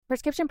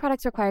Prescription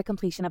products require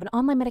completion of an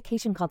online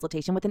medication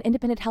consultation with an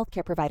independent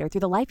healthcare provider through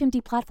the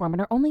LifeMD platform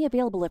and are only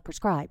available if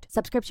prescribed.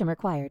 Subscription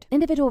required.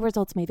 Individual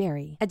results may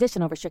vary.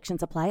 Additional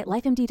restrictions apply at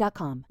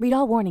lifemd.com. Read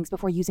all warnings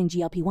before using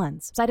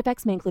GLP-1s. Side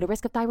effects may include a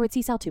risk of thyroid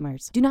C-cell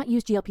tumors. Do not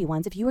use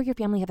GLP-1s if you or your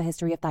family have a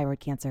history of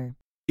thyroid cancer.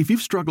 If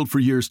you've struggled for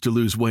years to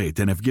lose weight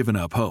and have given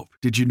up hope,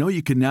 did you know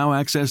you can now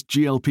access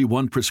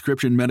GLP-1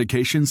 prescription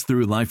medications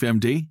through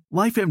LifeMD?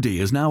 LifeMD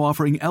is now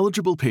offering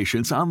eligible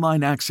patients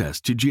online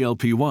access to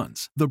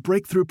GLP-1s, the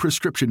breakthrough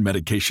prescription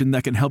medication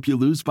that can help you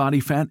lose body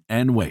fat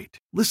and weight.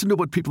 Listen to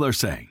what people are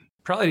saying.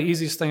 Probably the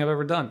easiest thing I've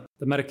ever done.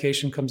 The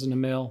medication comes in the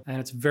mail, and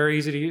it's very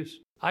easy to use.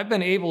 I've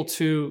been able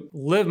to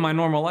live my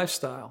normal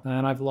lifestyle,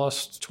 and I've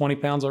lost 20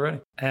 pounds already,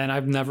 and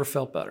I've never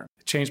felt better.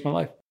 It changed my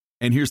life.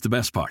 And here's the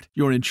best part.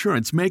 Your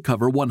insurance may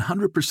cover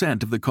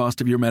 100% of the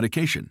cost of your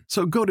medication.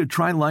 So go to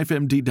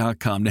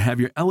TryLifeMD.com to have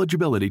your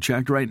eligibility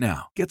checked right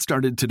now. Get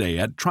started today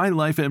at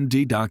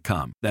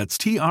TryLifeMD.com. That's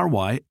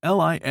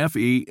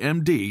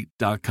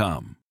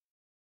TryLifeMD.com.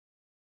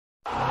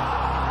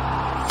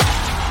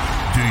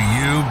 Do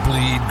you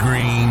bleed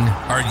green?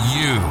 Are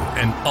you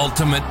an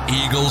ultimate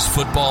Eagles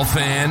football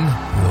fan?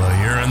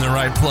 Well, you're in the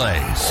right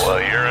place.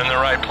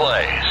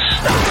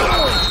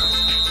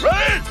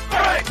 Red!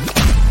 Right!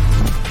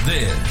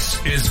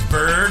 This is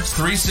Birds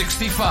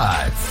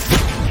 365,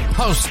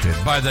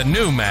 hosted by the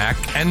new Mac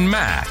and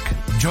Mac,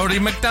 Jody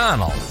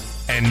McDonald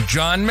and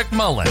John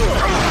McMullen.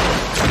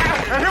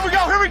 Here we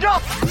go!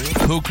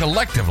 Who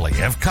collectively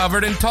have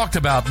covered and talked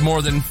about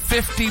more than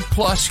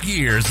 50-plus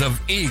years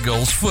of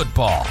Eagles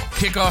football.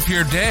 Kick off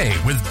your day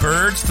with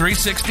Birds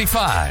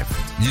 365.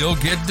 You'll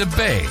get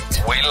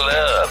debate. We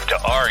love to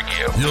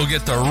argue. You'll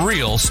get the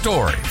real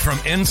story from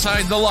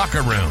inside the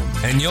locker room.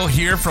 And you'll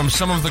hear from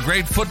some of the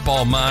great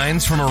football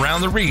minds from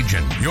around the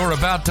region. You're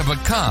about to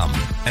become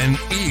an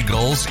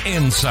Eagles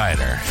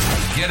insider.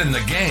 Get in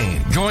the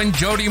game. Join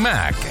Jody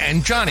Mack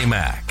and Johnny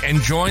Mack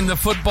and join the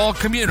football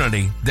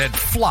community that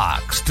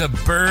flocks to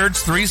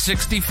Birds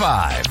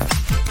 365.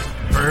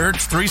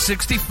 Birds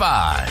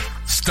 365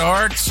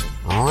 starts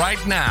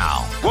right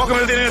now. Welcome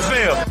to the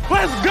NFL.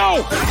 Let's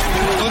go!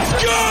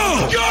 Let's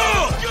go! Go!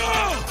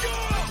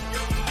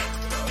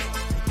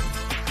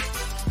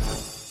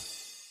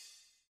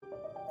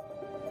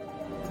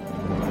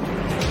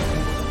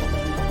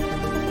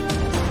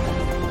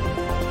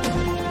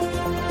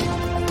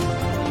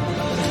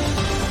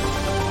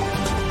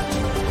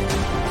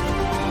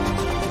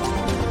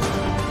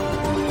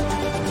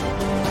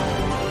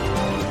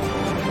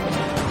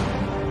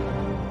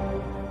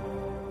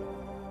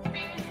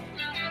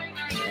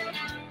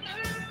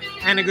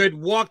 And a good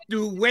walk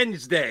through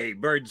Wednesday,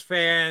 Birds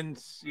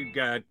fans. You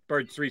got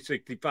Birds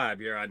 365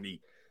 here on the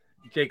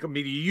Jacob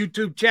Media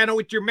YouTube channel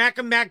with your Mac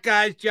and Mac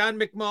guys, John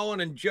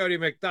McMullen and Jody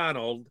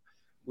McDonald.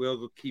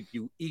 We'll keep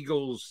you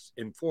Eagles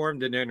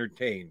informed and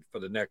entertained for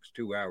the next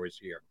 2 hours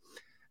here.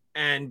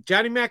 And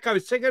Johnny Mac, I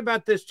was thinking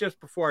about this just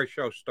before our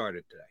show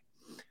started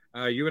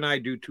today. You and I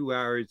do 2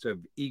 hours of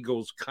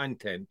Eagles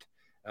content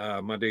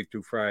Monday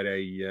through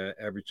Friday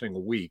every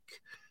single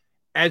week.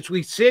 As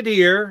we sit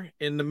here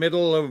in the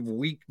middle of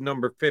week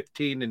number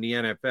 15 in the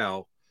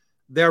NFL,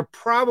 there are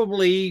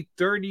probably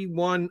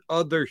 31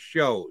 other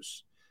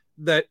shows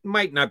that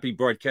might not be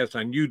broadcast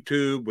on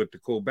YouTube with the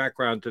cool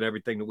backgrounds and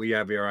everything that we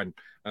have here on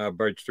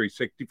Birds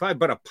 365,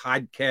 but a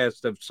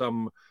podcast of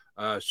some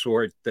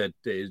sort that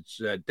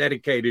is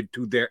dedicated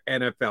to their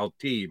NFL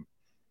team.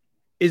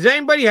 Is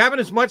anybody having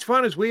as much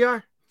fun as we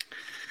are?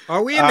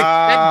 Are we in the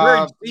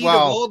catbird seat of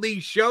all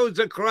these shows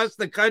across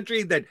the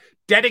country that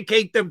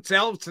dedicate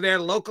themselves to their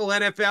local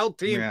NFL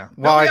team? Yeah.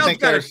 Well, I think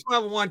got a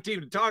 12-1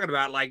 team to talk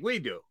about like we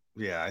do.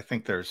 Yeah, I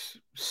think there's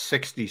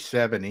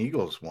 67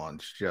 Eagles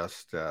ones.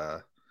 Just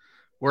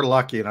we're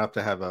lucky enough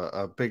to have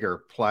a bigger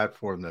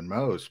platform than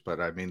most, but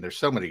I mean, there's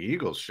so many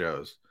Eagles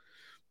shows.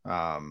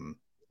 I mean,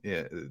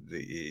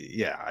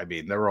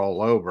 they're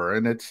all over,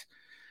 and it's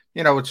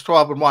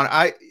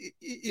 12-1.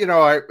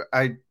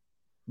 I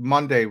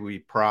Monday, we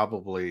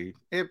probably,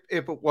 if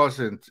it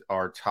wasn't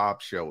our top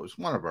show, it was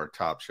one of our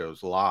top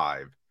shows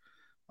live.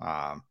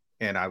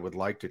 And I would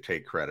like to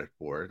take credit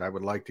for it. I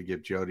would like to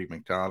give Jody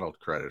McDonald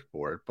credit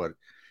for it, but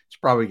it's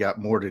probably got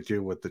more to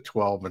do with the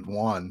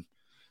 12-1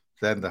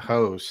 than the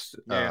host.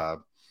 Yeah.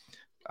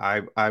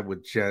 I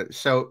would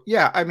so,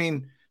 yeah, I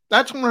mean,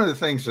 that's one of the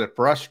things that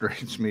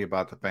frustrates me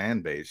about the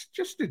fan base.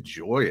 Just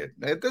enjoy it.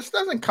 This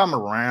doesn't come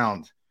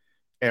around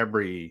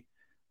every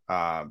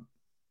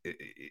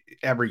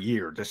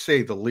year, to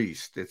say the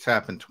least. It's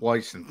happened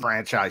twice in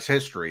franchise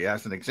history,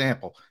 as an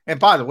example. And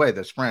by the way,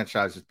 this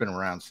franchise has been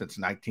around since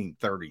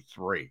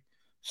 1933.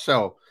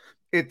 So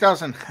it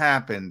doesn't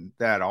happen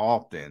that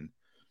often.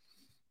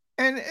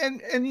 And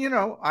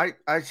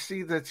I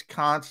see that's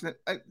constant.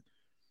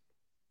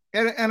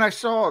 And I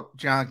saw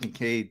John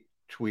Kincaid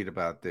tweet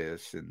about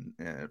this and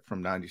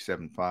from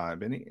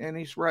 97.5, and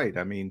he's right.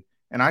 I mean,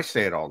 and I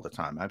say it all the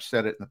time. I've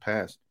said it in the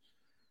past.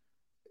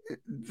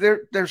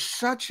 there's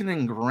such an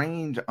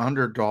ingrained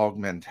underdog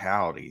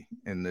mentality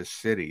in this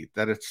city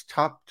that it's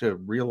tough to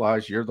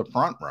realize you're the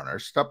front runner.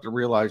 It's tough to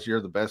realize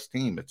you're the best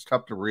team. It's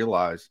tough to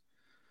realize,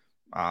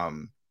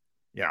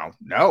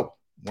 no,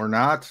 we're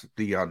not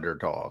the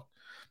underdog.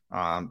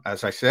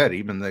 As I said,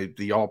 even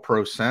the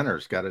all-pro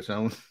center's got his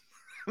own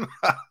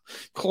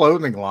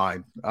clothing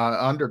line,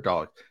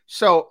 underdog.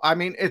 So, I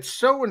mean, it's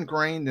so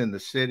ingrained in the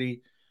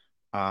city.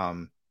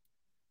 I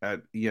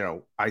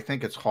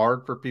think it's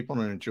hard for people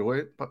to enjoy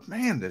it, but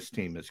man, this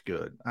team is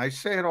good. I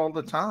say it all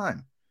the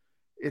time.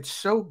 It's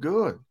so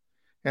good.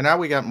 And now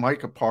we got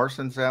Micah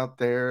Parsons out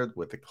there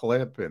with the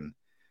clip, and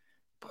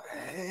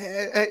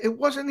it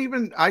wasn't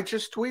even, I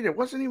just tweeted, it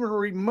wasn't even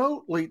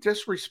remotely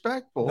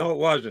disrespectful. No, it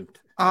wasn't.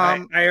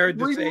 I heard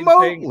the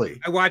remotely. Same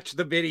thing. I watched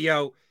the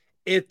video.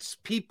 It's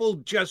people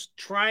just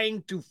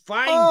trying to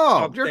find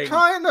something. You're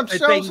tying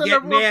themselves that they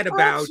get mad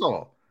about.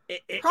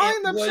 It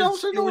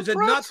was a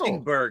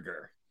nothing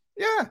burger.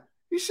 Yeah,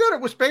 he said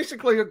it was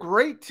basically a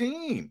great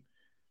team.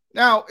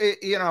 Now,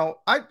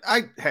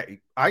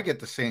 I get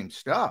the same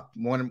stuff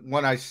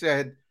when I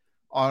said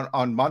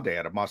on Monday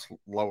at a much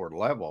lower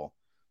level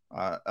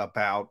I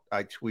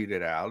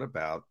tweeted out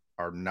about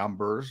our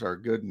numbers, our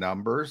good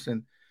numbers,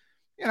 and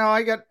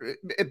I got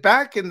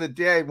back in the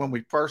day when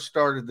we first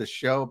started the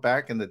show.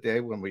 Back in the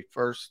day when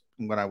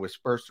I was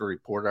first a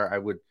reporter, I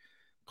would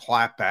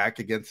clap back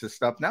against this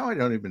stuff. Now I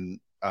don't even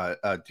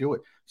do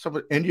it.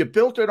 So, and you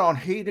built it on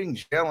hating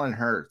Jalen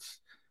Hurts.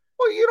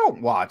 Well, you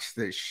don't watch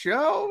this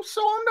show,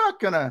 so I'm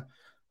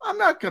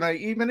not gonna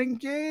even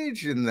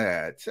engage in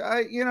that.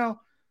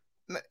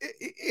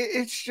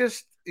 It's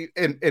just,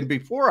 and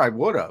before I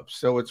would have.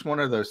 So it's one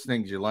of those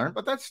things you learn.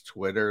 But that's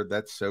Twitter,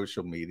 that's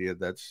social media,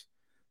 that's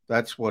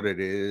what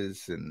it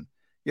is. And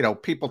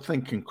people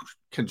think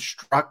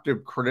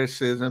constructive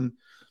criticism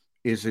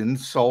is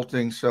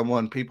insulting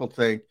someone. People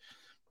think,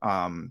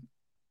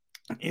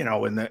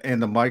 in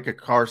the Micah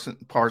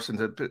Parsons,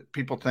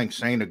 people think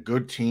saying a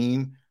good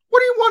team. What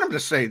do you want him to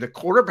say? The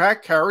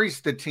quarterback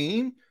carries the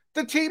team.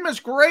 The team is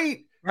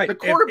great. Right. The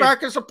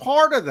quarterback is a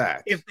part of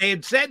that. If they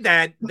had said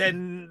that,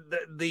 then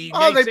they'd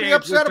be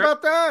upset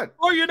about that.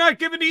 Oh, you're not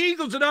giving the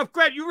Eagles enough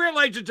credit. You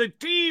realize it's a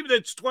team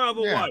that's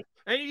 12-1,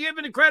 and you're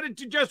giving the credit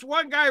to just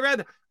one guy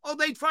rather. Oh,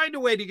 they'd find a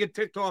way to get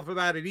ticked off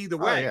about it either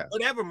way.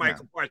 Whatever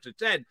Michael Parsons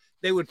said,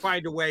 they would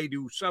find a way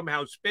to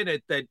somehow spin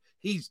it that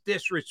he's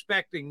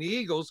disrespecting the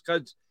Eagles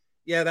because,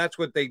 that's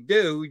what they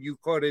do. You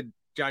quoted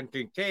John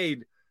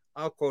Kincaid.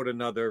 I'll quote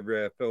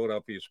another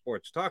Philadelphia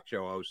sports talk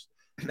show host.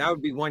 That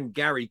would be one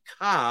Gary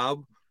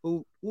Cobb,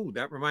 who,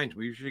 that reminds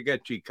me, we should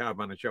get G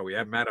Cobb on the show. We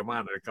haven't had him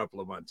on in a couple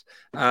of months.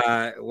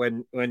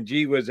 When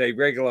G was a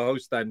regular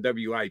host on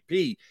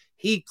WIP,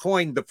 he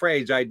coined the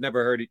phrase, I'd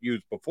never heard it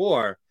used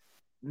before,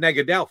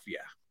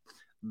 Negadelphia.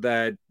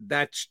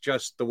 That's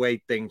just the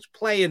way things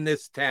play in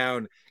this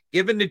town.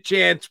 Given the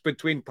chance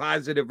between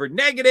positive or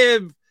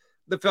negative,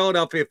 the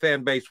Philadelphia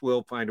fan base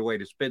will find a way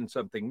to spin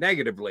something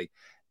negatively.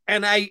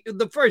 And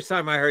the first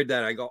time I heard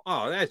that, I go,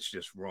 oh, that's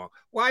just wrong.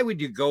 Why would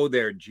you go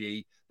there,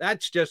 G?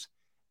 That's just,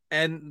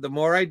 and the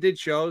more I did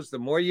shows, the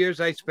more years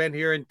I spent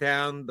here in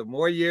town, the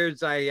more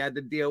years I had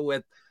to deal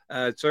with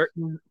a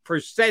certain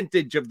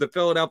percentage of the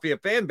Philadelphia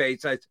fan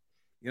base. I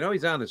said,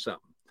 he's onto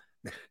something.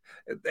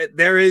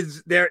 There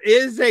is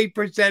a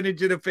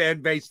percentage of the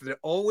fan base that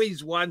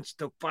always wants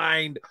to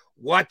find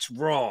what's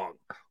wrong.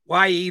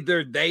 Why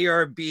either they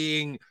are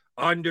being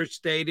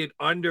understated,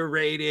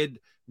 underrated,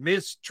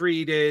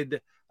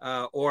 mistreated,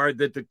 or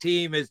that the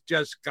team is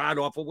just god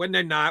awful when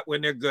they're not,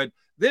 when they're good.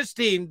 This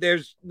team,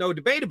 there's no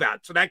debate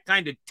about. So that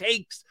kind of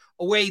takes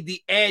away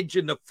the edge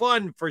and the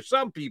fun for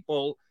some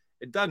people.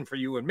 It doesn't for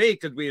you and me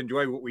because we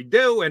enjoy what we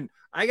do. And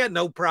I got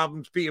no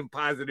problems being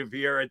positive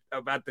here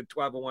about the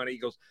 12-1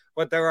 Eagles.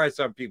 But there are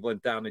some people in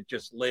town that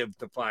just live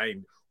to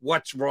find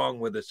what's wrong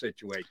with the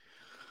situation.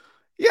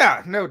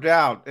 Yeah, no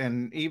doubt.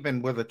 And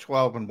even with a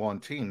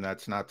 12-1 team,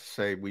 that's not to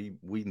say we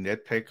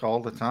nitpick all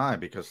the time,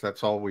 because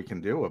that's all we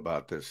can do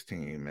about this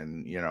team.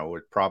 And,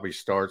 it probably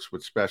starts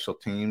with special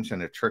teams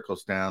and it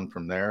trickles down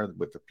from there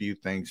with a few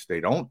things they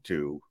don't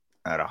do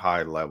at a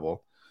high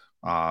level.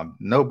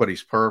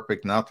 Nobody's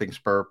perfect. Nothing's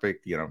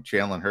perfect.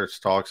 Jalen Hurts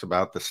talks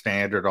about the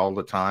standard all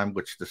the time,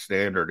 which the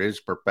standard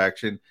is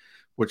perfection,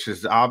 which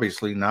is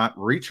obviously not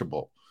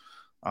reachable.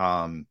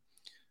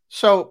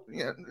 So,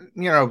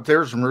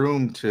 there's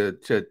room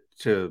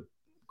to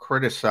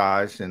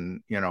criticize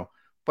and,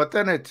 but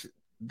then it's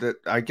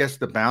I guess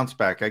the bounce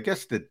back, I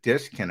guess the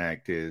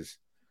disconnect is,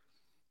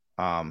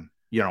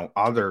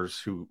 others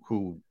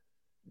who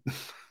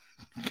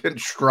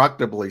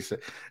constructively say,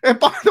 and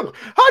by the way,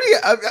 how do you,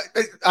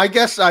 I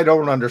guess I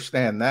don't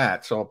understand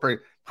that. So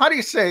how do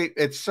you say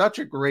it's such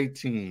a great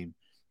team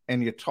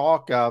and you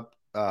talk up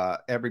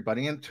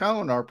everybody, and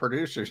Tone, our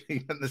producer,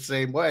 even the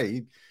same way,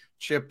 he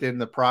chipped in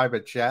the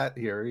private chat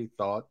here. He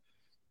thought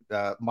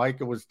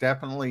Micah was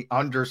definitely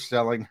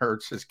underselling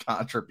Hurts'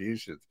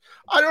 contributions.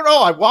 I don't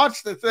know. I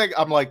watched the thing.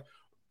 I'm like,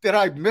 did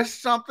I miss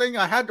something?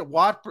 I had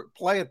to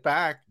play it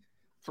back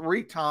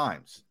 3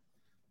 times.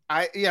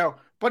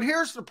 But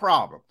here's the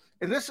problem.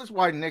 And this is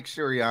why Nick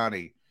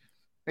Sirianni,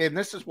 and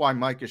this is why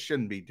Micah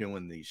shouldn't be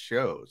doing these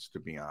shows, to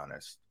be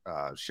honest.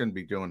 Shouldn't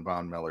be doing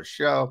Von Miller's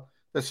show.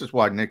 This is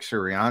why Nick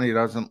Sirianni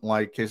doesn't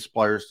like his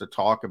players to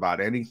talk about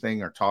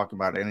anything,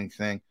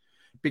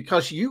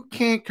 because you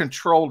can't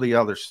control the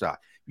other side.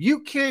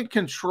 You can't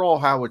control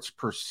how it's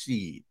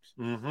perceived.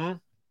 Mm-hmm.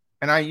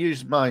 And I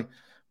use now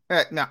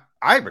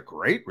I have a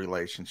great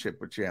relationship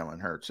with Jalen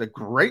Hurts, a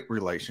great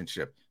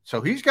relationship.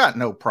 So he's got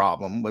no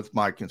problem with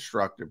my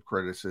constructive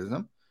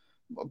criticism.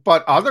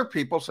 But other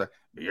people say,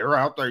 you're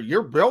out there,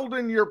 you're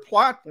building your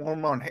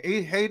platform on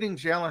hating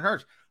Jalen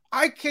Hurts.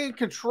 I can't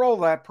control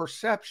that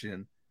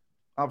perception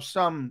of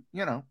some,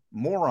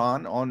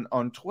 moron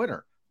on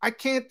Twitter. I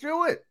can't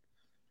do it.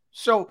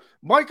 So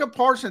Micah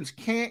Parsons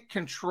can't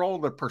control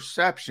the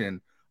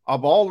perception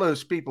of all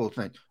those people who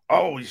think,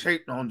 oh, he's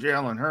hating on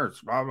Jalen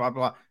Hurts, blah, blah,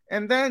 blah.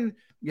 And then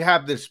you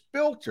have this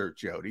filter,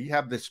 Jody. You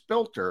have this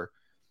filter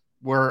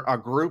where a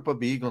group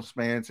of Eagles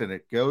fans, and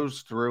it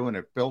goes through and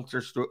it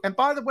filters through. And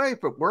by the way,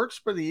 if it works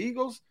for the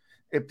Eagles,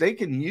 if they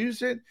can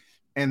use it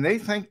and they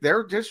think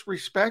they're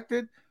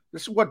disrespected,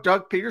 this is what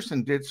Doug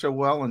Peterson did so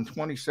well in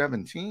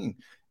 2017.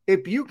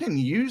 If you can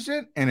use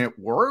it and it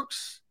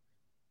works,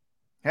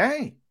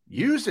 hey,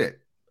 use it.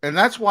 And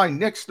that's why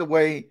Nick's the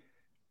way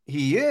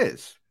he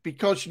is,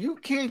 because you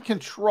can't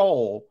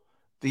control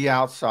the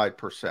outside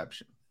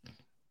perception.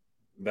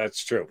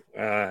 That's true.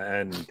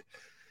 And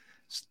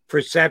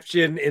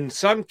perception in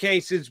some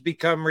cases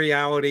become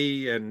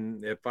reality.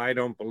 And if I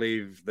don't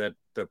believe that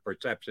the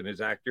perception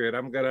is accurate,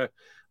 I'm going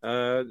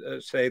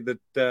to say that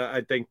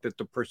I think that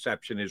the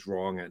perception is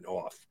wrong and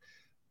off.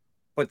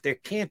 But there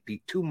can't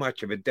be too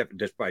much of a difference,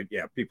 despite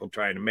people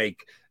trying to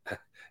make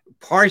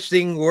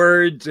parsing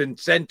words and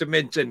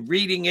sentiments and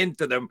reading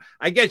into them.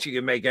 I guess you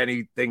can make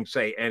anything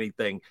say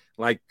anything,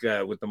 like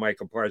with the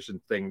Micah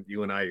Parsons thing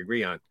you and I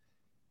agree on.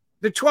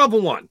 The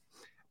 12-1.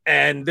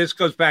 And this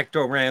goes back to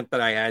a rant that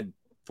I had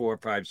 4,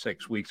 5,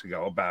 6 weeks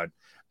ago about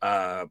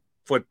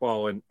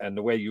football and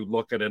the way you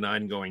look at an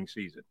ongoing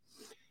season.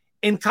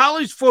 In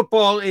college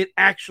football, it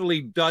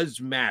actually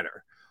does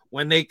matter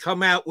when they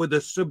come out with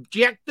a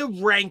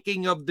subjective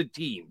ranking of the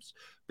teams,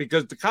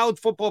 because the College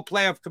Football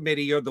Playoff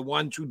Committee are the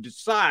ones who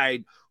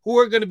decide who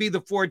are going to be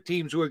the 4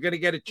 teams who are going to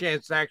get a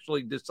chance to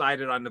actually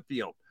decide it on the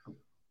field.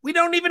 We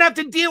don't even have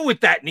to deal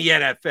with that in the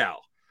NFL.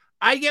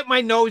 I get my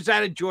nose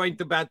out of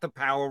joint about the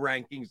power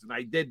rankings, and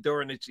I did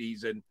during the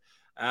season.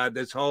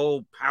 This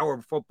whole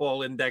power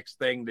football index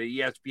thing, the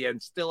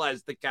ESPN still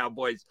has the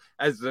Cowboys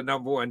as the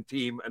number 1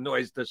 team,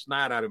 annoys the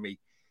snot out of me.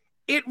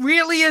 It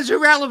really is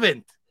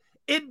irrelevant.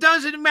 It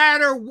doesn't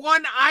matter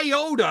one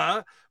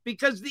iota,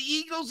 because the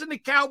Eagles and the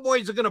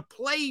Cowboys are going to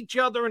play each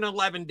other in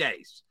 11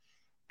 days.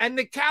 And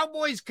the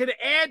Cowboys could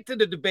add to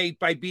the debate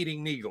by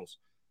beating the Eagles.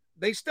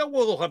 They still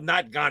will have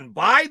not gone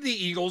by the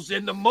Eagles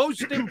in the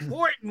most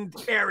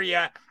important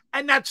area,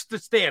 and that's the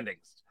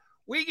standings.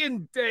 We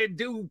can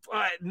do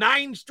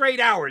 9 straight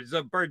hours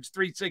of Birds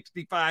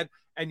 365,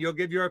 and you'll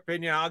give your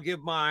opinion, I'll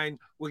give mine.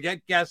 We'll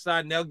get guests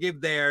on, they'll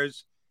give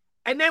theirs.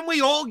 And then we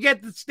all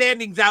get the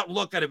standings out,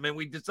 look at them, and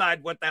we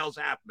decide what the hell's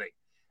happening.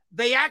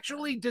 They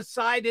actually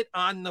decide it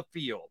on the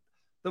field.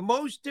 The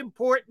most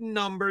important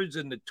numbers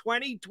in the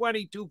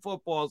 2022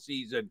 football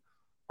season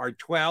are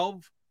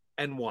 12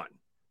 and 1.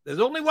 There's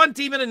only one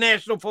team in the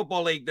National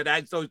Football League that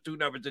has those 2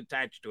 numbers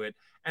attached to it,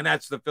 and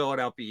that's the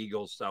Philadelphia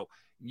Eagles. So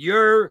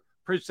your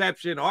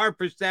perception, our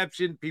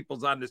perception,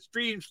 people's on the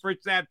streams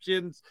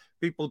perceptions,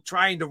 people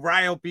trying to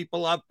rile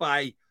people up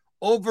by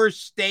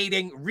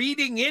overstating,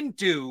 reading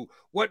into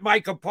what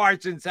Micah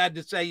Parsons had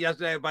to say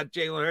yesterday about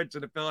Jalen Hurts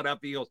and the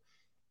Philadelphia Eagles.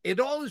 It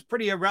all is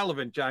pretty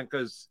irrelevant, John,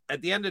 because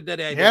at the end of the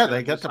day,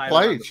 they get to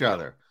play each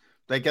other.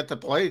 They get to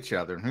play each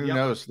other. And who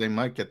knows, they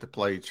might get to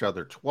play each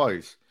other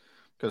twice,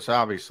 because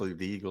obviously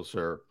the Eagles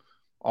are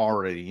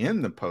already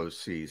in the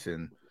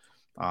postseason,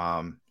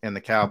 and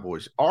the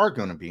Cowboys are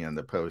going to be in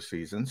the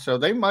postseason. So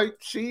they might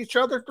see each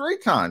other 3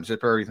 times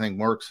if everything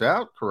works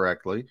out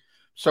correctly.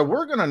 So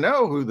we're going to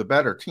know who the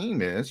better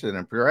team is. And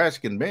if you're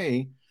asking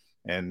me,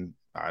 and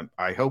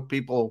I hope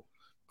people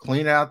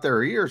clean out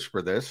their ears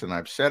for this, and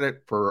I've said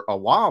it for a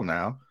while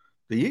now,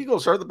 the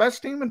Eagles are the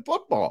best team in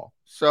football.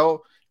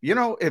 So,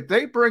 if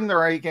they bring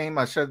their A game,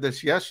 I said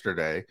this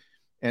yesterday,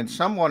 and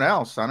someone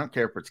else, I don't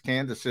care if it's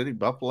Kansas City,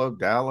 Buffalo,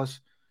 Dallas,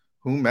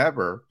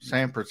 whomever,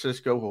 San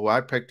Francisco, who I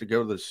picked to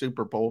go to the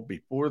Super Bowl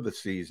before the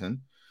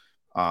season,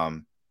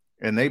 and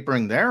they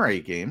bring their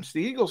A games,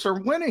 the Eagles are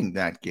winning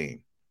that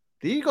game.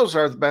 The Eagles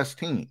are the best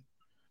team.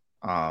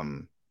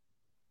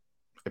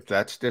 If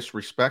that's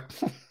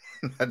disrespectful,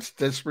 that's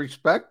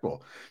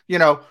disrespectful.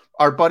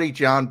 Our buddy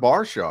John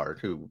Barshard,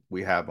 who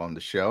we have on the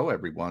show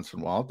every once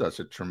in a while, does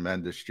a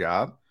tremendous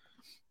job.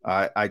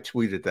 I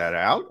tweeted that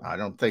out. I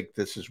don't think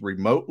this is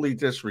remotely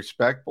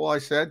disrespectful, I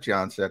said.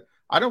 John said,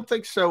 I don't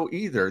think so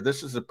either.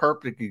 This is a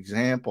perfect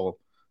example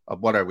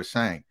of what I was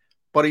saying.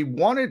 But he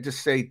wanted to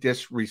say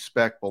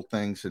disrespectful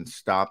things and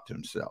stopped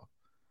himself.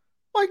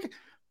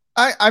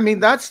 I mean,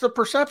 that's the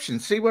perception.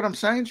 See what I'm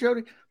saying,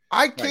 Jody?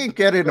 I can't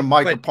get into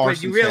Micah Parsons'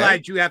 But you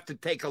realize you have to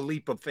take a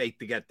leap of faith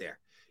to get there.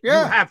 You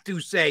have to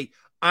say,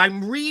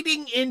 I'm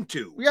reading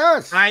into.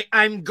 Yes.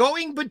 I'm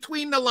going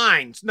between the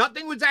lines.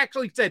 Nothing was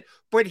actually said,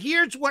 but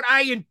here's what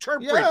I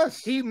interpret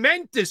he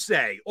meant to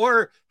say.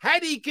 Or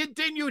had he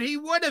continued, he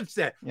would have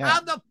said. Yeah.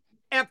 How the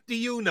F do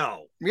you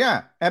know?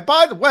 Yeah. And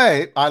by the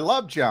way, I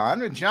love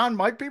John, and John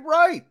might be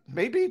right.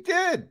 Maybe he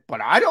did,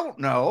 but I don't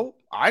know.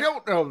 I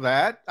don't know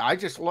that. I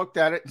just looked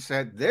at it and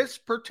said, this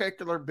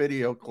particular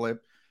video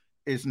clip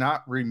is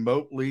not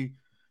remotely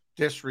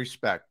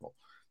disrespectful.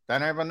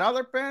 Then I have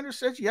another fan who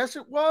says, yes,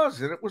 it was,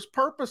 and it was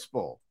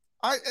purposeful.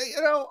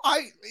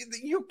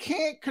 You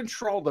can't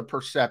control the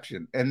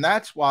perception, and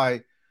that's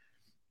why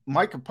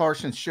Micah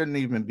Parsons shouldn't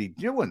even be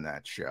doing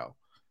that show.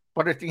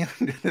 But at the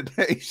end of the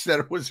day, he said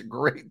it was a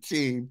great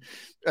team.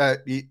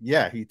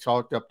 He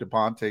talked up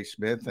Devontae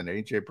Smith and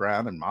A.J.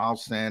 Brown and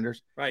Miles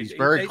Sanders. Right. He's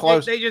very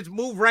close. They just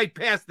move right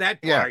past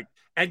that part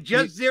and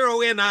just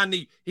zero in on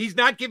he's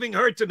not giving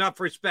Hurts enough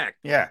respect.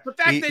 Yeah. The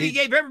fact that he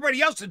gave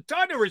everybody else a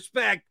ton of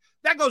respect,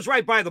 that goes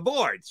right by the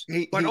boards.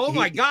 But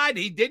my God,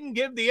 he didn't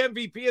give the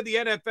MVP of the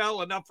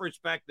NFL enough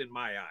respect in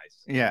my eyes.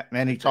 Yeah,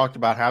 and he talked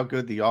about how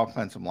good the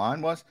offensive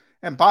line was.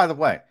 And by the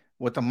way,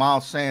 with the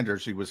Miles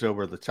Sanders, he was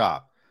over the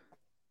top.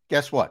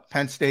 Guess what?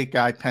 Penn State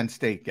guy.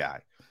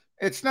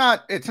 It's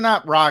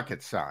not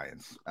rocket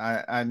science.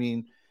 I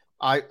mean,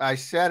 I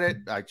said it.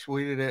 I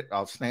tweeted it.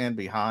 I'll stand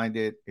behind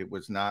it. It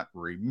was not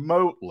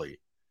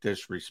remotely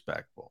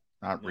disrespectful.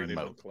 Not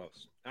remote.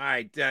 Close. All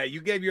right.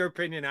 You gave your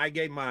opinion. I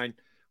gave mine.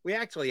 We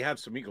actually have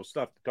some Eagle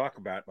stuff to talk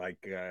about, like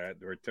the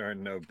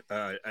return of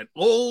an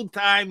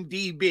old-time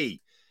DB.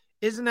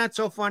 Isn't that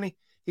so funny?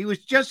 He was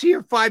just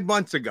here 5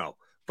 months ago.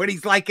 But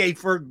he's like an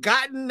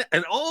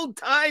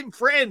old-time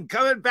friend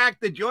coming back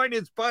to join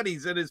his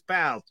buddies and his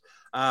pals.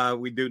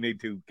 We do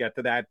need to get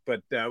to that,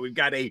 but we've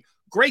got a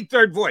great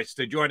third voice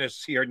to join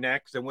us here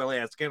next, and we'll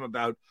ask him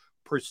about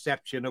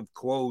perception of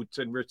quotes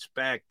and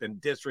respect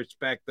and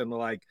disrespect and the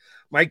like.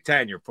 Mike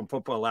Tanier from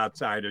Football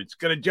Outsider is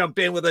going to jump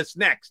in with us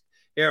next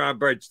here on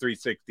Birds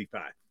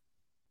 365.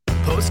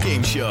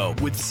 Post-game show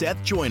with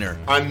Seth Joyner.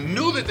 I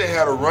knew that they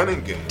had a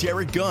running game.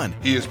 Derek Gunn.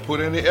 He has put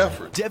in the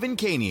effort. Devin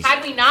Caney.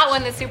 Had we not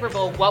won the Super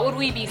Bowl, what would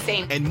we be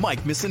saying? And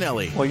Mike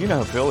Missinelli. Well, you know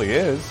who Philly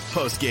is.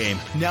 Post-game,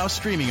 now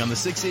streaming on the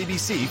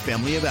 6ABC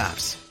family of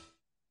apps.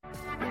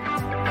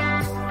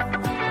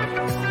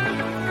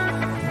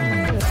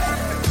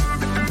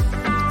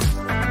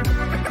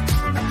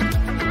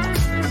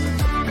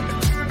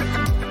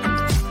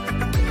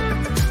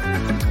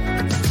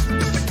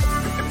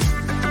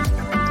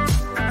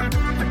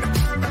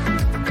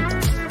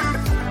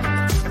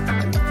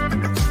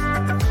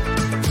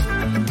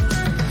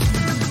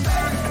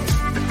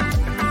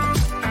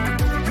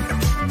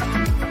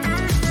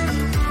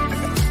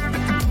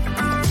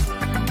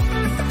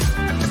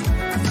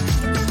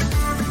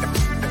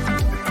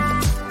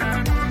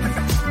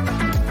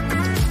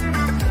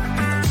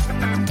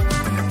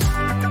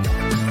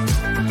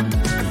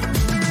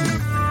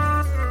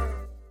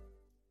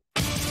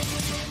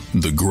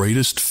 The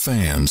greatest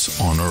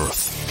fans on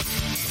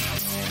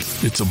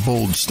earth. It's a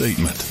bold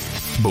statement,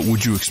 but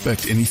would you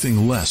expect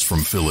anything less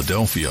from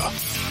Philadelphia?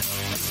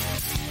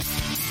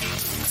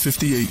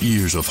 58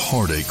 years of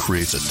heartache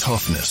creates a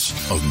toughness,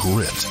 a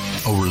grit,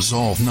 a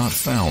resolve not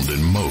found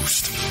in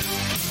most.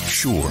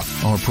 Sure,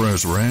 our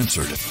prayers were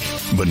answered,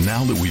 but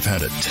now that we've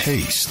had a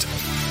taste,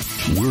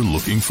 we're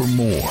looking for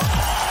more.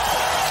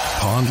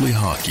 Pondley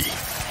Hockey,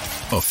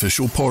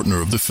 official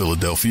partner of the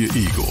Philadelphia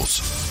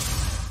Eagles.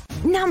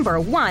 Number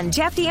 1,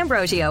 Jeff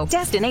D'Ambrosio.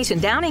 Destination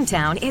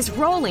Downingtown is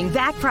rolling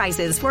back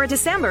prices for a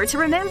December to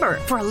remember.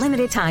 For a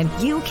limited time,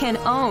 you can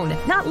own,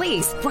 not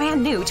lease,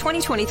 brand new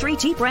 2023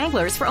 Jeep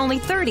Wranglers for only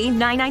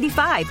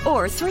 $30,995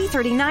 or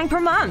 $339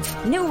 per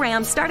month. New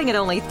Ram starting at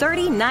only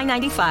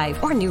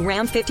 $30,995 or new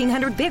Ram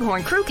 1500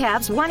 Bighorn Crew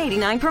Cabs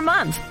 $189 per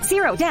month.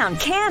 Zero down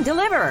can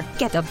deliver.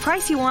 Get the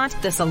price you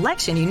want, the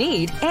selection you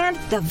need, and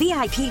the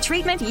VIP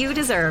treatment you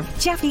deserve.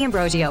 Jeff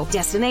D'Ambrosio,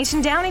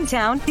 Destination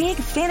Downingtown, Big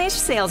Finish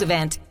Sales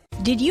Event.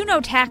 Did you know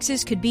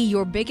taxes could be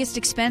your biggest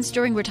expense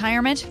during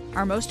retirement?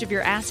 Are most of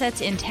your assets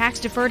in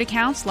tax-deferred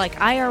accounts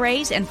like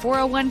IRAs and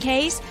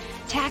 401ks?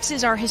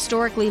 Taxes are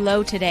historically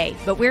low today,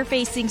 but we're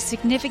facing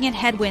significant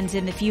headwinds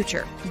in the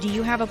future. Do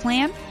you have a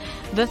plan?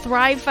 The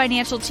Thrive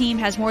Financial Team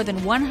has more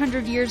than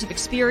 100 years of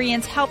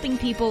experience helping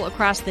people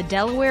across the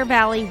Delaware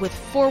Valley with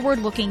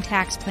forward-looking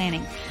tax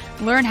planning.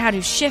 Learn how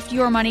to shift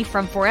your money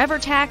from forever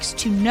tax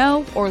to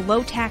no or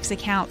low tax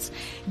accounts.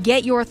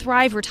 Get your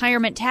Thrive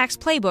Retirement Tax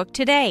Playbook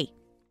today.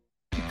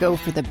 Go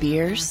for the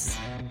beers,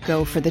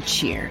 go for the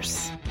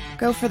cheers,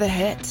 go for the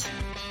hit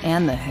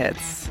and the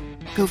hits,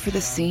 go for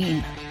the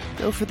scene,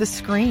 go for the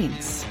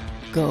screens,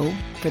 go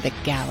for the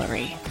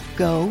gallery,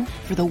 go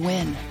for the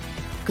win,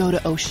 go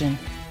to Ocean.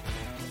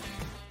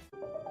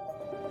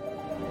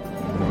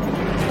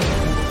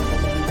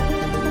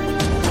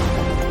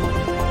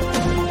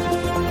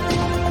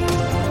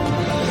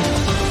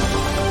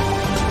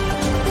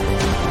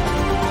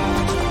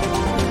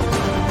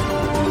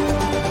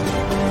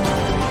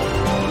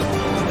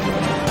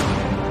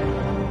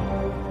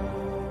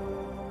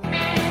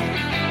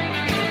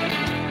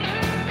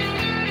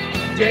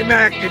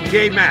 J-Mac and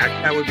J-Mac.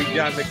 That would be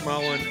John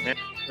McMullen and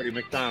Freddie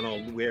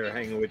McDonald. We're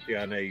hanging with you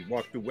on a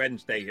Walkthrough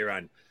Wednesday here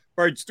on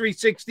Birds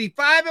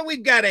 365, and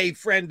we've got a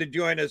friend to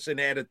join us and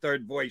add a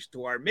third voice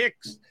to our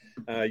mix.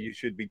 You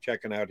should be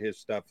checking out his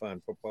stuff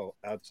on Football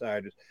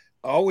Outsiders.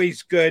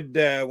 Always good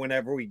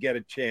whenever we get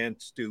a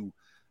chance to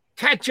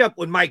catch up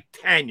with Mike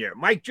Tanier.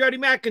 Mike, Jody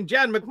Mack, and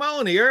John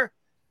McMullen here.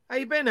 How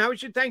you been? How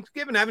was your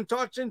Thanksgiving? I haven't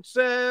talked since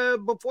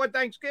before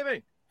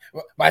Thanksgiving.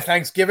 My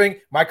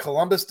Thanksgiving, my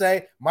Columbus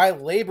Day, my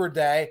Labor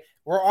Day,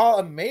 we're all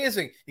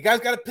amazing. You guys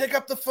got to pick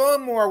up the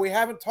phone more. We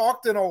haven't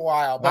talked in a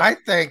while. But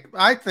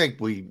I think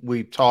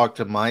we talked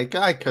to Mike.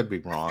 I could be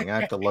wrong. I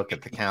have to look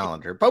at the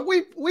calendar. But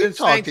we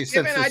talked since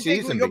the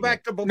season began.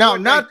 No,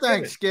 not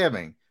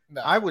Thanksgiving.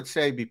 No. I would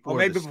say before. Or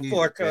maybe the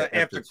before season,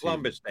 after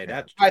Columbus Day.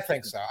 That's I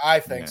think so.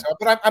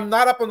 But I'm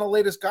not up on the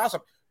latest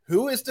gossip.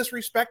 Who is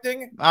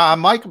disrespecting?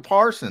 Micah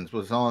Parsons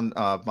was on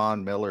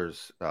Von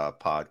Miller's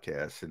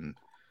podcast, and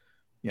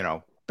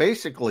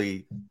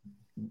basically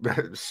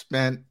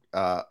spent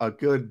a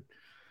good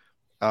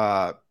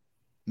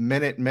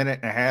minute and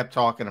a half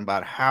talking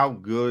about how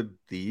good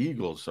the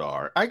Eagles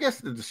are. I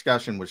guess the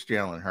discussion was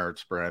Jalen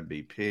Hurts for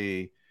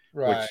MVP,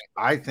 right, which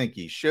I think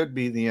he should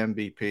be the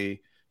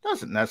MVP.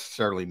 Doesn't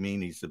necessarily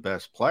mean he's the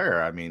best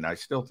player. I mean, I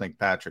still think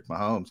Patrick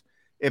Mahomes,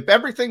 if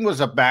everything was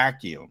a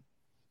vacuum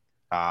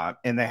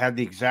and they had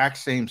the exact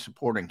same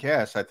supporting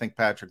cast, I think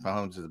Patrick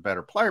Mahomes is a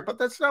better player, but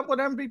that's not what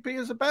MVP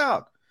is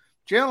about.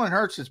 Jalen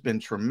Hurts has been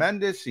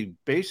tremendous. He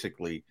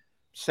basically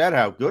said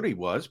how good he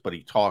was, but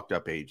he talked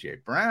up A.J.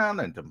 Brown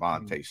and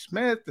Devontae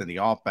Smith and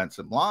the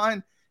offensive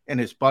line and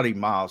his buddy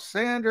Miles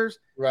Sanders.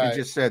 Right. And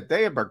just said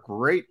they have a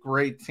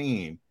great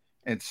team.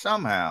 And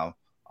somehow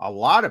a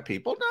lot of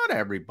people, not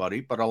everybody,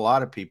 but a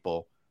lot of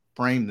people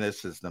frame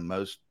this as the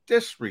most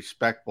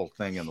disrespectful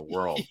thing in the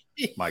world,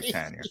 Mike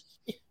Tanier.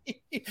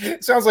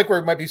 Sounds like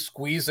we might be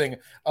squeezing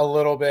a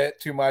little bit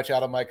too much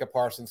out of Micah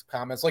Parsons'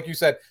 comments. Like you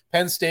said,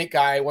 Penn State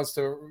guy wants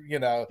to,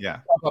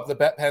 pump up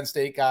the Penn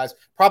State guys.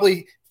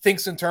 Probably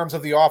thinks in terms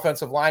of the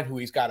offensive line, who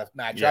he's got to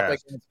match up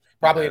against.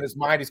 Probably in his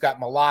mind, he's got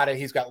Mailata,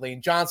 he's got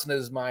Lane Johnson in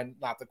his mind,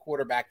 not the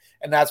quarterback,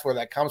 and that's where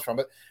that comes from.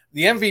 But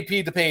the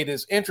MVP debate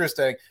is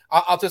interesting.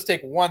 I'll just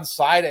take one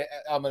side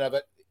element of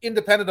it,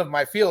 independent of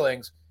my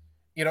feelings.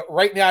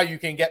 Right now you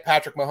can get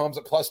Patrick Mahomes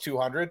at plus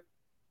 200.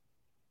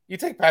 You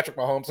take Patrick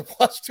Mahomes at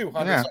plus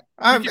 200. Yeah.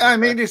 I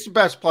mean, he's the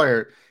best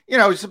player.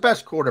 He's the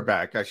best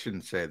quarterback. I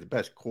shouldn't say the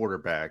best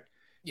quarterback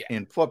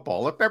in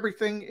football, if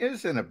everything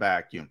is in a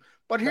vacuum.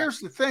 But here's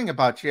the thing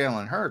about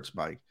Jalen Hurts,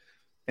 Mike,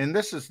 and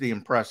this is the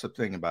impressive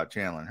thing about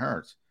Jalen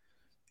Hurts.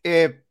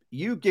 If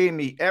you gave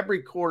me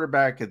every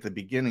quarterback at the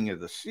beginning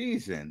of the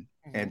season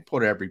and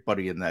put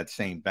everybody in that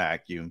same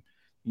vacuum,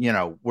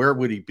 where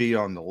would he be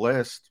on the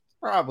list?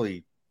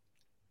 Probably,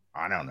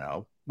 I don't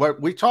know.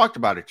 What we talked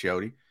about it,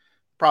 Jody.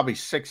 Probably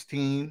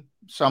 16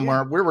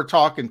 somewhere. Yeah. We were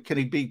talking, can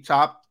he be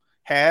top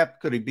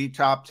half? Could he be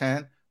top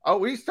 10?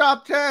 Oh, he's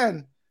top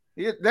 10.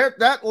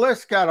 That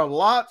list got a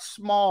lot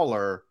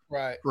smaller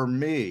for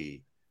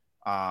me.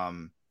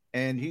 And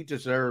he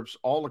deserves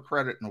all the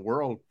credit in the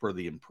world for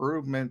the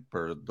improvement,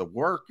 for the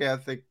work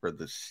ethic, for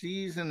the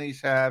season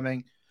he's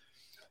having.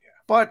 Yeah.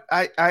 But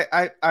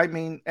I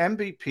mean,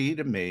 MVP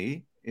to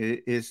me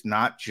is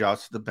not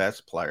just the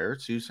best player.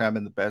 It's who's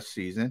having the best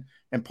season.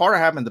 And part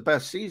of having the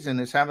best season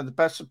is having the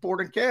best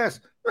supporting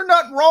cast. There's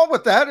nothing wrong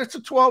with that. It's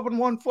a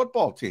 12-1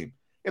 football team.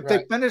 If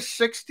they finish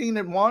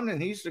 16-1 and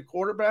he's the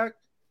quarterback,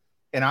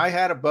 and I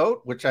had a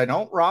vote, which I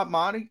don't, Rob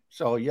Monty,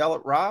 so I'll yell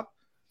at Rob.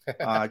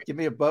 Give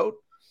me a vote.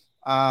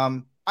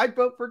 I'd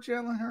vote for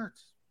Jalen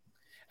Hurts.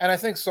 And I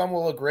think some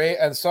will agree,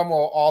 and some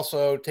will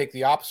also take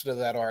the opposite of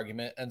that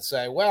argument and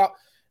say, well,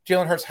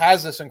 Jalen Hurts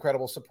has this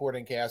incredible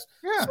supporting cast.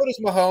 Yeah. So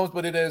does Mahomes,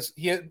 but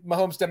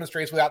Mahomes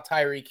demonstrates without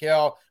Tyreek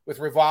Hill, with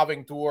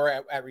revolving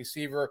door at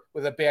receiver,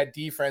 with a bad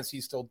defense,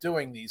 he's still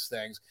doing these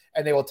things,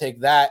 and they will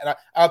take that. And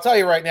I'll tell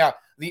you right now,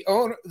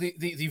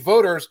 the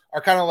voters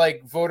are kind of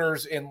like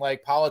voters in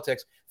like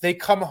politics. They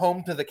come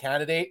home to the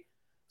candidate.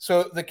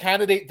 So the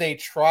candidate they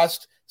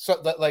trust,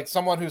 so that, like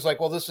someone who's like,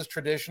 well, this is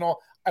traditional,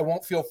 I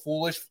won't feel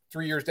foolish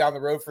 3 years down the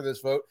road for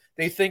this vote.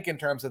 They think in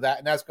terms of that,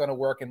 and that's going to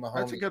work in Mahomes.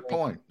 That's a good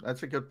point.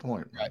 That's a good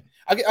point. Right.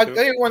 I'll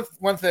tell you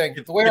one thing.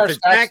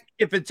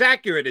 If it's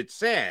accurate, it's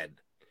sad.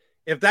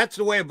 If that's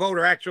the way a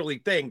voter actually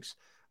thinks,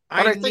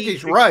 I think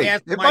he's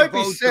right. It might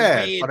be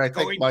sad, but I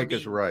think Mike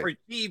is right.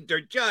 Perceived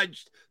or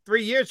judged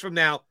 3 years from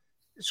now,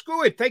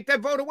 screw it. Take that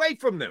vote away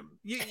from them.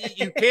 You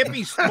can't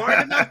be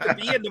smart enough to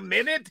be in the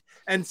minute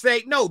and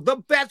say, no, the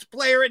best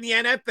player in the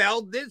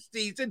NFL this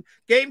season,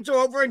 game's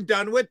over and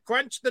done with,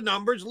 crunch the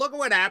numbers, look at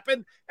what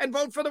happened, and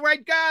vote for the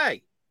right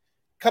guy.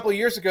 A couple of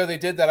years ago, they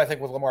did that, I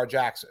think, with Lamar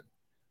Jackson.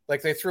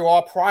 Like, they threw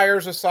all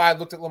priors aside,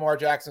 looked at Lamar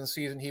Jackson's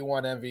season, he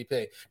won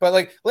MVP. But,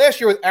 like, last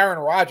year with Aaron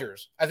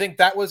Rodgers, I think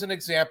that was an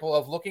example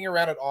of looking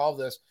around at all of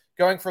this,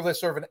 going for this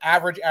sort of an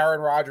average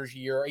Aaron Rodgers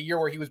year, a year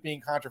where he was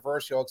being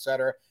controversial, et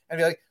cetera, and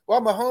be like,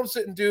 well, Mahomes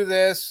didn't do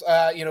this.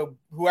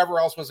 Whoever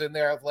else was in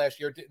there last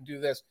year didn't do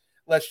this.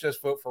 Let's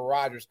just vote for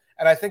Rodgers.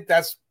 And I think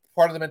that's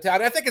part of the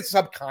mentality. I think it's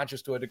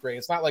subconscious to a degree.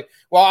 It's not like,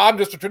 well, I'm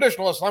just a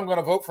traditionalist and I'm going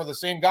to vote for the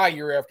same guy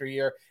year after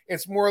year.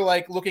 It's more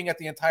like looking at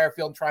the entire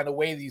field and trying to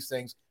weigh these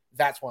things.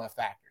 That's one of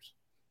the factors.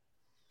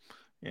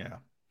 Yeah.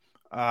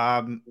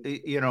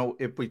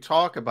 If we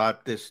talk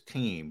about this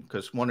team,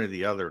 because one of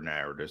the other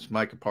narratives,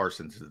 Micah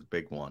Parsons is the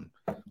big one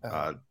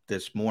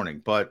this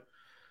morning, but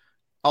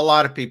a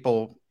lot of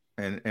people,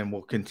 and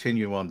we'll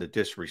continue on the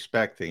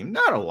disrespect theme,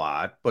 not a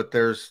lot, but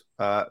there's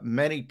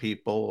many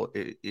people,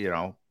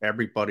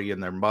 everybody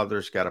and their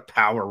mother's got a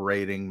power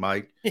rating,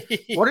 Mike.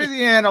 What do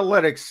the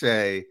analytics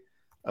say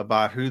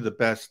about who the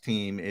best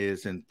team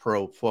is in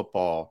pro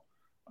football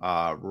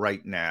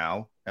right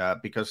now?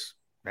 Because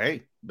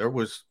hey, there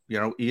was,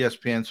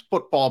 ESPN's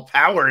Football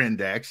Power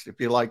Index, if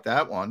you like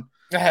that one,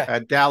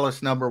 at Dallas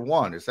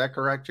 #1. Is that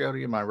correct,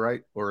 Jody? Am I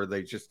right? Or are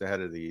they just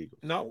ahead of the Eagles?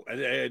 No,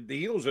 the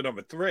Eagles are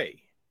number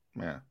 3.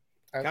 Yeah.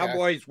 Okay.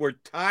 Cowboys were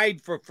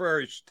tied for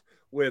first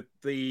with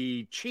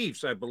the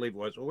Chiefs, I believe it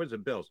was. Or was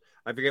it Bills?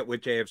 I forget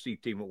which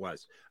AFC team it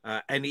was.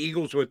 And the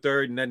Eagles were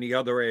 3rd, and then the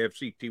other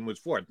AFC team was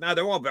 4th. Now,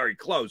 they're all very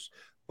close.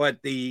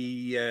 But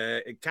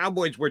the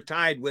Cowboys were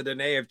tied with an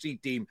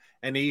AFC team,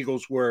 and the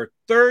Eagles were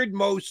 3rd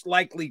most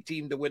likely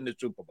team to win the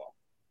Super Bowl.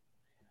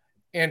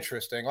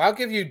 Interesting. Well, I'll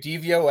give you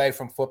DVOA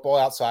from Football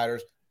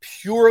Outsiders,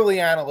 purely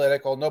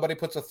analytical. Nobody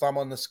puts a thumb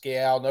on the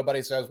scale.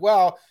 Nobody says,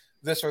 well,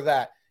 this or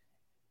that.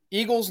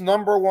 Eagles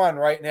 #1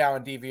 right now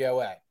in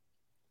DVOA.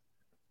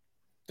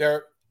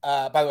 They're,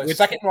 by the way,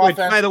 second in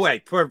offense. By the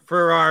way,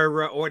 for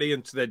our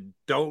audience that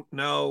don't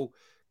know,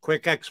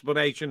 quick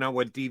explanation on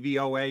what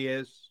DVOA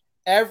is.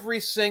 Every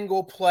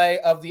single play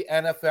of the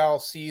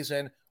NFL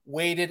season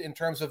weighted in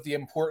terms of the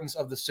importance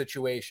of the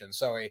situation.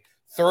 So a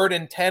 3rd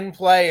and 10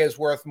 play is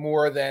worth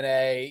more than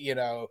a,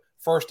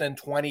 1st and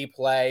 20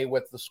 play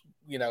with the,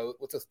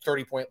 with a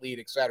 30-point lead,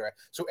 et cetera.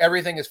 So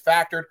everything is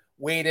factored,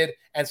 weighted,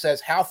 and says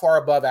how far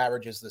above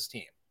average is this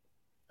team.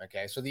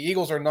 Okay, so the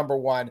Eagles are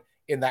 #1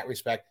 in that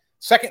respect.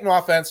 2nd in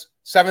offense,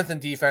 7th in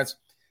defense,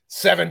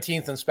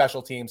 17th in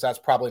special teams. That's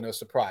probably no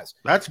surprise.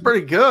 That's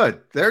pretty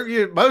good.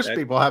 Most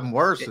people have them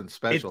worse than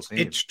special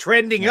teams. It's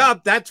trending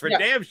up. That's for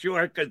damn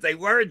sure, because they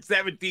weren't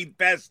 17th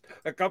best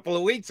a couple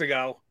of weeks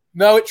ago.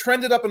 No, it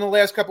trended up in the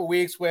last couple of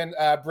weeks when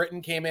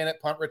Britton came in at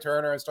punt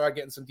returner and started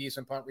getting some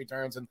decent punt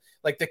returns, and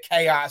like the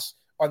chaos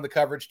on the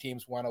coverage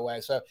teams went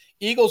away. So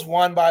Eagles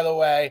 1, by the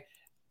way,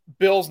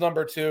 Bills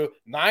 #2,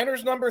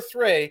 Niners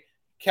 #3,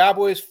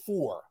 Cowboys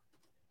 4.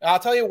 And I'll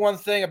tell you one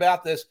thing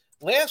about this.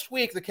 Last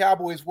week, the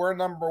Cowboys were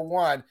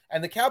 #1,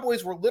 and the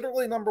Cowboys were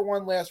literally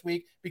 #1 last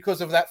week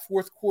because of that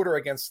fourth quarter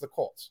against the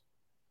Colts.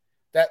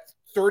 That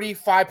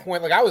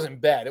 35-point, I was in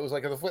bed. It was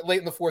like late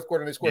in the fourth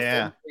quarter, and they scored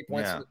 33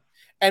 points. Yeah.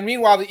 And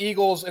meanwhile, the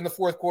Eagles in the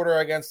fourth quarter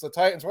against the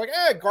Titans were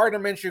like, Gardner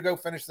Minshew, go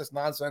finish this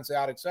nonsense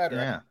out, et cetera.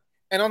 Yeah.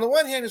 And on the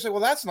one hand, you say,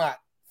 well, that's not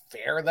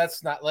fair.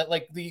 That's not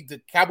like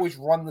the Cowboys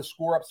run the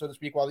score up, so to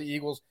speak, while the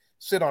Eagles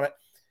sit on it.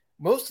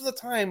 Most of the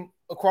time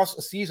across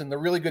a season, the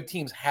really good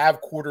teams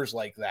have quarters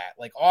like that.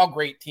 Like all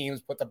great teams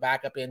put the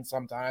backup in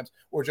sometimes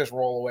or just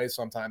roll away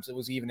sometimes. It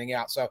was evening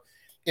out. So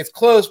it's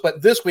close,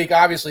 but this week,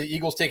 obviously, the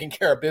Eagles taking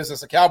care of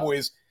business. The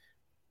Cowboys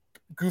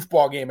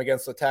goofball game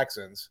against the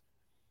Texans,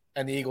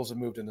 and the Eagles have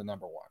moved into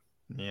 #1.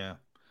 Yeah.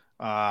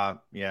 I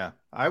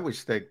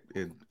always think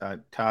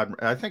Todd,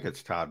 I think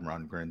it's Todd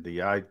Rundgren,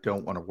 the I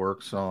Don't Want to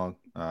Work song.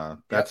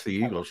 That's the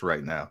Eagles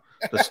right now.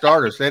 The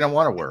starters, they don't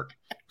want to work.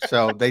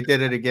 So they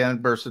did it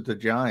again versus the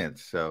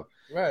Giants. So,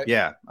 right.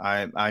 Yeah,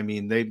 I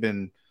mean, they've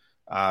been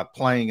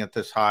playing at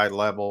this high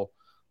level.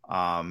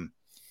 And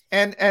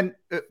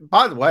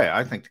by the way,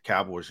 I think the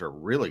Cowboys are a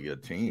really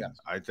good team. Yeah.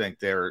 I think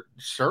they're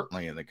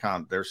certainly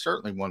they're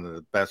certainly one of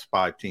the best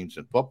 5 teams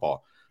in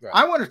football. Right.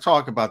 I want to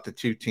talk about the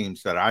 2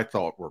 teams that I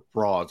thought were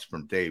frauds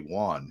from day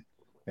one,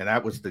 and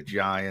that was the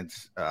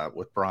Giants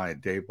with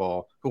Brian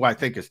Daboll, who I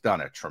think has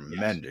done a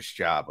tremendous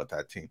job with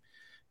that team,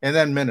 and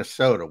then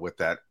Minnesota with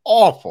that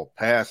awful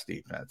pass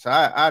defense.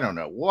 I don't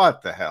know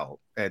what the hell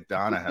Ed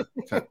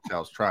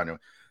Donatel's trying to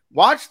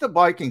watch the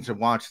Vikings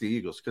and watch the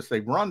Eagles because they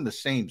run the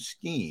same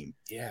scheme,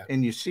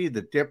 and you see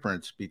the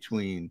difference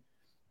between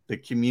the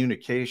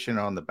communication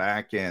on the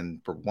back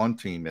end for one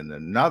team and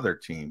another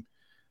team.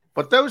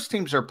 But those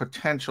teams are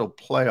potential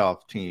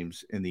playoff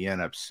teams in the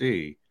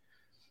NFC.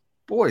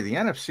 Boy, the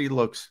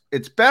NFC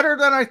it's better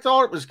than I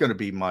thought it was going to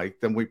be, Mike,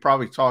 than we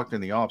probably talked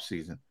in the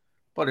offseason.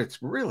 But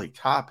it's really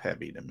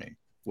top-heavy to me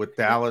with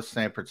Dallas,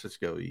 San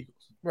Francisco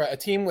Eagles. Right, a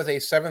team with a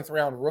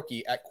 7th-round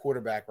rookie at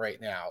quarterback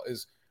right now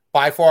is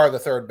by far the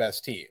 3rd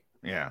best team.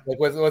 Yeah.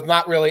 With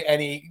not really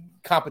any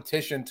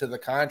competition to the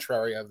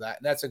contrary of that.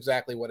 And that's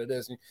exactly what it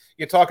is. And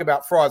you talk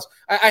about frauds.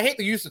 I hate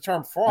to use the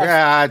term fraud.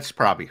 Yeah, it's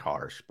probably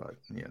harsh, but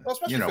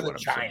especially for the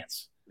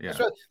Giants. Yeah.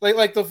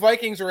 Like the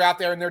Vikings are out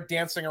there and they're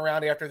dancing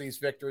around after these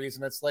victories,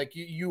 and it's like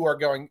you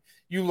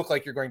look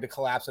like you're going to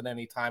collapse at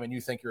any time, and you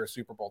think you're a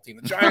Super Bowl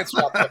team. The Giants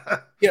are out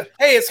there,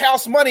 hey, it's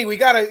house money. We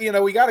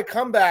gotta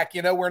come back.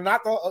 We're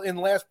not in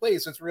last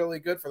place. It's really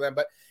good for them,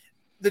 but.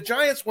 The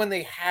Giants, when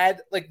they had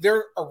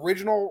their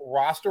original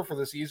roster for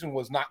the season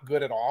was not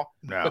good at all,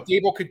 but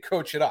Daboll could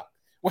coach it up.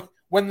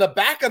 when the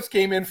backups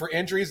came in for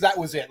injuries, that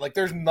was it. Like,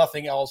 there's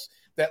nothing else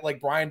that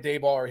like Brian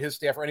Daboll or his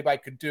staff or anybody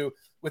could do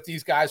with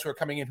these guys who are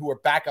coming in who are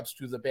backups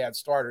to the bad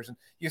starters. And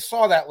you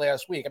saw that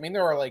last week. I mean,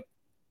 there were like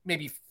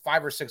maybe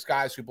 5 or 6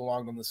 guys who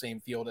belonged on the same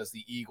field as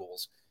the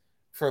Eagles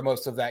for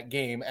most of that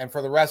game. And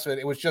for the rest of it,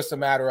 it was just a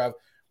matter of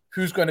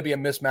who's going to be a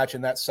mismatch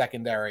in that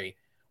secondary.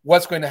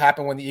 What's going to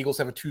happen when the Eagles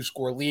have a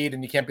 2-score lead,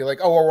 and you can't be like,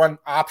 oh, we'll run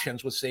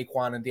options with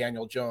Saquon and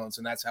Daniel Jones,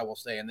 and that's how we'll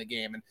stay in the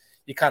game. And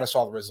you kind of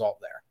saw the result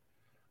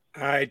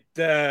there. All right.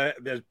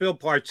 As Bill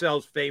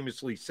Parcells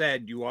famously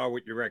said, you are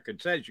what your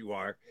record says you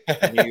are.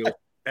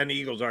 And the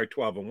Eagles are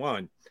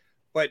 12-1.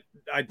 But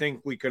I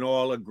think we can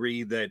all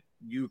agree that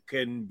you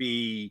can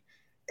be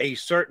a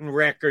certain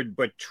record,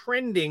 but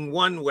trending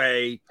one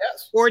way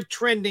or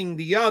trending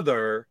the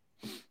other.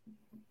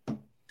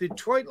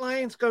 Detroit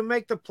Lions going to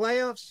make the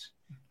playoffs?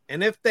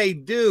 And if they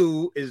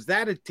do, is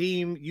that a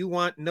team you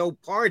want no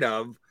part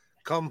of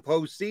come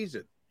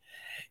postseason?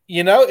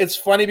 You know, it's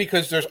funny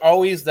because there's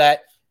always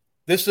that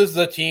this is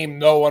the team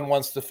no one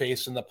wants to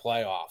face in the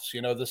playoffs,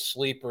 you know, the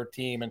sleeper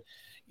team. And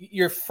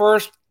your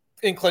first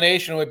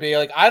inclination would be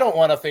like, I don't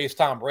want to face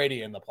Tom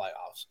Brady in the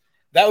playoffs.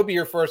 That would be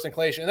your first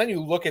inclination. And then you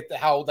look at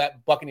how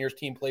that Buccaneers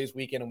team plays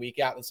week in and week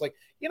out. It's like,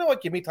 you know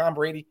what? Give me Tom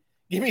Brady.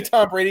 Give me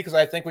Tom Brady because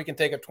I think we can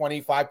take a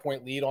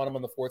 25-point lead on him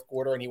in the fourth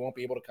quarter and he won't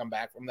be able to come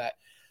back from that.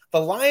 The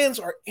Lions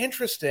are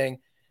interesting.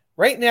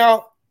 Right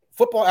now,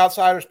 Football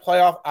Outsiders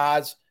playoff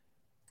odds,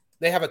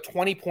 they have a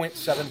 20.7%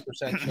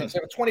 chance. They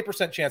have a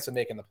 20% chance of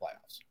making the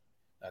playoffs.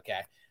 Okay.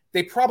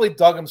 They probably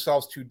dug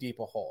themselves too deep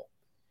a hole.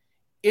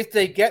 If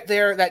they get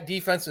there, that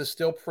defense is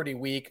still pretty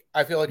weak.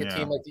 I feel like a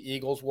team like the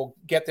Eagles will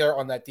get there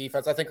on that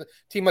defense. I think a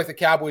team like the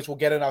Cowboys will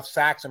get enough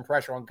sacks and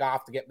pressure on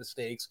Goff to get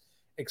mistakes,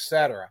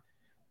 etc.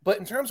 But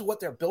in terms of what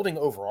they're building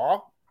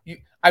overall,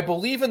 I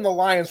believe in the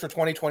Lions for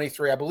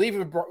 2023. I believe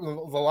in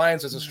the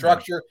Lions as a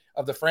structure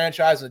of the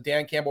franchise and the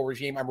Dan Campbell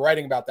regime. I'm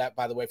writing about that,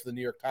 by the way, for the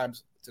New York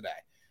Times today.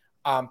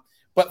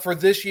 But for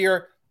this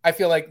year, I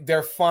feel like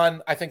they're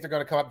fun. I think they're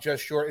going to come up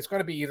just short. It's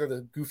going to be either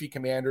the goofy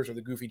Commanders or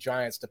the goofy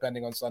Giants,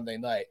 depending on Sunday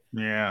night.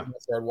 Yeah, in the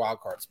third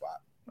wild card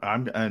spot.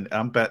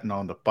 I'm betting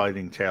on the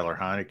fighting Taylor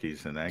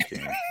Heineke's in that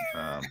game.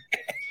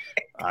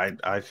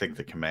 I think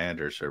the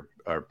Commanders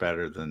are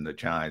better than the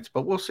Giants,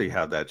 but we'll see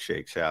how that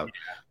shakes out.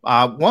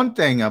 One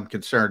thing I'm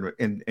concerned with,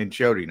 and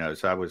Jody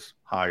knows I was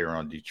higher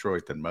on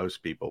Detroit than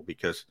most people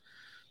because,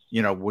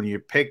 you know, when you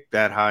pick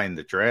that high in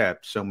the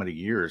draft so many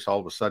years, all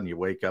of a sudden you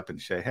wake up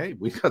and say, hey,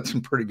 we got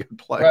some pretty good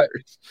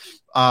players.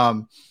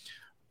 Right.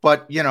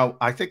 But, you know,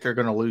 I think they're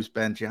going to lose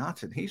Ben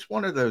Johnson. He's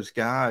one of those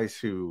guys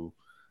who,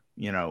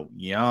 you know,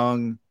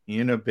 young,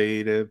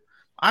 innovative.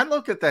 I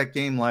look at that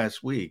game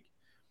last week,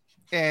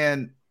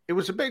 and it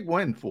was a big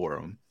win for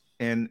him.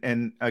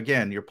 And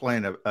again, you're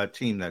playing a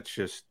team that's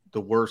just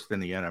the worst in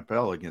the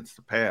NFL against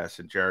the pass,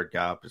 and Jared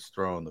Goff is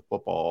throwing the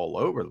football all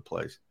over the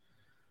place.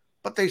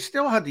 But they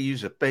still had to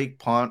use a fake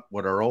punt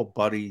with our old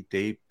buddy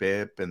Dave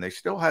Bibb, and they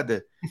still had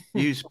to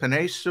use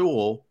Penei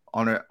Sewell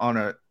on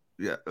a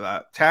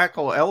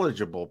tackle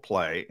eligible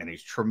play, and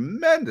he's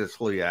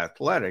tremendously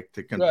athletic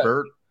to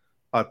convert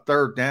a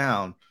third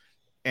down.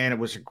 And it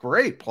was a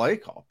great play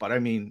call, but I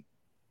mean,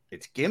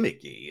 it's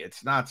gimmicky.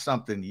 It's not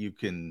something you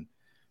can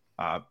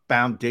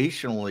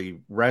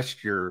foundationally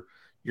rest your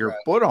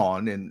foot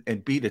on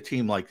and beat a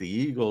team like the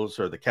Eagles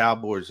or the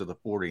Cowboys or the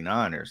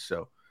 49ers.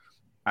 So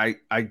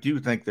I do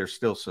think there's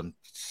still some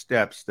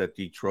steps that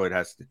Detroit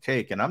has to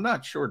take, and I'm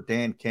not sure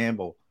Dan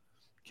Campbell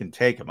can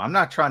take them. I'm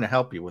not trying to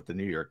help you with the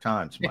New York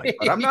Times, Mike,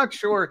 but I'm not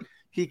sure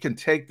he can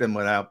take them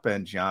without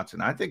Ben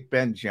Johnson. I think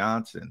Ben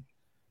Johnson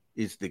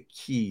is the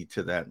key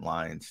to that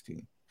Lions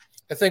team.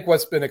 I think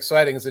what's been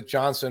exciting is that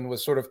Johnson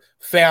was sort of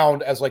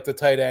found as like the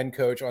tight end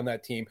coach on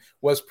that team,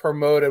 was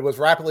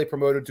rapidly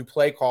promoted to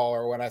play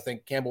caller when I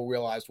think Campbell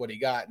realized what he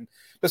got. And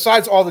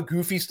besides all the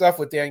goofy stuff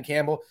with Dan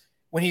Campbell,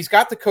 when he's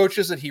got the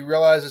coaches that he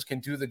realizes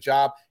can do the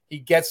job, he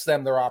gets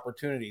them their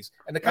opportunities.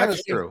 And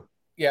That's true.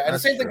 Yeah, and the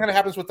same thing kind of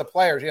happens with the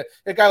players. Yeah,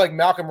 a guy like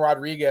Malcolm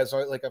Rodriguez,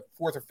 like a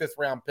 4th or 5th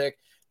round pick,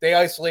 they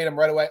isolate him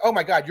right away. Oh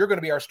my God, you're going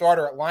to be our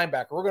starter at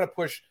linebacker. We're going to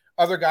push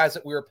other guys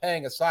that we were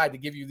paying aside to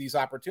give you these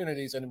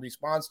opportunities and in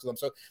response to them.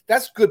 So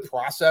that's good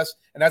process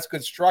and that's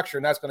good structure,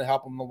 and that's going to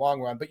help them in the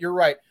long run. But you're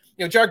right.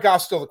 You know, Jared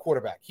Goff's still the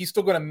quarterback. He's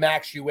still going to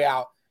max you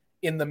out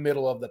in the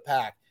middle of the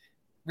pack.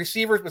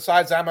 Receivers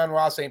besides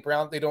Amon-Ra St.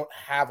 Brown, they don't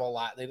have a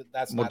lot.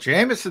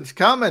 Jameson's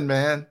coming,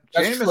 man.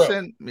 That's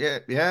Jameson,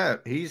 yeah,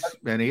 he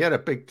had a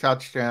big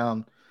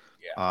touchdown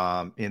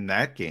in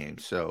that game.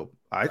 So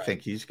I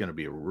think he's going to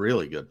be a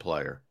really good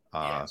player.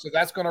 So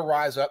that's going to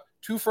rise up.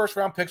 2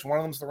 first-round picks. One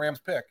of them's the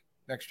Rams pick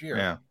next year.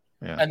 Yeah.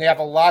 And they have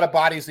a lot of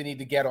bodies they need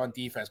to get on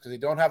defense because they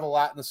don't have a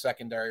lot in the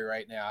secondary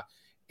right now.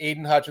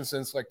 Aiden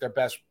Hutchinson's like their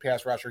best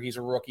pass rusher. He's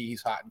a rookie.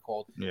 He's hot and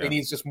cold. Yeah. They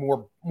need just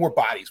more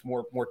bodies,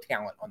 more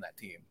talent on that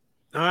team.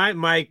 All right,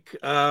 Mike,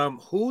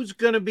 who's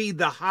going to be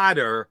the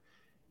hotter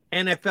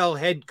NFL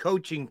head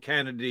coaching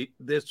candidate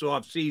this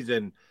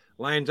offseason?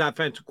 Lions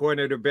offensive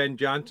coordinator Ben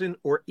Johnson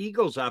or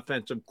Eagles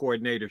offensive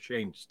coordinator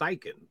Shane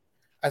Steichen?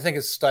 I think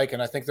it's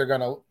Steichen. I think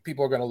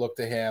people are going to look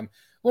to him.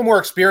 little more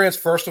experience,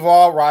 first of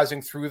all,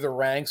 rising through the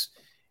ranks,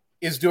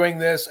 is doing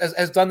this,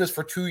 has done this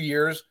for 2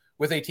 years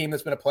with a team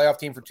that's been a playoff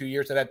team for 2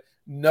 years that had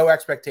no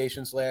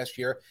expectations last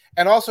year,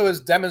 and also has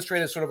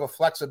demonstrated sort of a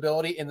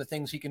flexibility in the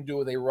things he can do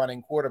with a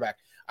running quarterback.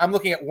 I'm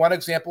looking at one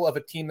example of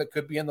a team that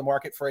could be in the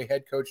market for a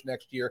head coach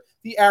next year,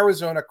 the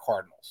Arizona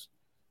Cardinals,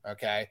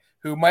 okay,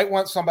 who might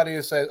want somebody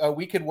to say, oh,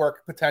 we could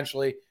work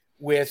potentially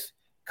with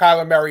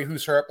Kyler Murray,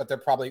 who's hurt, but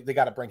they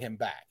got to bring him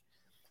back.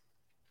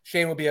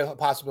 Shane would be a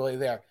possibility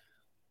there.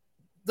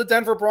 The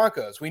Denver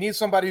Broncos. We need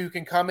somebody who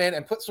can come in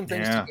and put some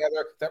things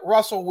together that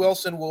Russell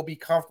Wilson will be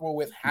comfortable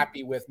with,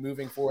 happy with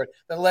moving forward,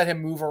 that let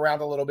him move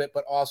around a little bit,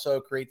 but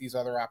also create these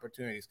other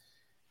opportunities.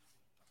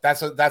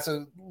 That's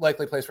a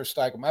likely place for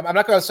Steichen. I'm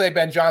not going to say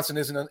Ben Johnson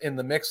isn't in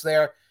the mix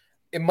there.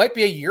 It might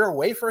be a year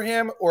away for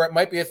him, or it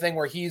might be a thing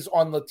where he's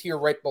on the tier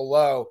right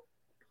below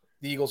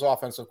the Eagles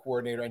offensive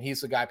coordinator, and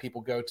he's the guy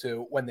people go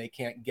to when they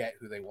can't get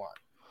who they want.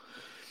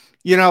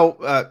 You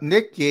know,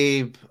 Nick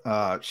gave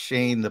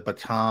Shane the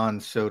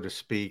baton, so to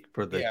speak,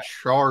 for the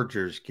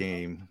Chargers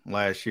game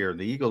last year.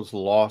 The Eagles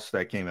lost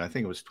that game. I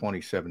think it was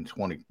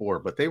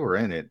 27-24, but they were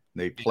in it.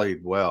 They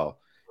played well.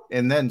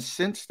 And then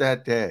since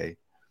that day,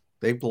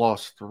 they've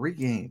lost 3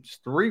 games,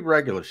 3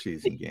 regular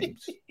season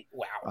games.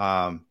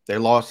 Wow. They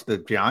lost the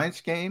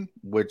Giants game,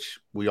 which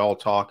we all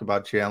talk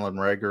about, Jalen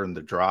Reagor and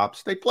the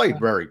drops. They played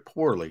very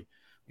poorly,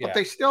 but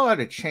they still had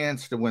a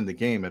chance to win the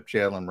game if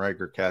Jalen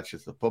Reagor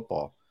catches the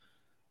football.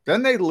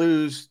 Then they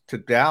lose to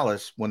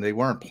Dallas when they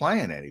weren't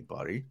playing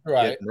anybody,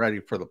 getting ready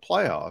for the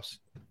playoffs.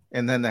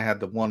 And then they had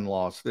the 1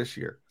 loss this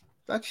year.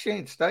 That's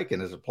Shane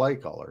Steichen as a play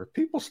caller. If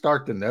people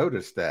start to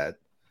notice that,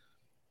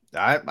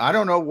 I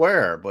don't know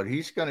where, but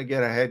he's going to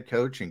get a head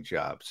coaching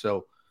job.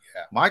 So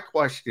my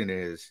question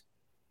is,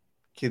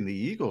 can the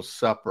Eagles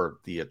suffer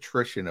the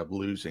attrition of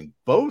losing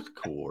both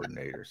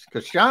coordinators?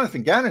 Because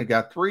Jonathan Gannon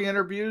got 3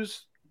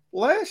 interviews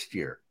last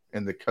year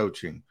in the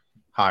coaching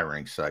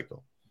hiring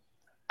cycle.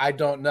 I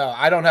don't know.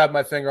 I don't have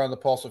my finger on the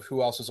pulse of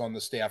who else is on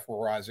the staff.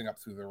 We're rising up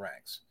through the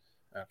ranks.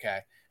 Okay.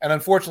 And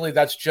unfortunately,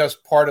 that's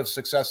just part of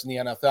success in the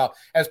NFL.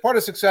 As part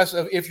of success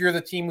of if you're the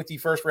team with the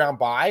first round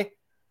bye,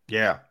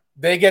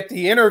 they get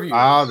the interviews.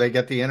 Oh, they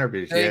get the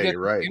interviews. You're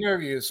right.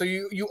 Interviews. So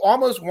you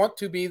almost want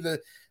to be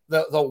the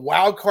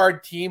wild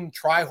card team,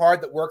 try hard,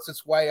 that works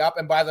its way up.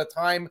 And by the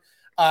time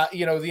the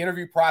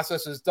interview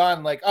process is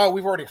done, like, oh,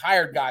 we've already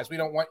hired guys. We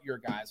don't want your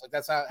guys. Like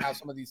that's how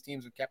some of these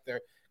teams have kept their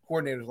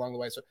coordinators along the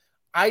way. So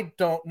I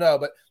don't know,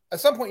 but at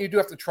some point you do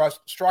have to trust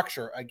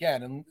structure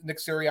again. And Nick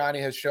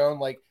Sirianni has shown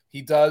like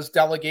he does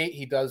delegate.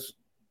 He does,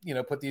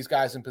 put these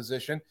guys in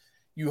position.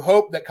 You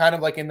hope that kind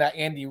of like in that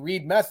Andy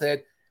Reid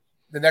method,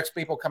 the next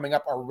people coming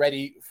up are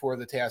ready for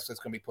the task that's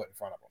going to be put in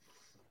front of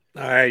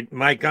them. All right,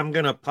 Mike, I'm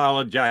going to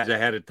apologize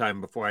ahead of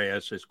time before I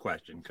ask this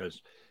question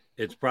because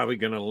it's probably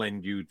going to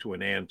lend you to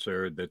an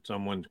answer that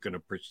someone's going to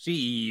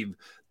perceive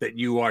that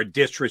you are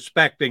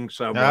disrespecting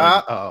someone.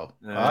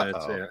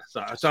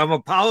 So I'm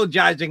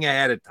apologizing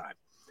ahead of time.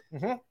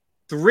 Mm-hmm.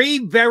 3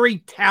 very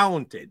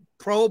talented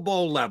Pro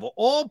Bowl level,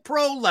 all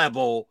pro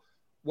level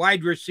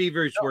wide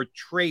receivers were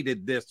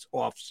traded this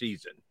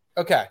offseason.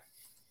 Okay.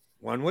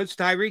 One was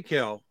Tyreek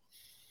Hill.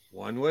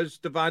 One was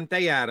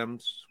Devontae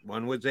Adams.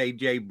 One was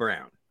A.J.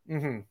 Brown.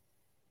 Mm-hmm.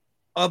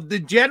 Of the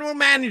general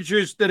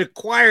managers that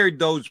acquired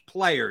those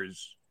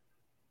players,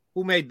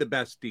 who made the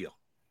best deal?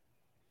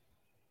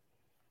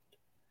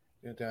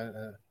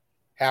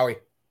 Howie.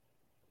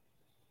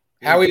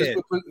 Howie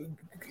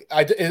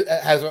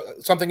has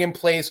something in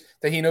place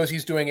that he knows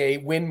he's doing a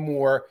win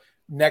more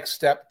next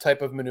step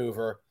type of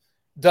maneuver.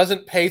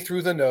 Doesn't pay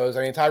through the nose.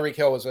 I mean, Tyreek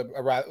Hill was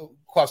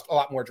cost a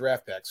lot more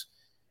draft picks.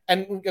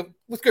 And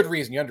with good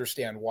reason, you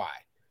understand why.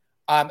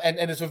 And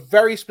it's a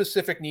very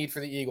specific need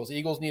for the Eagles. The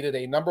Eagles needed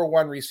a number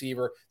 1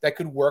 receiver that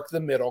could work the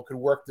middle, could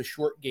work the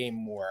short game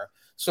more,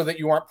 so that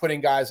you aren't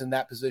putting guys in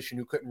that position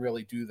who couldn't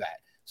really do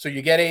that. So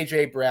you get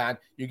A.J. Brown,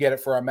 you get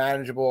it for a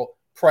manageable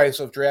price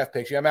of draft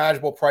picks. You have a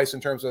manageable price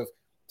in terms of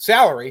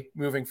salary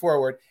moving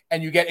forward,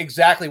 and you get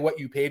exactly what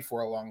you paid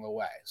for along the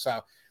way.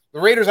 So the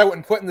Raiders I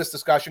wouldn't put in this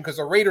discussion because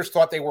the Raiders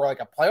thought they were like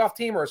a playoff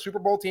team or a Super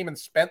Bowl team and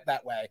spent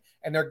that way,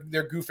 and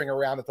they're goofing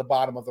around at the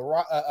bottom of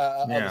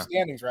the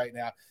standings right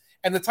now.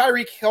 And the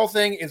Tyreek Hill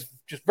thing is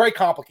just very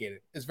complicated.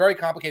 It's very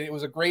complicated. It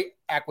was a great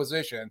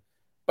acquisition,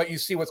 but you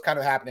see what's kind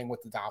of happening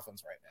with the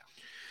Dolphins right now.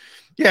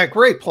 Yeah,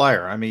 great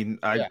player. I mean,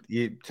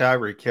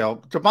 Tyreek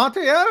Hill,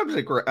 Devontae Adams.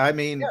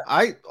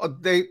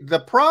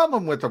 The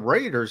problem with the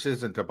Raiders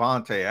isn't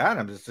Devontae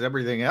Adams; it's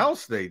everything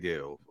else they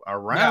do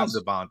around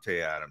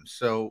Devontae Adams.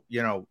 So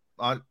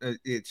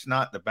it's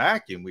not the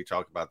vacuum. We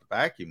talk about the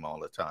vacuum all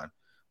the time.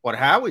 What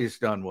Howie's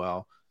done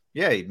well,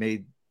 he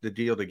made the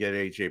deal to get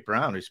A.J.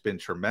 Brown, who's been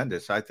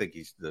tremendous. I think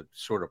he's the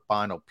sort of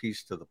final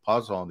piece to the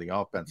puzzle on the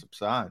offensive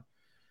side,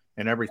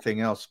 and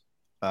everything else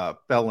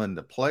fell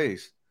into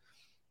place.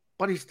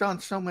 But he's done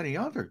so many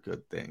other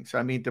good things.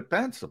 I mean,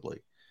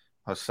 defensively,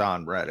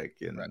 Hassan Reddick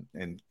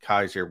and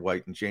Kaiser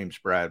White and James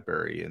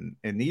Bradbury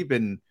and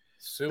even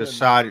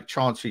decided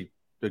Chauncey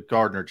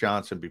Gardner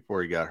Johnson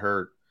before he got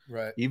hurt.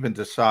 Right. Even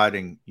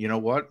deciding, you know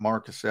what,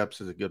 Marcus Epps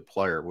is a good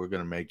player. We're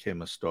going to make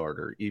him a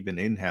starter. Even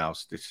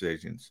in-house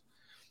decisions.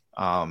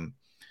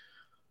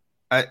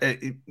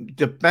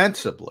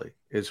 Defensively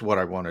is what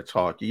I want to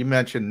talk. You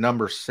mentioned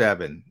number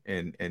 7,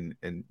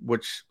 and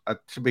which,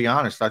 to be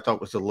honest, I thought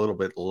was a little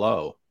bit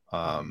low.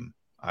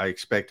 I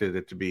expected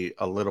it to be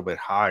a little bit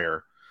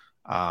higher.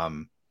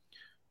 When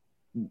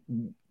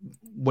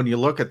you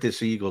look at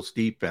this Eagles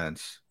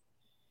defense,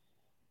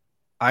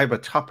 I have a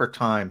tougher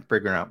time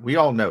figuring out. We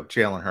all know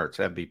Jalen Hurts,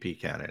 MVP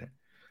candidate.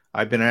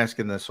 I've been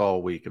asking this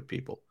all week of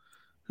people.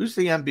 Who's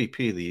the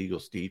MVP of the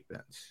Eagles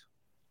defense?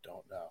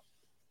 Don't know.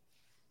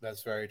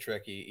 That's very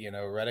tricky. You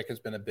know, Reddick has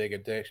been a big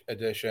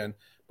addition.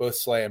 Both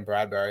Slay and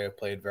Bradbury have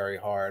played very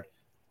hard.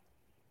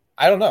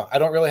 I don't know. I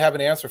don't really have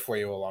an answer for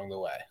you along the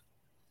way.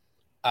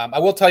 I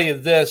will tell you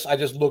this. I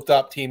just looked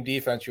up team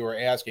defense. You were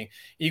asking.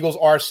 Eagles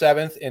are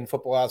 7th in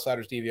Football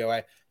Outsiders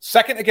DVOA.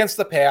 2nd against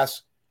the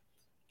pass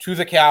to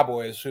the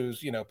Cowboys,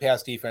 whose,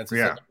 pass defense is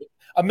like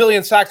a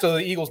million sacks. So the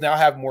Eagles now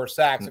have more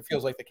sacks. It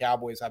feels like the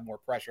Cowboys have more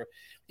pressure.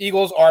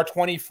 Eagles are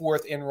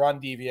 24th in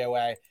run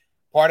DVOA.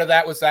 Part of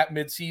that was that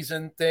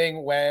midseason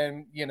thing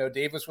when,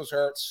 Davis was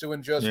hurt, Sue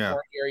and Joseph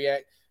weren't here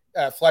yet.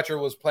 Fletcher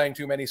was playing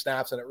too many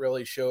snaps, and it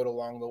really showed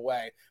along the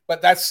way.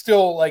 But that's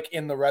still like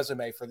in the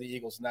resume for the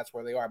Eagles, and that's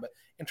where they are. But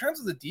in terms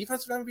of the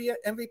defensive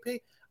MVP,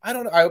 I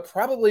don't know. I would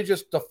probably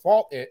just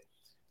default it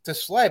to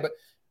Slay. But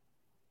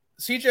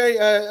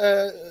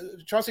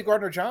Chauncey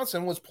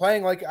Gardner-Johnson was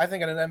playing like, I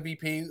think, at an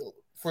MVP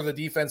for the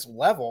defense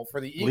level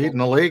for the Eagles. Leading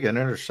the league in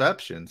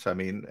interceptions. I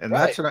mean, and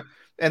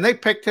and they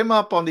picked him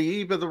up on the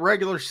eve of the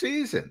regular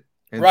season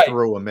and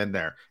threw him in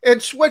there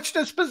and switched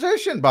his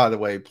position, by the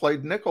way.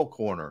 Played nickel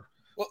corner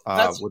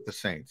with the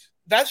Saints.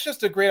 That's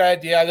just a great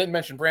idea. I didn't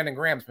mention Brandon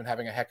Graham's been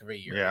having a heck of a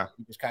year. Yeah.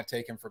 You just kind of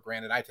take him for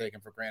granted. I take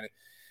him for granted.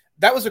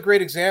 That was a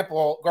great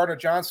example,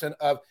 Gardner-Johnson,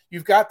 of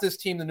you've got this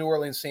team, the New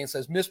Orleans Saints,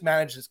 has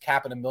mismanaged its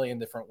cap in a million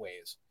different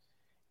ways.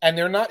 And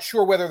they're not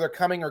sure whether they're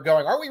coming or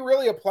going. Are we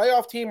really a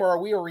playoff team or are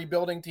we a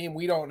rebuilding team?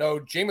 We don't know.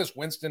 Jameis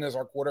Winston is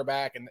our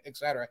quarterback, and et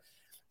cetera.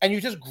 And you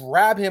just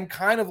grab him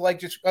kind of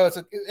like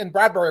and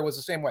Bradbury was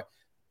the same way.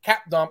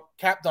 Cap dump,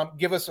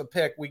 give us a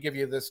pick. We give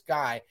you this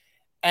guy.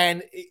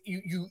 And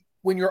you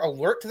when you're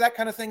alert to that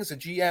kind of thing as a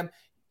GM,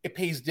 it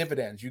pays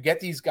dividends. You get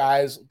these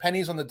guys,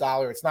 pennies on the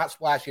dollar. It's not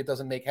splashy. It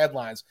doesn't make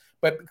headlines,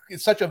 but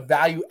it's such a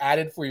value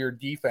added for your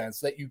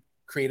defense that you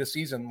create a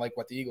season like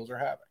what the Eagles are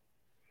having.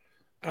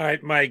 All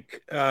right,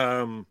 Mike,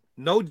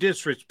 no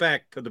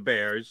disrespect to the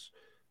Bears,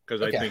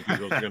 because I think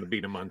Eagles are going to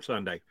beat them on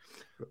Sunday.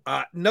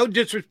 No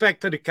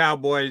disrespect to the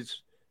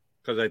Cowboys,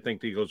 because I think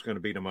the Eagles are going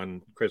to beat them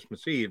on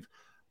Christmas Eve.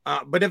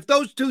 But if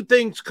those two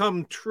things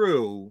come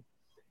true,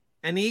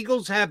 and the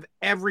Eagles have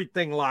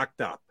everything locked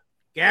up,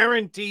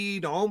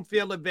 guaranteed home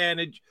field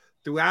advantage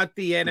throughout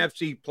the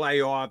NFC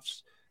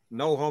playoffs,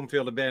 no home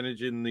field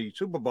advantage in the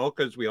Super Bowl,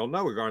 because we all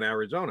know we're going to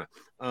Arizona.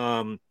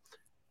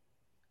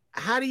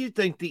 How do you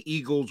think the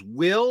Eagles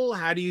will?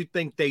 How do you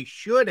think they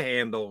should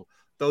handle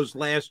those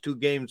last 2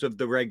 games of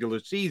the regular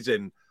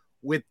season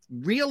with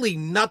really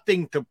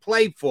nothing to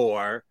play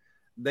for?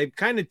 They've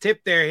kind of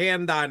tipped their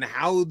hand on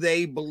how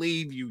they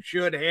believe you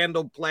should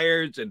handle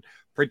players and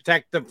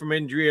protect them from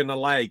injury and the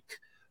like.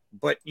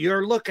 But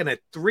you're looking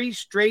at 3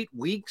 straight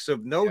weeks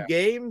of no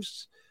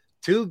games,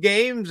 2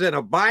 games and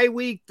a bye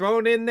week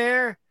thrown in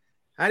there.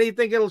 How do you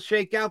think it'll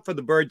shake out for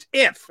the Birds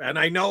and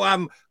I know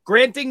I'm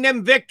granting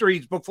them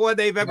victories before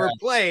they've ever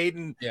played,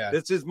 and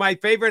this is my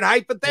favorite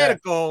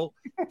hypothetical.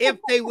 If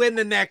they win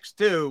the next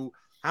 2,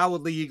 how will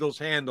the Eagles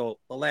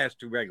handle the last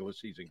 2 regular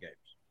season games?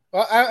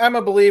 Well, I'm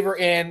a believer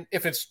in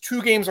if it's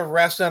 2 games of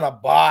rest and a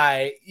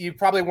bye, you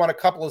probably want a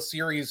couple of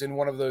series in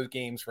one of those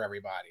games for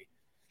everybody.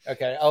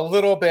 Okay, a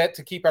little bit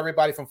to keep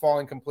everybody from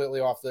falling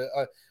completely off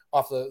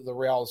the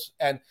rails.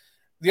 And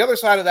the other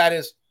side of that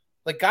is,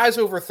 like, guys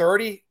over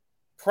 30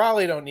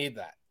 probably don't need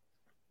that.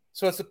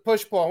 So it's a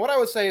push-pull. And what I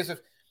would say is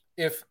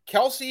if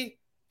Kelsey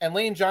and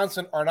Lane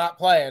Johnson are not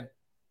playing,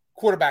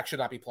 quarterback should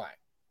not be playing.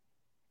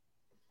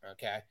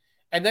 Okay?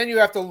 And then you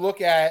have to look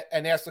at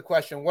and ask the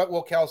question, what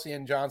will Kelsey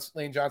and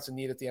Lane Johnson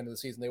need at the end of the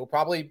season? They will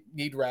probably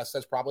need rest.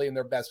 That's probably in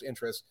their best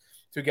interest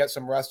to get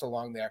some rest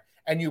along there.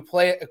 And you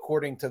play it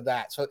according to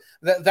that. So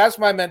that's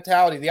my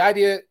mentality. The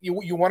idea,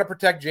 you want to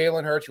protect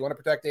Jalen Hurts. You want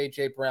to protect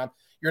A.J. Brown.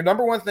 Your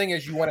number one thing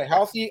is you want a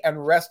healthy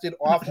and rested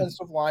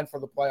offensive line for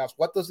the playoffs.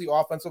 What does the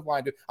offensive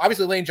line do?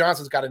 Obviously, Lane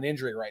Johnson's got an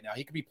injury right now.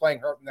 He could be playing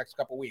hurt in the next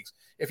couple of weeks.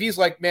 If he's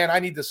like, man, I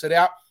need to sit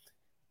out,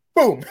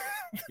 boom.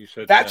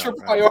 That's your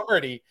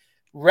priority.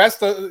 Rest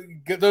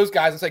those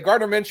guys and say,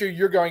 Gardner Minshew,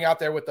 you're going out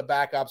there with the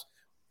backups.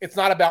 It's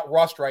not about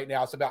rust right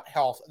now. It's about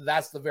health.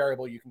 That's the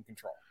variable you can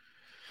control.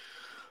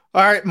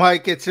 All right,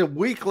 Mike, it's a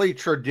weekly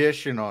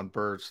tradition on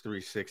Birds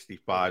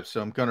 365,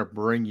 so I'm going to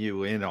bring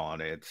you in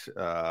on it.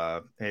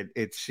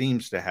 It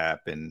seems to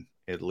happen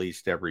at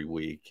least every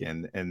week,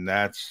 and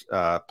that's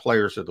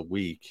Players of the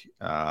Week.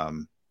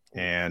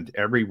 And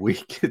every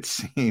week it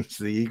seems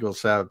the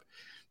Eagles have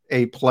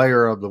a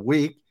Player of the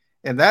Week,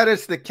 and that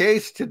is the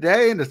case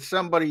today, and it's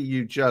somebody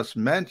you just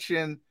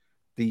mentioned,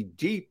 The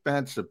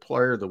defensive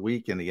player of the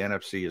week in the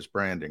NFC is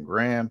Brandon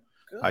Graham.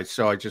 I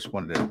just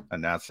wanted to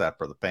announce that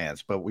for the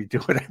fans, but we do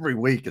it every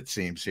week, it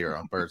seems, here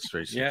on Birds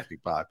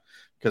 365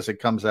 because it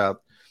comes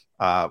out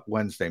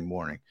Wednesday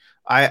morning.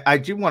 I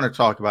do want to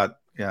talk about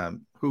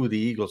who the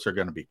Eagles are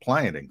going to be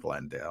playing in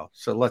Glendale.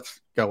 So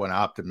let's go an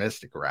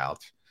optimistic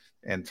route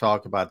and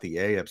talk about the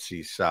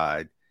AFC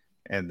side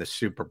and the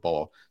Super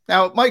Bowl.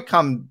 Now, it might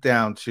come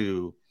down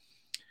to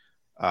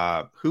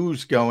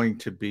who's going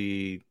to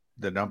be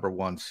the number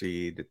one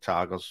seed. It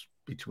toggles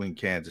between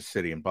Kansas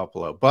City and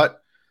Buffalo.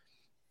 But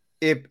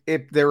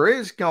if there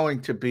is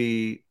going to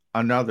be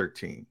another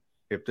team,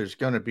 if there's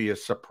going to be a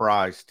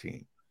surprise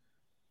team,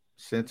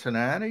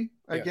 Cincinnati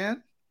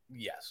again?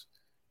 Yes.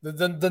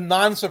 The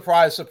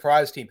non-surprise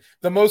surprise team.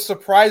 The most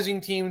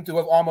surprising team to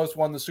have almost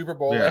won the Super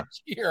Bowl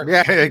last year.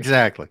 Yeah,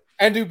 exactly.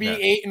 And to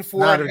be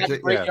 8-4 and have a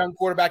great young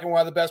quarterback and one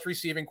of the best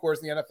receiving corps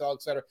in the NFL,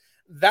 et cetera.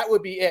 That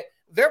would be it.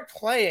 They're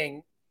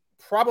playing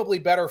probably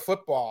better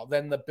football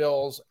than the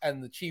Bills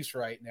and the Chiefs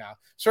right now.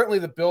 Certainly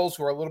the Bills,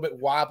 who are a little bit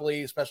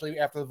wobbly, especially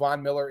after the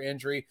Von Miller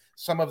injury,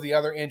 some of the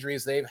other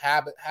injuries they've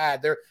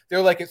had, they're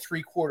like at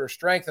three-quarter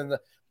strength. And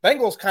the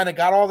Bengals kind of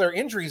got all their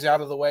injuries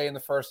out of the way in the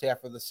first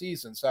half of the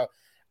season. So,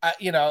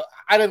 I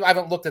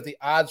haven't looked at the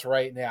odds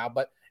right now,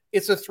 but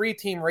it's a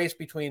three-team race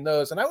between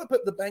those. And I would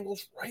put the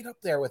Bengals right up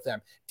there with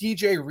them.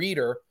 DJ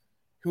Reader,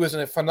 who is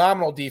a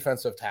phenomenal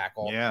defensive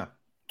tackle. Yeah.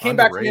 Came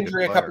back from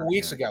injury a couple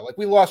weeks ago. Like,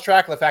 we lost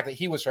track of the fact that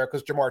he was hurt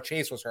because Jamar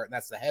Chase was hurt, and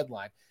that's the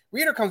headline.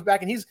 Reader comes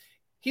back, and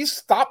he's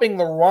stopping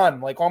the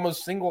run, like,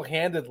 almost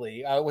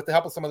single-handedly with the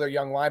help of some of their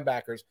young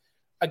linebackers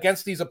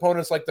against these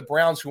opponents like the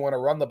Browns who want to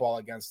run the ball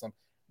against them.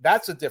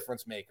 That's a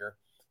difference maker.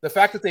 The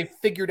fact that they've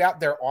figured out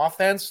their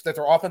offense, that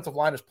their offensive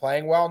line is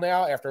playing well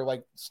now after,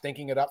 like,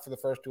 stinking it up for the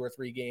first 2 or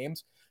 3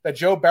 games, that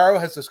Joe Burrow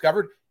has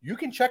discovered you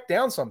can check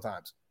down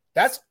sometimes.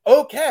 That's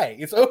okay.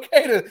 It's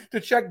okay to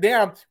check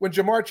down when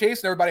Jamar Chase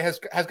and everybody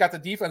has got the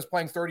defense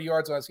playing 30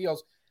 yards on his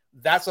heels.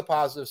 That's a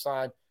positive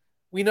sign.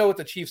 We know what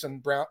the Chiefs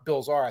and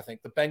Bills are. I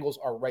think the Bengals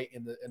are right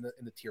in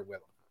the tier with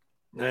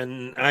them.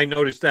 And I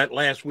noticed that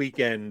last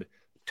weekend,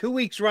 2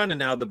 weeks running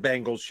now, the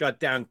Bengals shut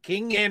down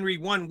King Henry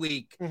 1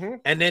 week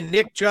and then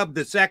Nick Chubb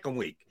the second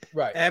week.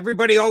 Right.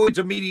 Everybody always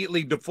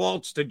immediately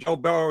defaults to Joe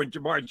Burrow and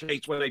Jamar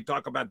Chase when they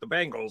talk about the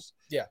Bengals.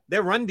 Yeah.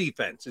 Their run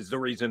defense is the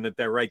reason that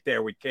they're right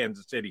there with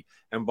Kansas City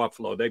and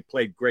Buffalo. They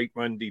played great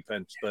run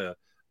defense the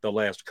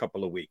last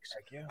couple of weeks.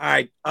 All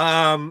right.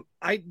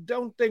 I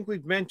don't think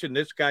we've mentioned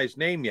this guy's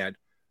name yet.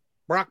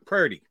 Brock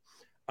Purdy.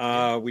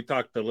 We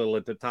talked a little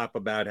at the top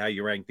about how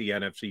you rank the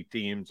NFC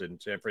teams,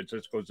 and San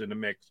Francisco's in the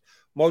mix,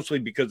 mostly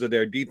because of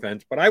their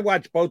defense. But I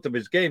watched both of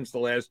his games the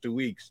last 2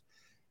 weeks.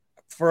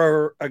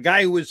 For a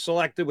guy who was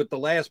selected with the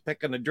last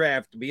pick in the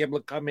draft to be able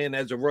to come in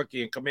as a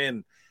rookie and come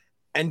in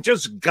and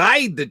just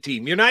guide the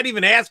team. You're not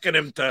even asking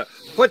him to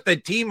put the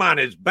team on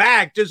his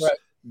back. Just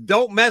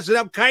don't mess it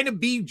up. Kind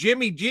of be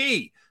Jimmy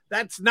G.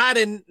 That's not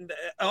an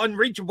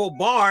unreachable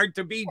bar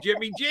to be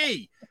Jimmy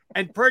G.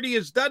 And Purdy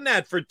has done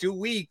that for 2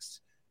 weeks.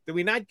 Do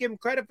we not give him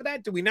credit for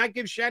that? Do we not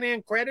give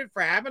Shanahan credit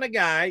for having a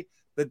guy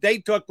that they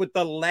took with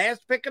the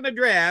last pick in the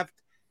draft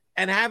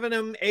and having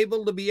him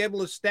able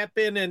to step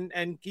in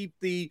and keep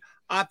the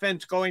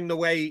offense going the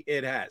way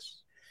it has?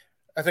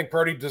 I think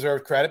Purdy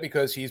deserves credit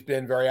because he's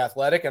been very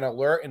athletic and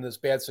alert in this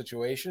bad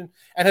situation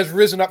and has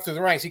risen up through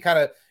the ranks. He kind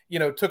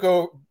of, took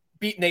over,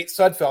 beat Nate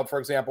Sudfeld, for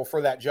example,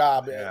 for that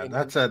job. Yeah,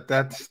 that's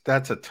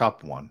a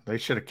tough one. They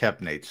should have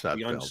kept Nate Sudfeld.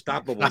 The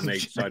unstoppable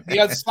Nate Sudfeld. The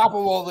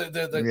unstoppable,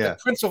 the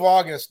Prince of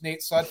August,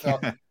 Nate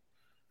Sudfeld.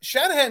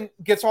 Shanahan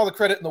gets all the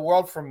credit in the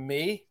world from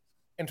me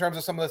in terms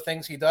of some of the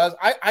things he does.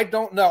 I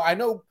don't know. I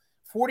know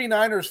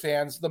 49ers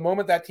fans, the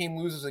moment that team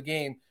loses a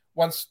game,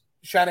 once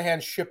Shanahan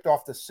shipped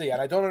off the sea,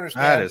 and I don't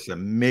understand. That is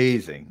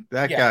amazing.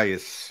 That guy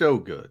is so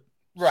good.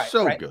 Right.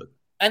 So good.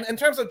 And in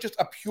terms of just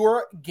a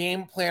pure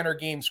game planner,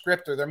 game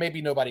scripter, there may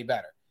be nobody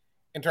better.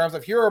 In terms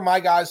of, here are my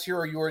guys, here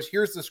are yours,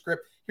 here's the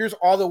script, here's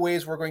all the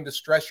ways we're going to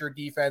stress your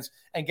defense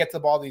and get the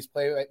ball to these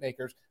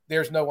playmakers.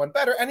 There's no one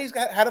better. And he's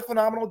had a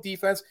phenomenal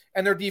defense,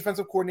 and their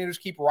defensive coordinators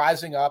keep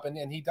rising up,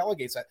 and he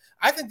delegates that.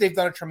 I think they've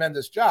done a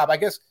tremendous job. I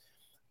guess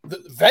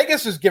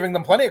Vegas is giving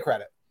them plenty of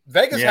credit.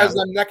 Vegas has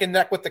them neck and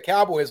neck with the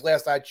Cowboys,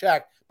 last I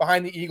checked,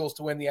 behind the Eagles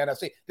to win the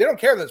NFC. They don't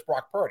care that it's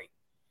Brock Purdy.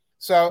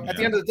 So at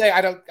the end of the day,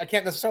 I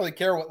can't necessarily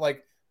care what,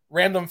 like,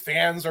 random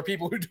fans or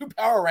people who do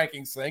power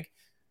rankings think.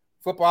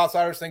 Football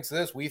Outsiders thinks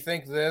this. We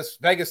think this.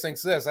 Vegas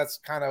thinks this. That's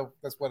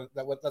what it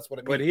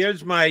means. But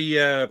here's my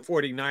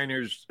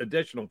 49ers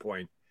additional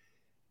point.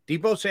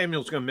 Deebo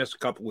Samuel's going to miss a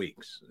couple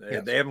weeks.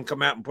 Yes. They haven't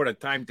come out and put a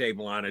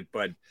timetable on it,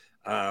 but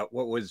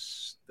what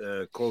was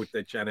the quote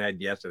that Jen had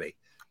yesterday?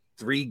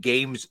 3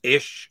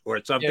 games-ish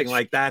or something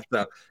like that.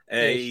 So,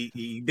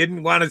 he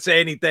didn't want to say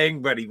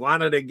anything, but he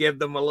wanted to give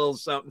them a little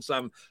something.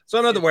 So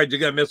in other words, you're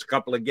going to miss a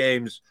couple of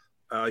games.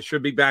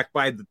 Should be back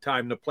by the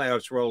time the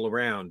playoffs roll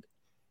around.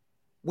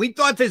 We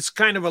thought this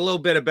kind of a little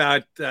bit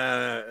about,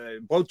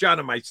 both John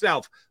and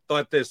myself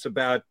thought this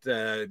about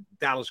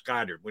Dallas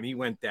Goedert when he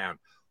went down.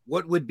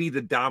 What would be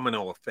the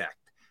domino effect?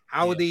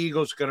 How are the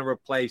Eagles going to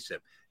replace him?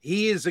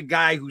 he is a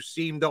guy who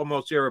seemed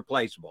almost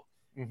irreplaceable.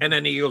 And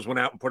then the Eagles went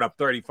out and put up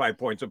 35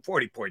 points and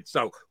 40 points.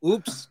 So,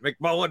 oops,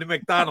 McMullen and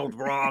McDonald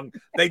wrong.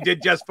 They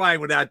did just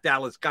fine without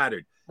Dallas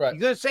Goedert. Right. You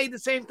going to say the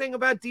same thing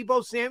about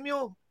Deebo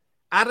Samuel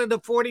out of the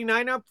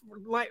 49er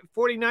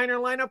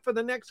lineup for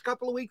the next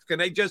couple of weeks? Can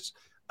they just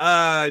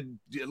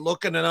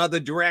look in another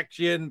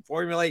direction,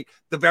 formulate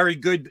the very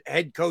good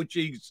head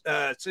coaching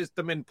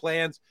system and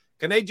plans?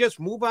 Can they just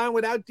move on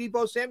without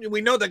Deebo Samuel?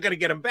 We know they're going to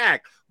get him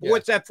back. But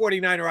what's that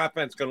 49er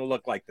offense going to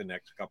look like the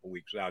next couple of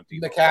weeks without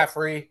Deebo?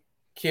 McCaffrey,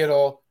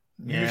 Kittle,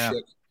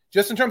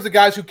 just in terms of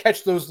guys who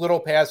catch those little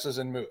passes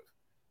and move.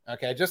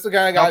 Okay, just the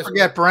guys. Don't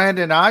forget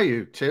Brandon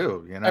Ayuk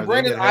too. You know, and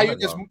Brandon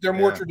Ayuk is their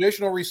more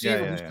traditional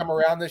receiver who's come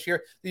around this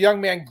year. The young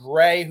man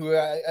Gray, who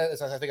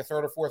is I think a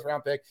 3rd or 4th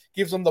round pick,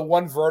 gives them the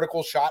one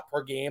vertical shot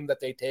per game that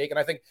they take. And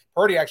I think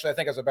Purdy actually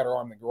has a better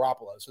arm than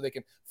Garoppolo, so they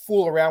can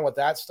fool around with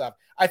that stuff.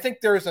 I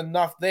think there is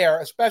enough there,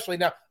 especially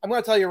now. I'm going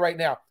to tell you right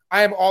now,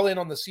 I am all in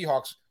on the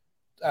Seahawks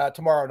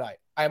tomorrow night.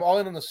 I am all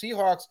in on the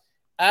Seahawks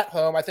at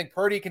home. I think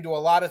Purdy can do a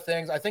lot of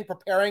things. I think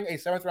preparing a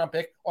 7th round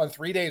pick on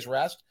 3 days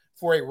rest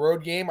for a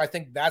road game, I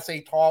think that's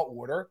a tall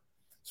order.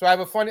 So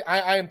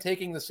I am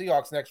taking the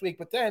Seahawks next week.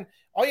 But then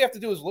all you have to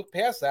do is look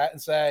past that and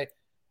say,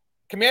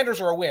 Commanders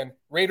are a win,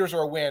 Raiders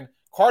are a win.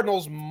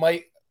 Cardinals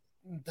might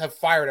have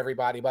fired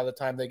everybody by the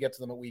time they get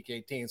to them at week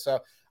 18. So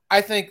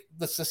I think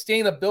the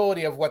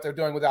sustainability of what they're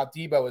doing without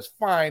Deebo is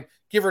fine,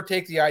 give or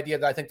take the idea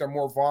that I think they're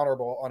more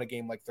vulnerable on a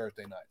game like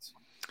Thursday nights.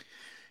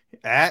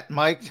 At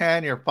Mike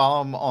Tanier,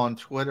 follow him on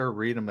Twitter,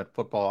 read him at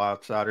Football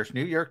Outsiders.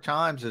 New York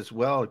Times as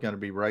well going to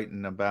be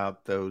writing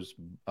about those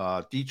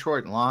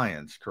Detroit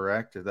Lions,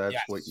 correct? That's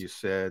what you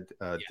said.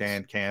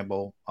 Dan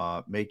Campbell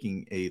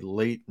making a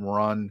late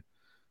run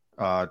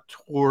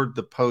toward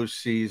the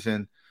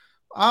postseason.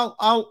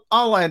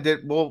 I'll end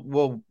it.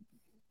 We'll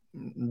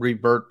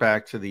revert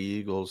back to the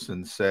Eagles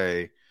and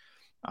say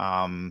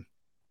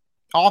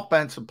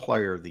offensive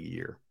player of the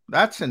year.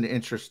 That's an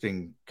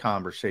interesting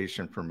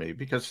conversation for me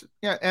because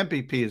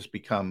MVP has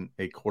become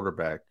a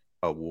quarterback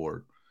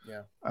award.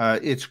 Yeah,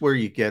 it's where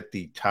you get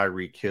the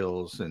Tyreek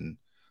Hills and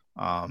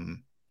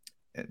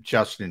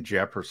Justin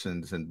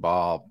Jeffersons and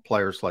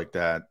players like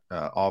that,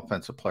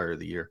 offensive player of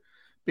the year,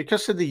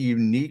 because of the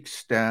unique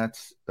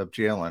stats of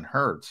Jalen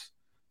Hurts.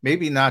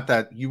 Maybe not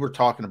that you were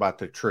talking about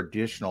the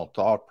traditional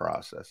thought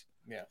process.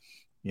 Yeah,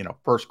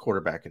 first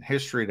quarterback in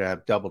history to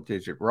have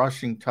double-digit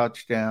rushing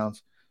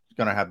touchdowns.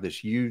 Going to have this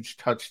huge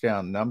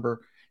touchdown number.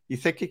 You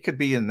think he could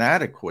be in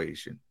that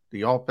equation,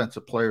 the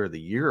offensive player of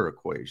the year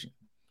equation?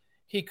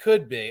 He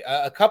could be.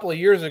 A couple of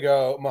years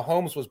ago,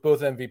 Mahomes was both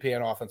MVP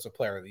and offensive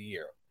player of the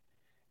year.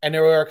 And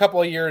there were a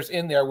couple of years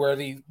in there where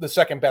the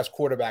second best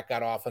quarterback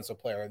got offensive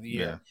player of the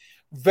year. Yeah.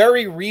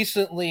 Very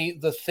recently,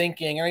 the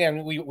thinking, and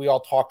again, we all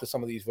talk to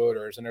some of these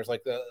voters, and there's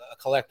like a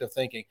collective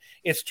thinking.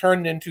 It's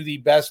turned into the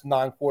best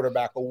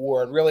non-quarterback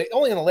award, really,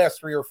 only in the last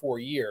 3 or 4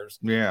 years.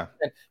 Yeah.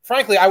 And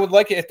frankly, I would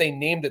like it if they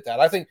named it that.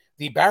 I think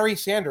the Barry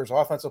Sanders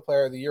Offensive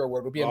Player of the Year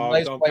award would be a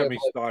nice don't play. get me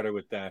started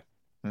with that.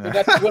 The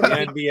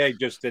NBA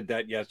just did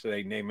that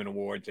yesterday, naming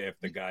awards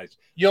after guys.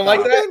 You don't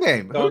like that? Who'd they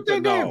name? What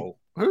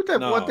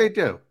they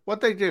do? What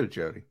they do,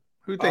 Jody?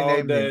 Who'd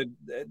they name?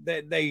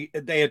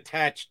 They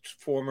attached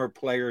former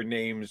player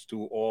names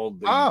to all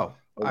the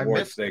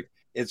awards.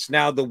 It's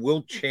now the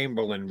Wilt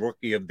Chamberlain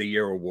Rookie of the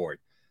Year award.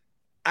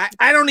 I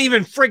don't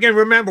even friggin'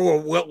 remember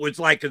what Wilt was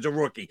like as a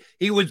rookie.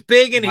 He was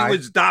big and he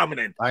was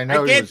dominant. I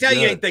know. I can't tell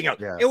you anything else.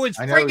 Yeah. It was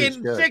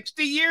friggin'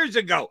 60 years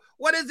ago.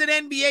 What does an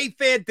NBA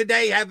fan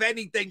today have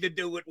anything to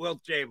do with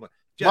Wilt Chamberlain?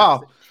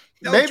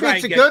 Maybe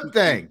it's a good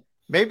thing.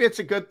 Maybe it's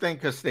a good thing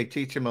because they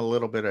teach him a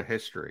little bit of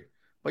history.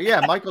 But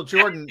yeah, Michael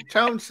Jordan.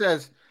 Tone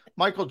says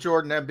Michael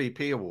Jordan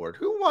MVP award.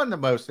 Who won the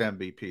most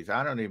MVPs?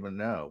 I don't even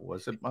know.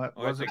 Was it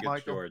Michael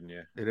Jordan?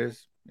 Yeah, it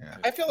is. Yeah,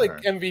 I feel like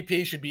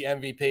MVP should be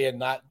MVP and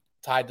not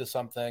tied to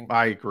something.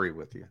 I agree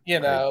with you.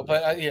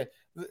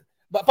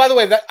 But by the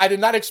way, that I did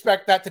not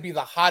expect that to be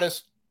the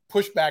hottest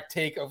pushback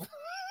take of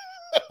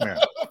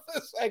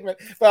this segment.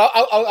 But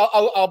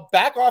I'll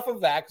back off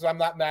of that because I'm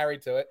not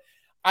married to it.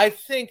 I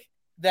think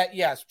that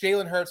yes,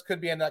 Jalen Hurts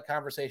could be in that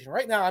conversation.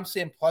 Right now, I'm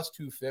seeing plus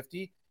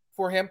 250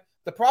 for him.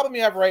 The problem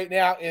you have right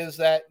now is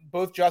that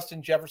both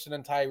Justin Jefferson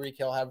and Tyreek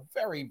Hill have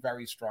very,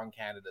 very strong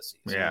candidacies.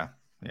 Yeah.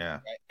 Yeah.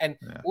 And,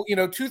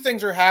 two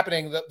things are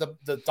happening.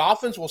 The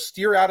Dolphins will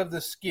steer out of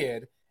the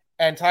skid,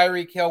 and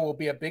Tyreek Hill will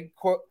be a big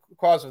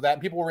cause of that.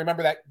 And people will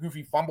remember that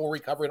goofy fumble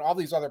recovery and all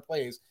these other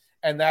plays,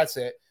 and that's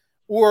it.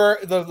 Or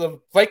the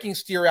Vikings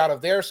steer out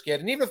of their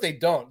skid. And even if they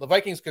don't, the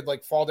Vikings could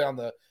fall down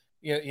the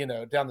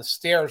down the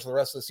stairs the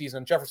rest of the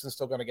season. Jefferson's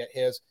still going to get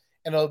his,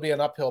 and it'll be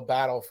an uphill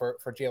battle for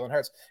Jalen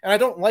Hurts. And I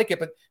don't like it,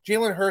 but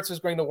Jalen Hurts is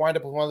going to wind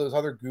up with one of those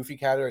other goofy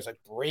categories like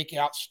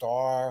breakout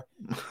star.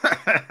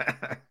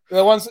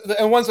 the ones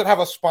that have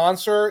a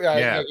sponsor.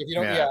 And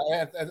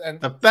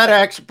the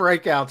FedEx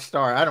breakout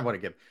star. I don't want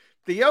to give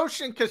the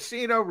Ocean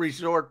Casino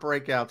Resort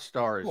breakout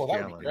star is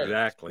Jalen.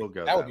 Exactly.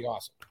 That would be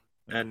awesome.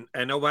 And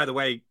oh, by the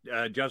way,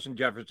 Justin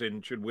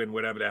Jefferson should win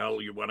whatever the hell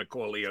you want to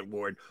call the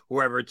award,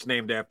 whoever it's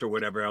named after,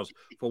 whatever else,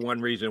 for one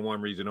reason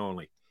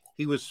only.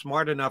 he was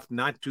smart enough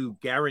not to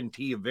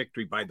guarantee a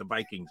victory by the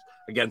Vikings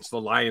against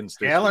the Lions.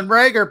 Jalen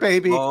Reagor,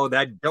 baby. Oh,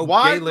 that dope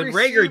Jalen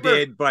Reagor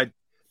did, but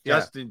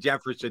Justin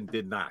Jefferson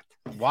did not.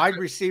 Wide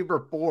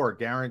receiver 4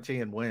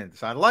 guaranteeing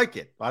wins. I like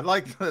it. I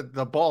like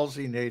the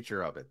ballsy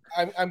nature of it.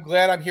 I'm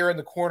glad I'm here in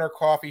the corner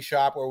coffee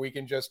shop where we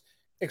can just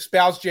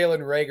espouse Jalen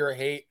Reagor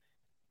hate.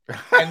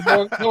 And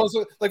no one's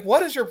like,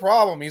 what is your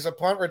problem? He's a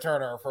punt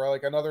returner for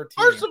like another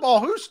team. First of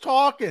all, who's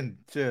talking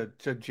to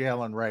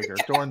Jalen Reagor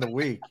during the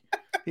week?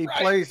 He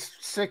plays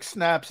 6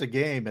 snaps a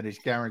game and he's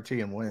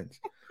guaranteeing wins.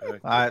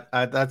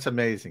 That's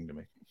amazing to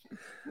me.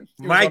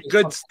 Mike,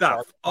 good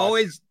stuff.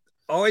 Always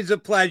a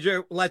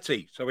pleasure. Let's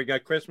see. So we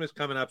got Christmas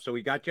coming up. So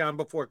we got you on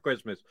before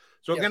Christmas.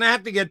 So we're going to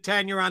have to get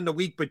Tanya on the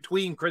week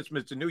between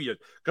Christmas and New Year's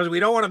because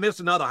we don't want to miss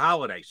another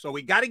holiday. So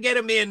we got to get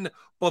him in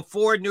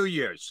before New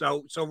Year's.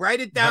 So write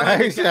it down.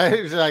 He's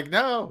like,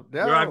 no.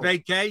 You're on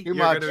vacay. You're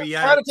going to be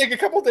try to take a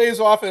couple days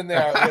off in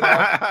there. You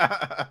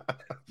know?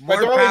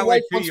 More power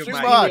to you,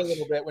 Mike. A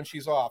little bit when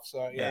she's off.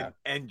 So yeah.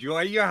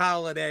 Enjoy your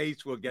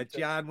holidays. We'll get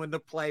you on when the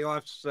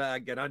playoffs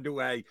get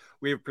underway.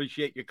 We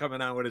appreciate you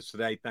coming on with us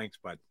today. Thanks,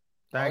 bud.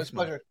 Thanks,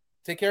 pleasure.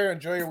 Take care.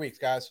 Enjoy your weeks,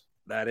 guys.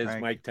 That is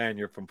Mike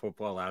Tanier from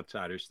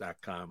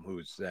FootballOutsiders.com,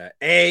 who's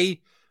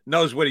A,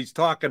 knows what he's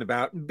talking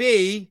about, and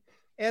B,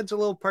 adds a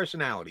little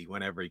personality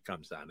whenever he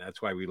comes on. That's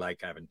why we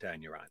like having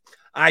Tanier on.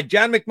 All right,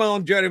 John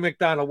McMullen, Jody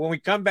McDonald. When we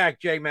come back,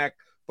 J-Mac,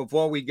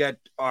 before we get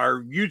our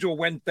usual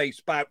Wednesday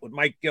spot with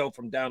Mike Gill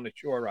from down the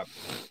shore up,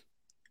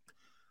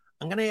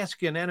 I'm going to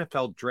ask you an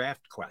NFL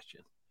draft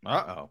question.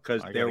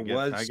 Because there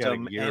was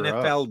some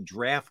NFL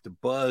draft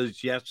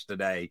buzz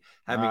yesterday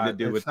having to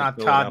do with not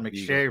Todd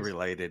McShay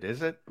related,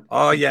 is it?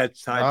 Oh yeah,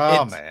 it's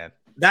Todd. Man,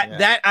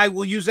 that I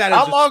will use that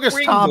as a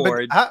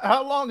springboard.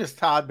 How long has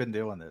Todd been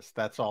doing this?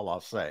 That's all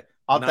I'll say.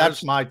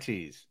 That's my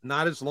tease.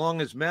 Not as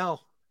long as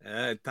Mel.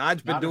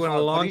 Todd's been doing it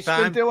a long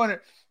time. Been doing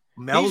it.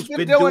 Mel's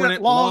been doing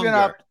it long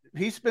enough.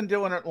 He's been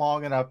doing it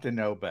long enough to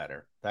know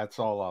better. That's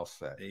all I'll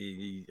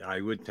say.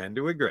 I would tend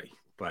to agree.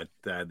 But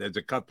there's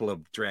a couple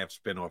of draft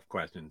spinoff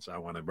questions I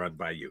want to run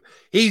by you.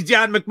 He's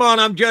John McMullen.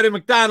 I'm Jody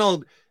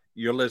McDonald.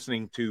 You're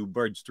listening to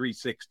Birds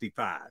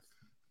 365.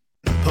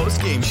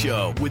 Post-game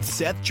show with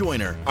Seth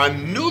Joyner. I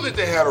knew that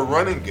they had a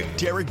running game.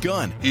 Derek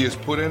Gunn. He has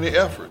put in the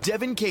effort.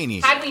 Devin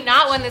Caney. Had we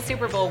not won the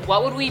Super Bowl,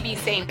 what would we be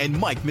saying? And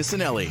Mike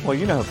Missanelli. Well,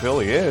 you know who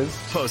Philly is.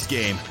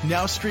 Post-game,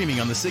 now streaming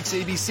on the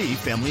 6ABC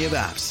family of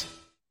apps.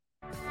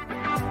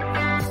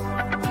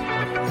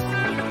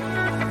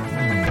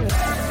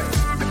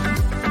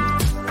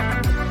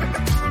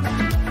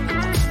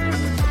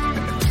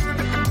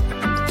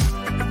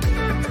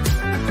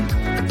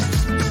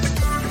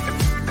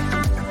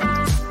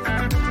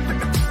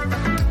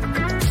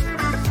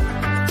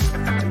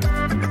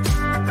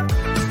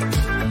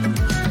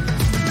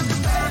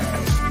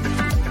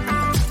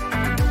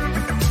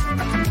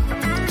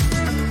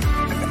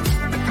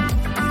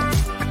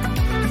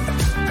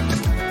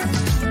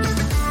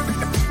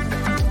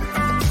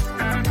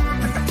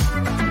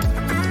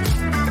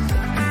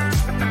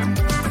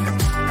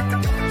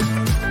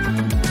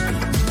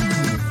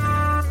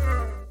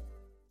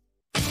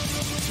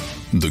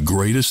 The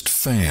greatest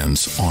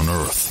fans on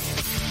earth.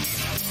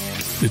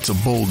 It's a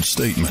bold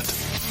statement,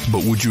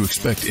 but would you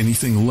expect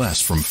anything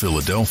less from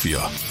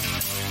Philadelphia?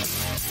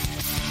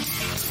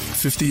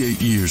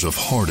 58 years of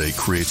heartache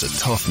creates a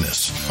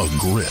toughness, a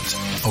grit,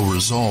 a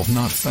resolve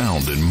not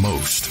found in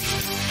most.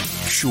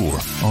 Sure,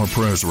 our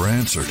prayers were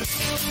answered,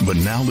 but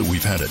now that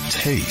we've had a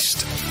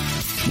taste,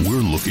 we're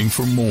looking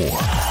for more.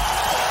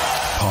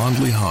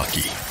 Pondley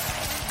Hockey,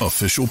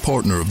 official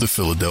partner of the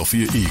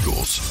Philadelphia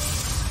Eagles.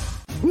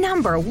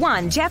 Number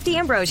 1, Jeff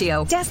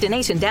D'Ambrosio.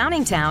 Destination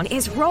Downingtown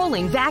is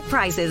rolling back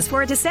prices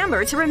for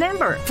December to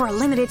remember. For a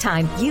limited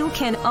time, you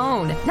can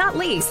own, not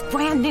lease,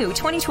 brand new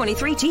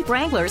 2023 Jeep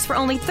Wranglers for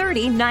only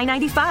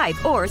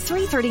 $30,995 or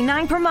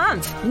 $339 per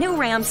month. New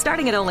Ram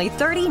starting at only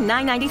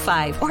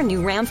 $30,995 or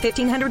new Ram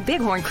 1500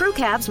 Bighorn Crew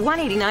Cabs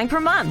 $189 per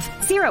month.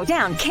 Zero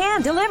down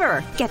can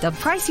deliver. Get the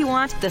price you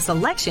want, the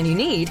selection you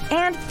need,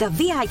 and the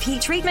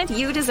VIP treatment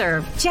you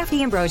deserve. Jeff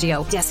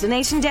D'Ambrosio,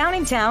 Destination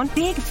Downingtown,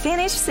 Big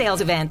Finish Sales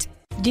Event.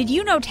 Did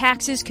you know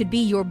taxes could be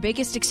your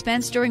biggest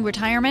expense during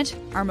retirement?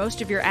 Are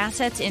most of your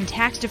assets in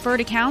tax-deferred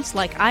accounts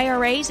like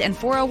IRAs and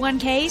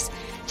 401ks?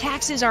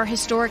 Taxes are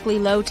historically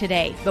low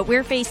today, but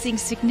we're facing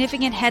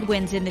significant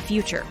headwinds in the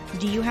future.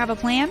 Do you have a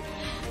plan?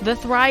 The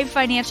Thrive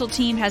Financial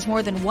Team has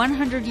more than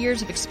 100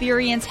 years of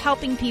experience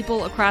helping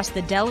people across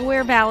the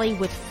Delaware Valley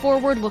with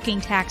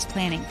forward-looking tax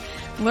planning.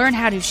 Learn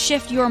how to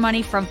shift your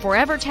money from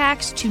forever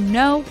tax to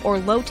no or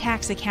low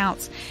tax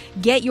accounts.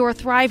 Get your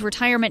Thrive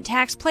Retirement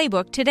Tax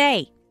Playbook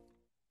today.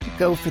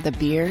 Go for the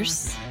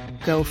beers,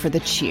 go for the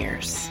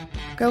cheers,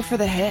 go for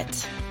the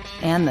hit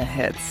and the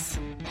hits,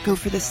 go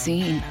for the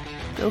scene,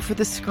 go for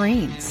the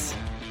screens,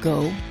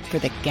 go for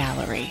the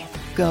gallery,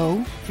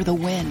 go for the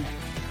win,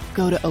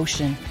 go to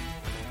Ocean.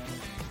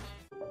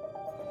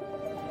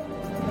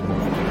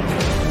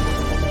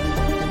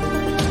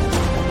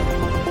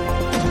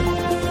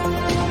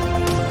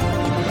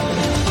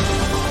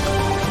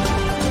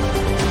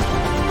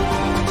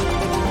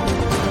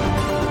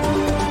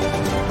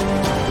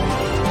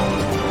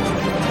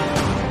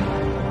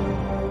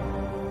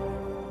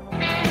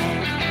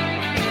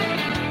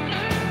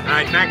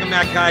 right, Mac and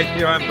Mac guys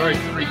here on Birds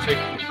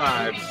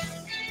 365.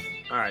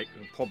 All right,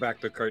 pull back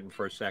the curtain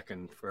for a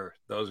second for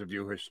those of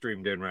you who are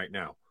streamed in right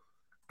now.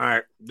 All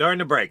right, during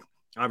the break,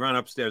 I run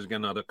upstairs and get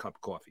another cup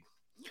of coffee.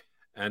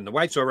 And the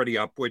wife's already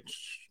up,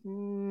 which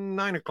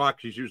 9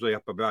 o'clock, she's usually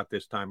up about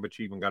this time, but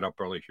she even got up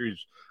early. She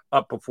was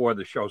up before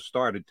the show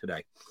started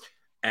today.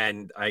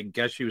 And I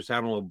guess she was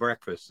having a little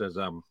breakfast as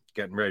I'm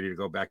getting ready to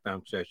go back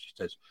downstairs. She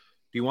says,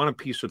 "Do you want a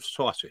piece of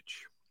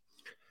sausage?"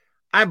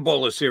 I have a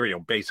bowl of cereal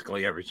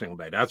basically every single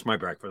day. That's my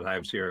breakfast. I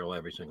have cereal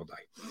every single day.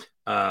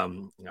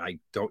 I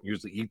don't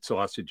usually eat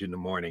sausage in the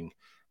morning.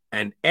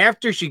 And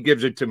after she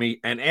gives it to me,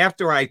 and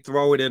after I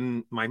throw it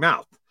in my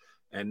mouth,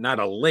 and not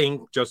a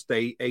link, just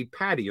a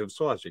patty of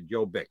sausage,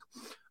 yo big,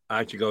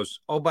 she goes,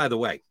 "Oh, by the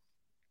way,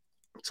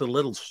 it's a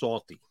little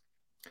salty."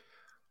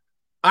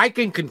 I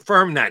can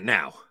confirm that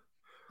now,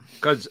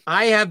 because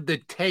I have the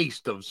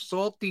taste of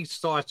salty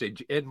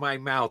sausage in my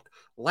mouth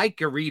like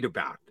you read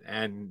about.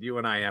 And you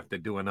and I have to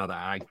do another.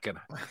 I can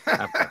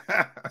have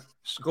to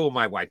school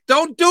my wife.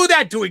 Don't do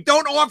that to me.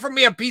 Don't offer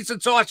me a piece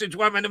of sausage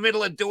when I'm in the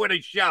middle of doing a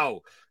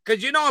show,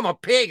 because you know I'm a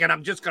pig and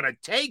I'm just going to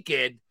take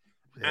it.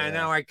 Yeah. And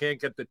now I can't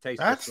get the taste.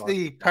 That's of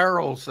the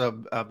perils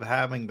of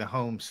having the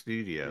home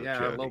studio. Yeah,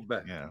 Jody. a little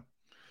bit.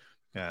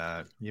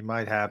 Yeah. You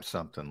might have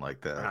something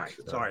like that. All right.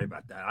 So. Sorry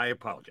about that. I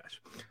apologize.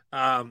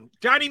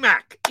 Johnny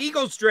Mac,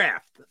 Eagles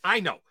draft. I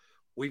know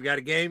we've got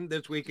a game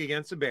this week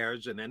against the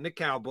Bears, and then the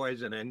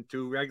Cowboys, and then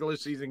 2 regular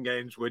season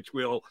games, which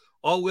we'll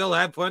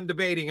have fun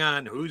debating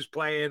on who's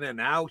playing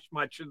and how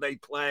much should they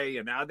play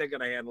and how they're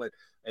going to handle it.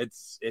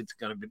 It's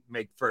going to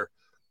make for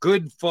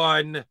good,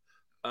 fun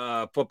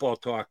football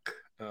talk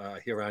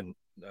here on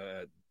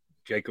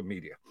Jacob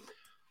Media.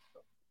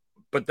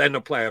 But then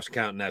the playoffs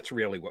count, and that's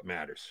really what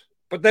matters.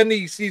 But then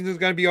the season is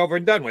going to be over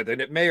and done with,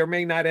 and it may or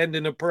may not end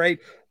in a parade.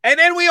 And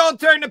then we all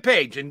turn the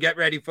page and get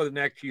ready for the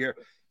next year.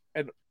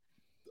 And,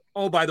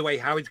 oh, by the way,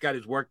 Howie's got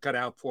his work cut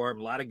out for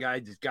him. A lot of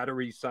guys he's got to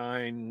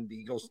re-sign. The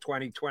Eagles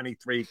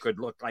 2023 could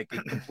look like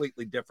a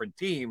completely different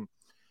team.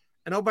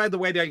 And, oh, by the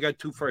way, they got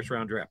 2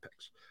 first-round draft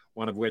picks,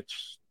 one of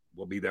which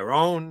will be their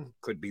own,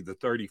 could be the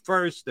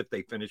 31st if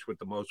they finish with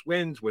the most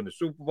wins, win the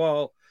Super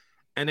Bowl.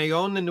 And they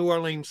own the New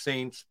Orleans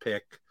Saints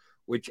pick,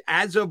 which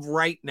as of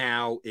right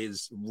now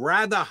is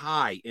rather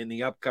high in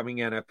the upcoming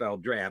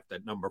NFL draft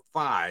at number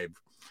 5.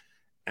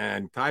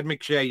 And Todd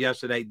McShay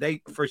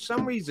yesterday, for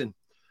some reason,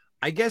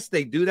 I guess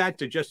they do that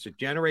to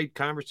generate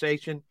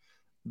conversation.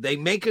 They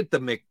make it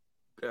the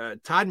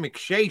Todd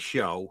McShay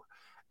show,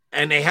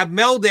 and they have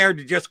Mel there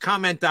to just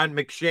comment on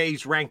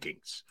McShay's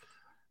rankings.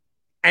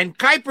 And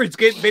Kuiper's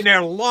been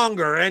there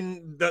longer,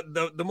 and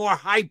the more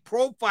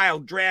high-profile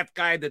draft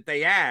guy that they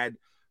had,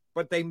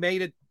 but they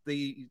made it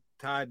the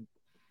Todd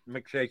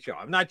McShay show.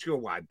 I'm not sure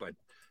why, but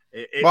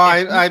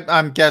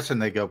I'm guessing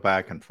they go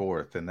back and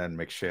forth, and then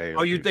McShay.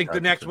 Oh, you think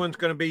the next one's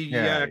going to be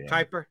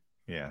Kuiper?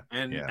 Yeah,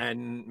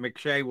 and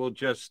McShay will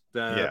just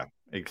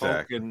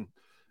exactly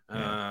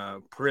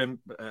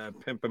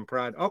pimp and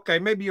prod. Okay,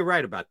 maybe you're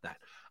right about that.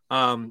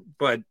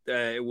 But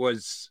it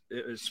was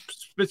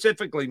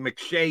specifically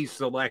McShay's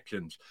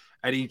selections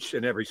at each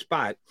and every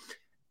spot.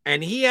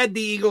 And he had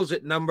the Eagles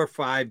at number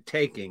 5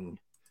 taking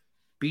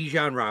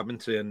Bijan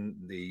Robinson,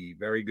 the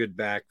very good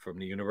back from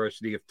the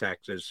University of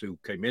Texas, who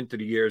came into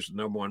the year as the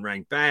number 1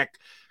 ranked back,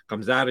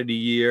 comes out of the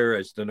year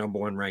as the number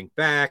 1 ranked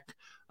back.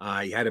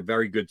 He had a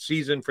very good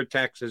season for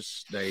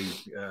Texas. They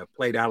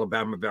played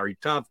Alabama very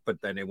tough,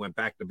 but then they went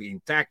back to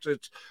being Texas,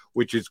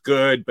 which is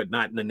good, but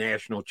not in the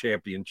national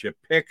championship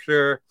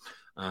picture.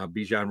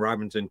 Bijan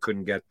Robinson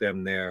couldn't get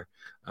them there.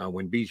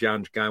 When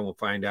Bijan's gone, we'll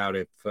find out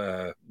if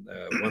one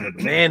of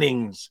the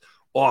Manning's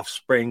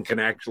offspring can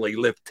actually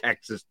lift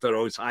Texas to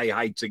those high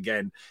heights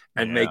again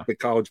and make the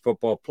college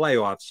football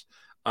playoffs.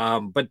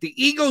 But the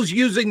Eagles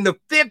using the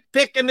 5th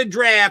pick in the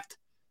draft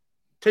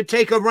to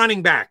take a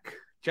running back,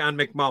 John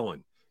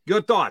McMullen.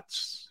 Your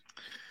thoughts?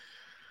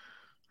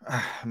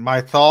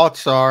 My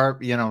thoughts are,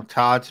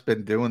 Todd's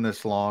been doing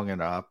this long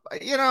enough.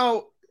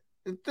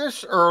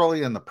 This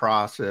early in the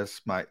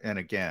process, and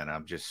again,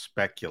 I'm just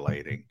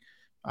speculating.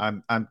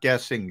 I'm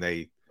guessing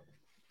they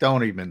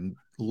don't even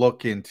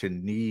look into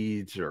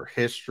needs or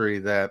history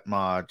that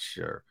much.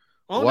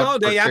 No,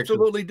 they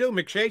absolutely do.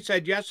 McShay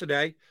said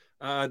yesterday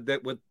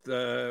that with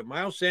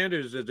Miles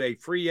Sanders as a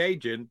free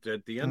agent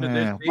at the end of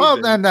this season.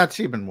 Well, then that's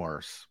even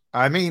worse.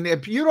 I mean,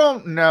 if you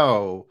don't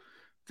know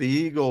the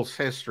Eagles'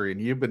 history,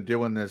 and you've been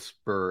doing this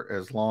for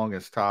as long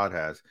as Todd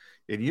has,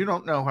 and you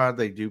don't know how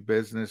they do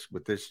business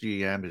with this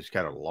GM who's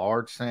got a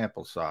large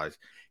sample size,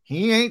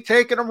 he ain't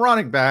taking a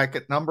running back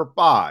at number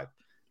 5.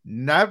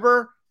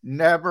 Never,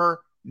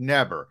 never,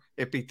 never.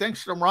 If he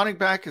thinks the running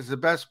back is the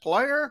best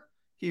player,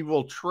 he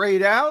will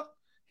trade out.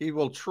 He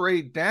will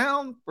trade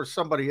down for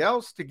somebody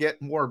else to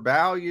get more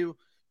value.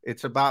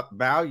 It's about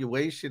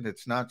valuation.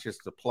 It's not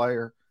just the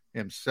player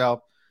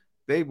himself.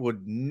 They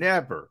would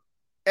never,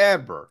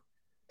 ever,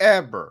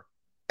 ever,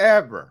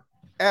 ever,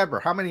 ever.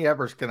 How many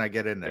evers can I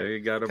get in there? You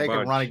got take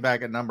a running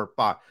back at number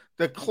 5.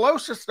 The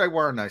closest they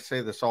were, and I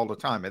say this all the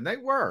time, and they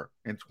were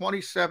in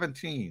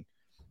 2017,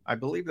 I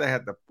believe they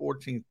had the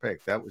 14th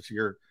pick. That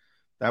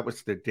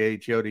was the day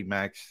Jody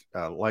Mack's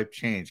life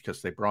changed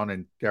because they brought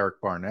in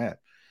Derek Barnett.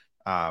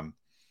 I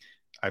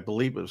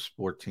believe it was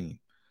 14.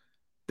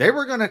 They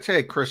were going to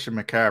take Christian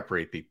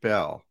McCaffrey at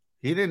Bell.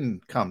 He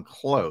didn't come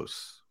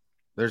close.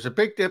 There's a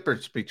big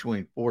difference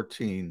between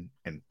 14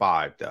 and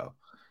 5, though.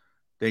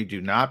 They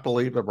do not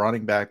believe the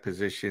running back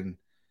position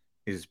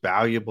is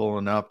valuable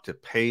enough to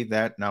pay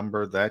that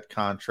number, that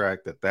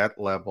contract at that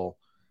level.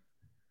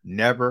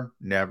 Never,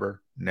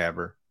 never,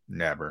 never,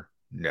 never,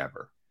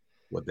 never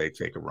would they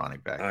take a running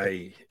back.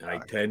 I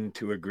tend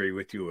to agree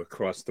with you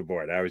across the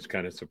board. I was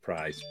kind of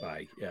surprised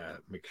by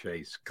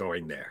McShay's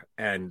going there.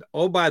 And,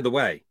 oh, by the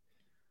way,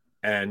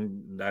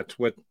 and that's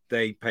what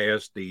they pay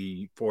us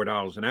the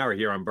 $4 an hour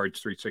here on Birds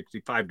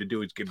 365 to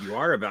do, is give you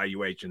our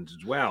evaluations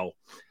as well.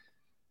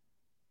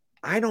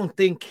 I don't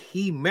think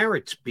he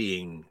merits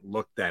being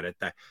looked at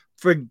that.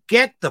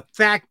 Forget the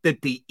fact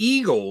that the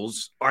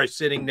Eagles are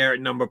sitting there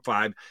at number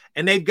 5,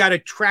 and they've got a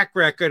track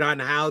record on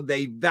how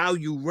they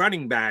value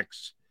running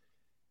backs.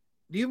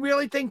 Do you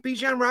really think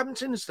Bijan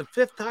Robinson is the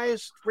 5th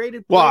highest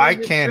rated player? Well, I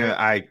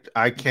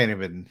can't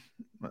even,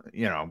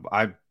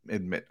 I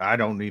admit I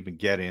don't even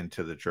get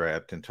into the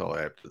draft until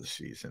after the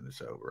season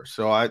is over.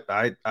 So I'd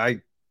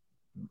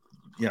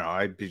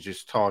be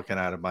just talking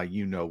out of my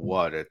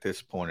what at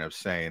this point of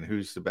saying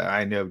who's the best.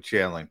 I know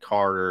Jalen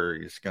Carter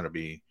is going to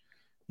be,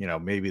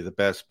 maybe the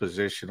best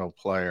positional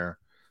player.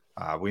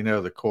 We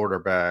know the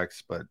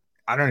quarterbacks, but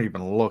I don't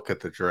even look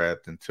at the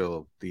draft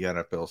until the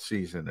NFL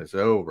season is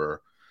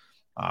over.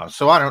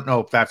 So I don't know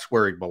if that's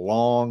where he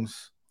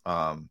belongs.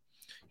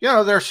 There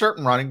are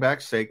certain running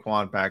backs,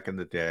 Saquon back in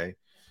the day,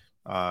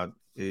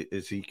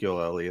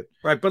 Ezekiel Elliott.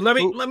 Right, but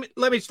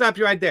let me stop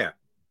you right there.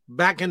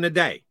 Back in the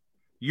day,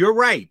 you're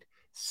right.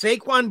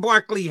 Saquon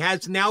Barkley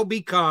has now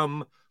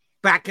become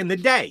back in the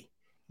day.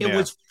 It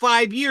was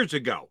 5 years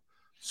ago.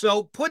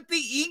 So put the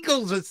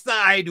Eagles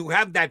aside, who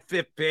have that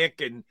 5th pick,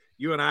 and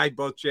you and I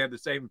both share the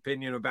same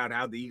opinion about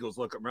how the Eagles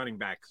look at running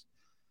backs.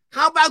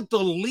 How about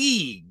the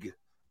league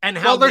and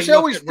how there's they look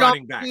always at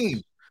running backs?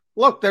 Teams.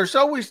 Look, there's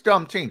always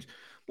dumb teams.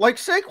 Like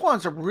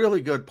Saquon's a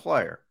really good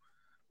player.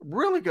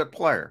 Really good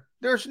player.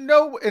 There's in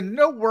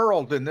no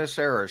world in this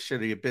era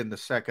should he have been the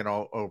 2nd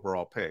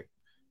overall pick.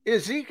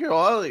 Ezekiel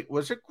Elliott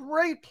was a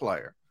great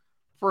player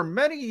for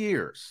many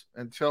years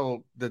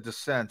until the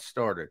descent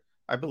started.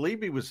 I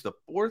believe he was the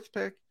 4th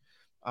pick.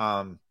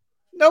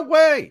 No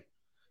way.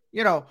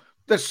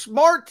 The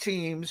smart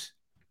teams,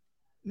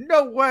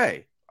 no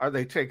way are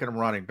they taking a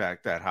running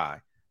back that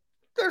high.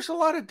 There's a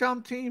lot of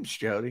dumb teams,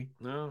 Jody.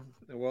 No,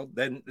 well,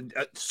 then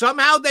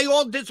somehow they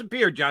all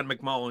disappeared, John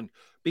McMullen,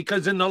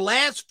 because in the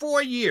last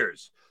 4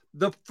 years,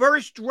 the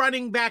first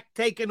running back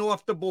taken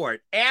off the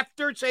board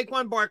after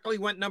Saquon Barkley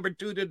went number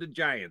 2 to the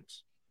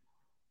Giants,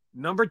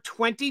 number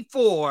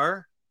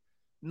 24,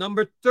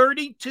 number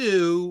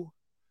 32,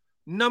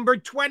 number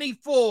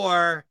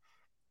 24,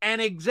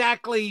 and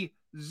exactly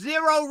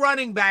 0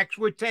 running backs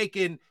were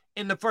taken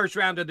in the first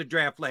round of the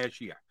draft last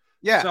year.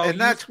 Yeah, so and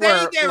that's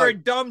where there are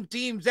dumb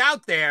teams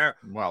out there,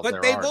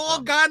 but they've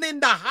all gone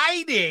into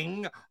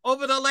hiding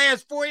over the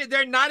last 4 years.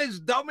 They're not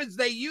as dumb as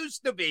they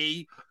used to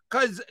be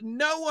because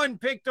no one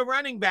picked a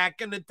running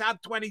back in the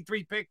top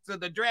 23 picks of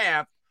the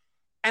draft.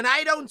 And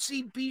I don't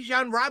see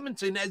Bijan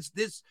Robinson as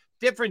this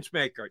difference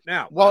maker.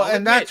 Now,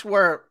 that's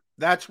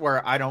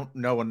where I don't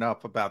know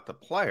enough about the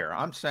player.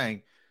 I'm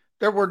saying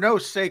there were no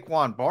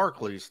Saquon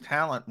Barkleys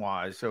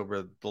talent-wise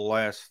over the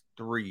last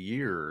 3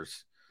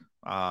 years.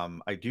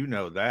 I do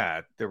know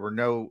that. There were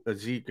no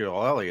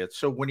Ezekiel Elliott.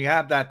 So when you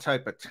have that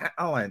type of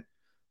talent,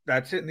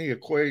 that's in the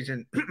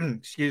equation,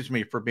 excuse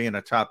me, for being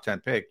a top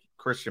 10 pick,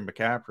 Christian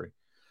McCaffrey.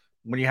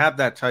 When you have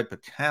that type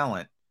of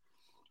talent,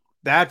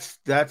 that's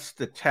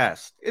the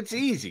test. It's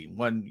easy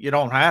when you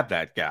don't have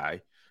that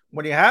guy.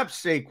 When you have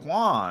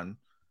Saquon,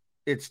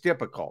 it's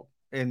difficult.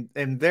 And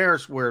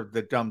there's where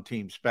the dumb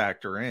teams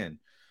factor in.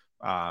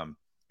 And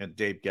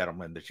Dave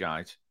Gettleman, the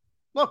Giants.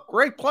 Look,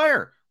 great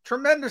player,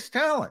 tremendous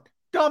talent.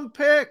 Dumb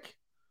pick.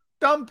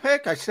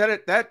 I said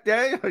it that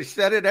day. I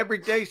said it every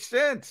day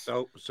since.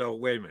 So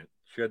wait a minute.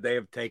 Should they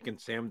have taken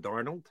Sam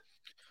Darnold?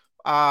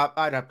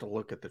 I'd have to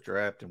look at the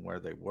draft and where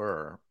they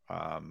were.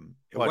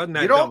 It wasn't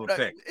that dumb a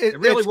pick. It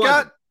really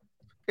wasn't.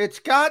 It's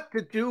got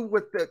to do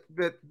with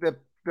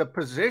the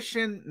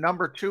position,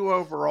 number 2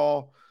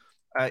 overall.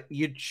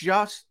 You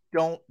just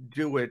don't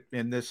do it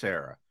in this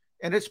era.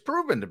 And it's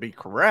proven to be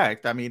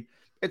correct. I mean,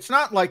 it's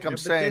not like I'm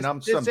saying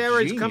I'm some genius. This era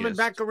is genius. coming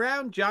back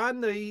around, John.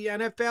 The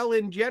NFL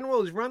in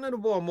general is running the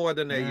ball more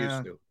than they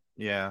used to.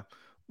 Yeah.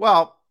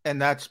 Well,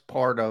 and that's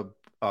part of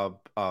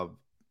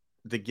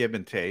the give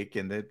and take,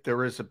 and that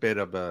there is a bit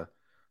of a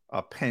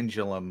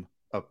pendulum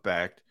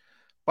effect.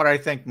 But I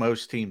think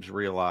most teams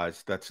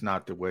realize that's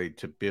not the way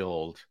to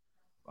build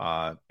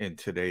in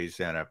today's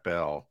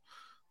NFL.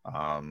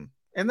 And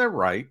they're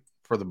right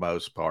for the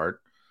most part.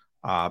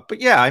 But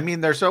yeah, I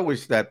mean, there's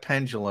always that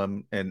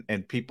pendulum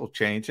and people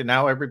change. And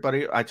now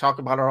I talk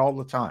about it all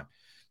the time.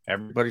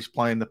 Everybody's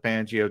playing the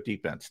Fangio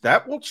defense.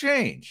 That will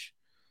change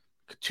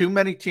too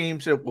many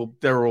teams. There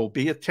will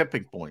be a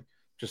tipping point,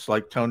 just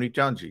like Tony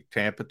Dungy,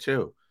 Tampa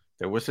 2.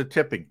 There was a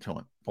tipping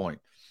point.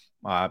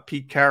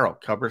 Pete Carroll,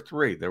 cover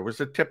 3. There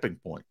was a tipping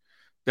point.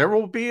 There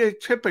will be a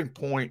tipping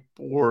point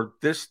for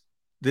this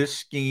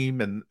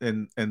scheme and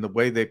the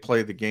way they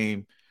play the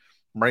game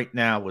right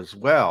now as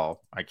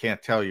well. I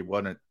can't tell you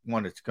when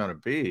it's going to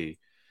be.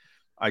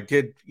 I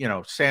did,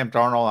 Sam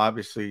Darnold,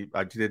 obviously,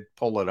 I did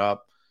pull it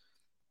up,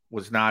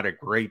 was not a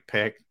great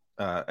pick,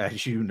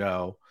 as you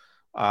know.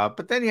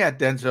 But then you had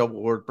Denzel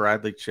Ward,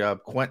 Bradley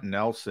Chubb, Quentin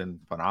Nelson,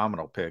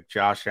 phenomenal pick,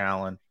 Josh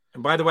Allen.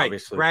 And by the way,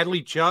 obviously.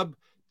 Bradley Chubb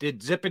did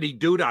zippity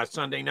doodah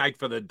Sunday night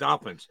for the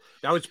Dolphins.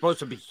 That was supposed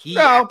to be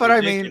but I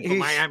mean, for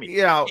Miami.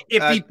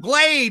 If he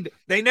played,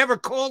 they never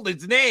called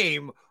his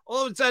name.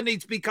 All of a sudden,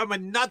 he's become a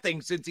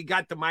nothing since he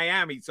got to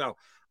Miami. So,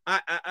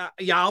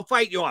 I'll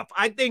fight you off.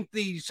 I think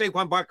the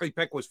Saquon Barkley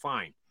pick was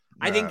fine.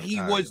 I think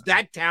he was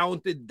that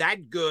talented,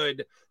 that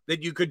good,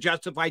 that you could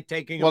justify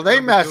taking him. Well,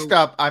 they messed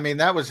up. I mean,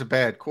 that was a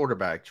bad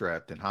quarterback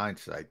draft in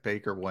hindsight.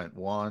 Baker went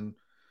 1,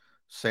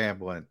 Sam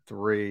went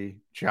 3,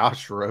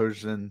 Josh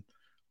Rosen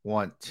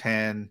went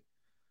 10.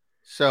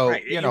 So,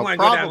 right. You want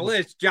to go down the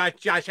list.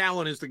 Josh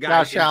Allen is the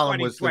guy. Josh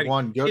Allen was the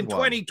one good one. In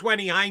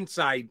 2020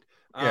 hindsight,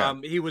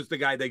 he was the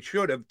guy they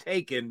should have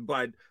taken.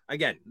 But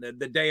again, the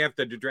day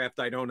after the draft,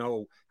 I don't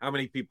know how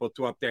many people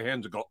threw up their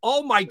hands and go,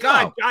 "Oh my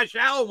God, Josh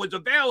Allen was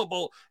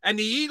available," and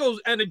the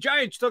Eagles and the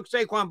Giants took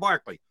Saquon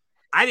Barkley.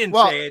 I didn't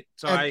say it,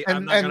 so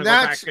I'm not going to go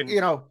back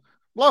and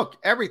look,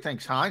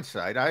 everything's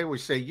hindsight. I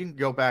always say you can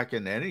go back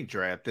in any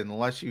draft, and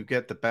unless you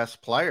get the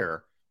best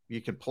player, you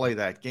can play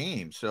that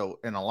game. So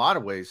in a lot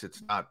of ways,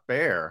 it's not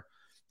fair.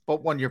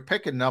 But when you're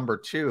picking number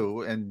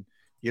 2 and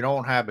you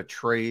don't have a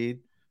trade,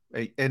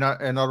 in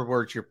other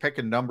words, you're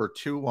picking number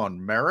 2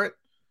 on merit.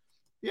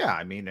 Yeah,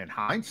 I mean, in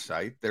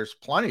hindsight, there's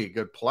plenty of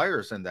good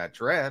players in that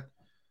draft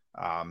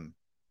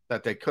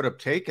that they could have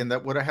taken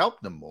that would have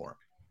helped them more.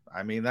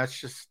 I mean, that's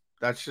just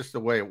the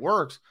way it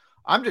works.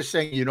 I'm just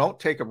saying you don't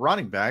take a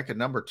running back at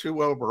number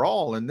 2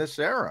 overall in this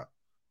era.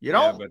 You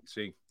don't. Yeah, but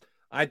see,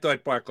 I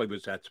thought Barkley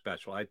was that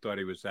special. I thought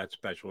he was that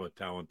special a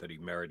talent that he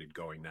merited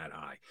going that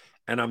high.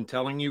 And I'm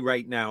telling you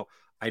right now,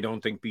 I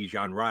don't think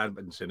Bijan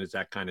Robinson is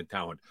that kind of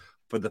talent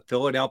for the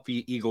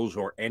Philadelphia Eagles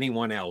or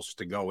anyone else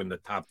to go in the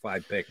top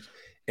 5 picks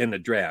in the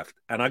draft.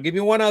 And I'll give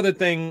you one other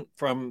thing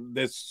from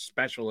this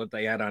special that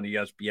they had on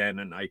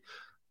ESPN, and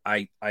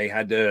I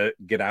had to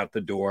get out the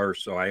door,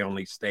 so I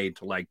only stayed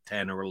to like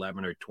 10 or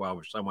 11 or 12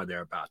 or somewhere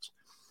thereabouts.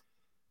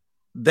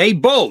 They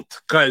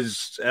both,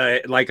 because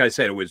like I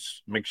said, it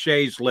was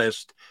McShay's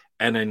list,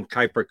 and then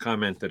Kuiper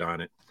commented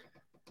on it.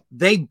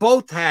 They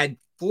both had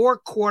 4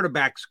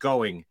 quarterbacks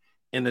going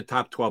in the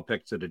top 12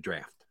 picks of the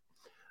draft.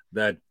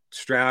 That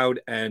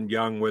Stroud and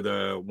Young were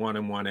the 1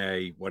 and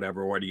 1A,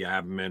 whatever order you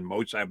have them in.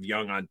 Most have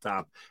Young on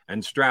top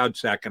and Stroud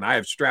second. I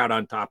have Stroud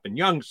on top and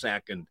Young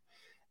second.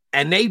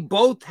 And they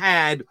both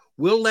had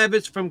Will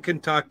Levis from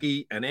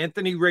Kentucky and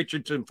Anthony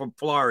Richardson from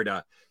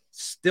Florida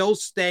still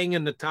staying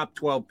in the top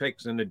 12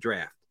 picks in the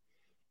draft.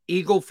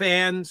 Eagle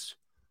fans,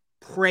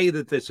 pray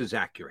that this is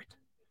accurate.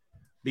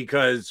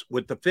 Because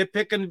with the 5th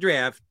pick in the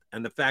draft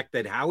and the fact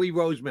that Howie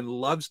Roseman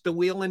loves to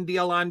wheel and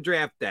deal on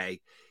draft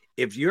day,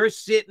 if you're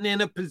sitting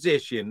in a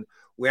position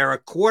where a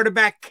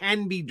quarterback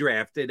can be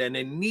drafted and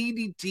a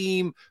needy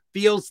team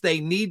feels they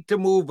need to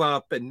move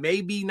up and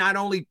maybe not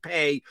only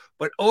pay,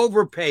 but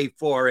overpay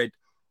for it,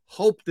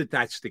 hope that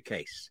that's the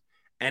case.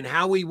 And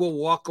Howie will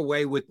walk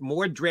away with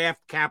more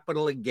draft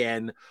capital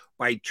again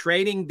by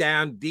trading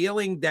down,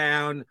 dealing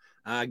down,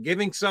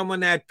 giving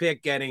someone that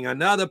pick, getting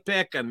another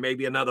pick, and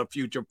maybe another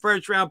future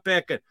first-round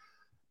pick.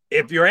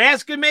 If you're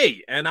asking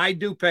me, and I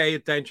do pay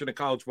attention to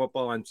college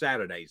football on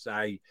Saturdays,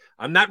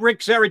 I'm not Rick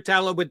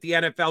Serritella with the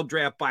NFL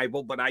Draft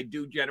Bible, but I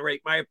do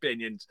generate my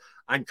opinions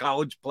on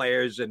college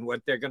players and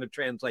what they're going to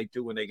translate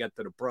to when they get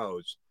to the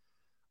pros.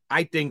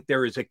 I think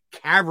there is a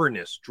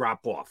cavernous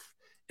drop-off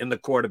in the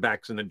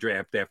quarterbacks in the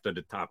draft after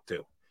the top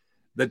 2.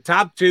 The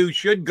top 2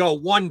 should go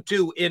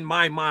 1-2 in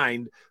my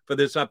mind for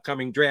this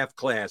upcoming draft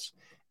class.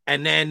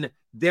 And then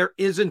there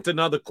isn't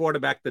another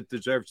quarterback that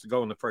deserves to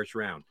go in the first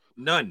round.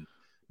 None.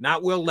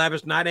 Not Will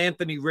Levis, not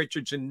Anthony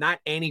Richardson, not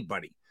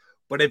anybody.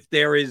 But if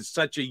there is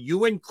such a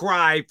hue and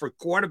cry for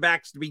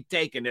quarterbacks to be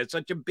taken, there's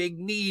such a big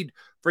need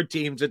for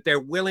teams that they're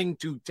willing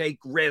to take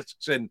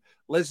risks and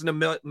listen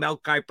to Mel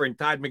Kiper and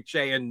Todd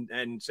McShay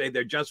and say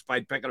they're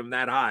justified picking them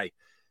that high.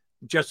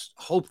 Just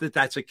hope that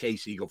that's the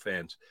case, Eagle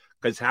fans,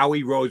 because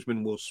Howie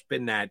Roseman will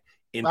spin that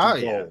into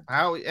gold. Yeah.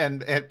 Howie,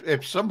 and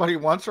if somebody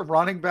wants a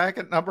running back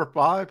at number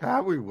 5,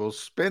 Howie will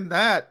spin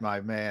that,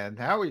 my man.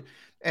 Howie.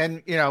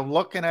 And,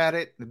 looking at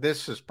it,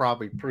 this is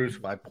probably proves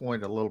my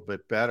point a little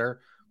bit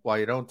better. Why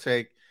you don't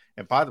take,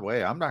 and by the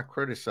way, I'm not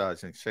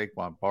criticizing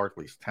Saquon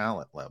Barkley's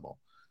talent level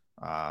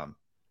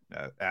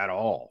at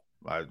all.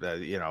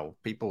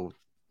 People,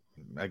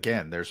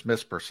 again, there's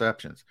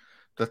misperceptions.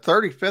 The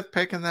 35th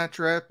pick in that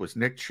draft was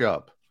Nick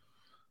Chubb.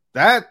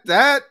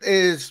 That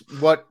is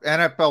what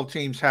NFL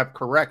teams have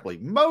correctly.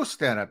 Most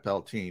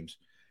NFL teams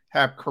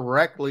have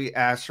correctly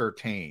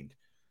ascertained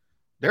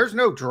There's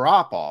no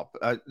drop off.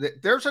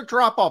 There's a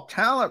drop off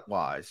talent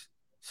wise.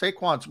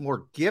 Saquon's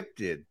more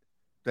gifted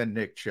than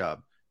Nick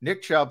Chubb.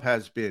 Nick Chubb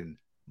has been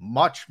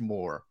much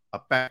more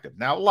effective.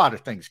 Now, a lot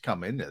of things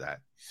come into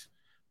that. He's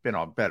been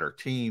on better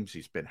teams.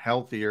 He's been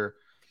healthier,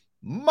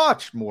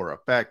 much more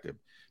effective.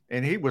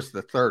 And he was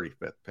the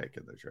 35th pick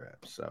in the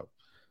draft. So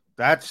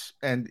that's,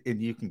 and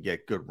you can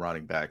get good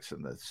running backs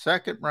in the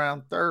second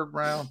round, third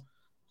round.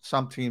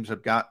 Some teams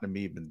have gotten them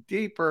even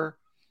deeper.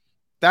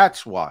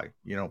 That's why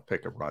you don't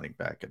pick a running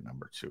back at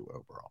number 2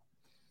 overall.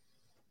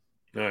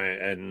 All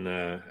right,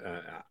 and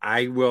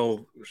I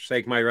will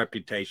stake my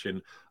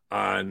reputation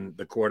on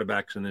the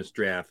quarterbacks in this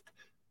draft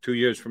 2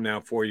 years from now,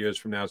 4 years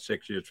from now,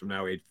 6 years from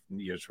now, 8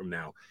 years from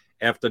now.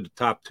 After the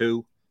top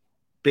 2,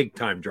 big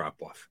time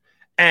drop off.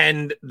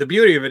 And the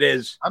beauty of it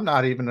is, I'm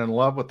not even in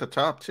love with the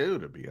top 2,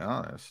 to be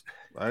honest.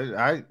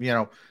 I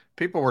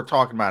people were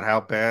talking about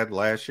how bad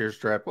last year's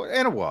draft was,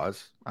 and it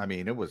was. I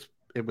mean, it was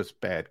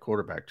bad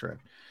quarterback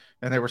draft,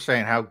 and they were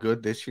saying how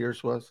good this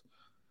year's was.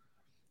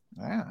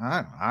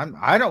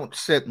 I don't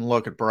sit and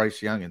look at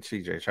Bryce Young and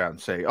C.J. Stroud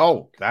and say,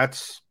 "Oh,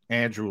 that's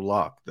Andrew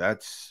Luck.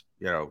 That's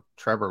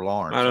Trevor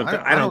Lawrence."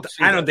 I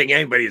don't think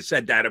anybody has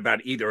said that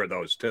about either of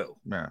those two.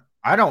 Yeah,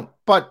 I don't.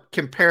 But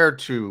compared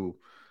to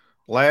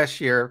last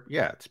year,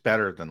 yeah, it's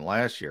better than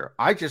last year.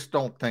 I just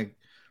don't think,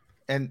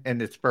 and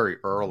it's very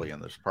early in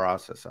this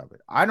process of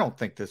it. I don't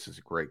think this is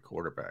a great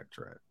quarterback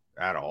draft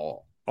at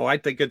all. Oh, I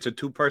think it's a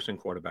 2-person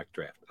quarterback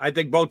draft. I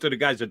think both of the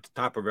guys at the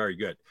top are very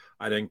good.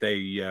 I think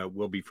they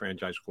will be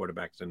franchise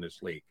quarterbacks in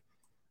this league.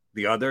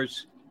 The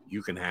others,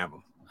 you can have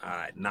them.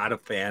 Not a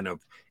fan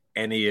of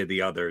any of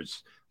the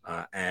others.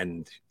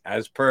 And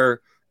as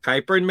per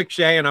Kiper and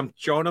McShay, and I'm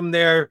showing them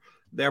their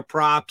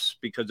props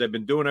because they've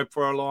been doing it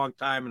for a long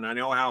time, and I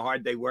know how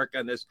hard they work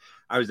on this.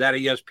 I was at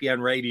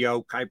ESPN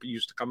Radio. Kiper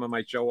used to come on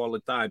my show all the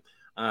time.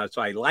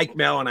 So I like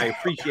Mel, and I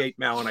appreciate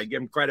Mel, and I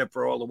give him credit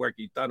for all the work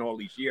he's done all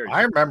these years.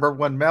 I remember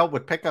when Mel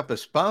would pick up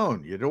his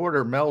phone. You'd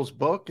order Mel's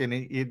book, and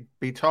he'd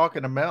be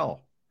talking to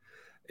Mel.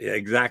 Yeah,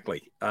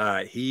 exactly.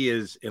 He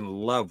is in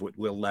love with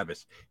Will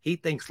Levis. He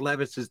thinks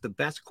Levis is the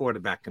best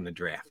quarterback in the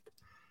draft.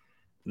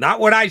 Not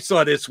what I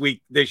saw this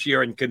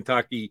year in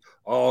Kentucky.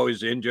 Oh,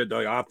 he's injured.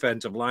 The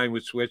offensive line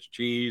was Swiss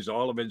cheese.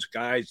 All of his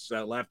guys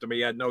left him.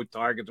 He had no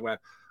targets.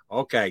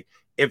 Okay.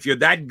 If you're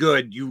that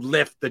good, you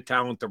lift the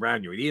talent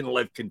around you. He didn't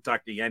lift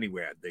Kentucky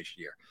anywhere this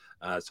year.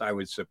 So I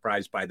was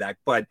surprised by that.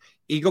 But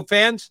Eagle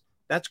fans,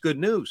 that's good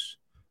news.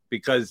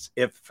 Because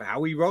if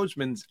Howie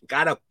Roseman's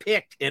got a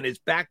pick in his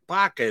back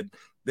pocket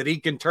that he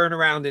can turn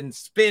around and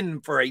spin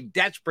for a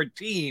desperate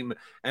team,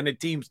 and the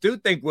teams do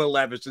think Will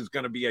Levis is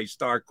going to be a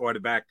star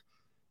quarterback,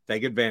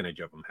 take advantage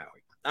of him,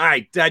 Howie. All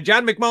right,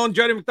 John McMullen,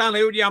 Jody McDonald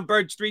here with you on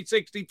Birds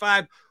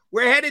 365.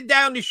 We're headed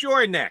down the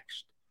shore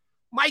next.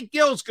 Mike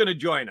Gill's going to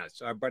join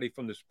us, our buddy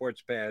from the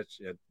Sports Pass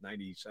at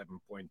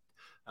 97.3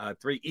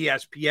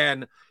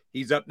 ESPN.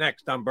 He's up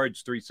next on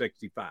Birds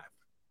 365.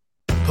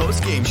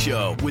 Post-game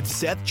show with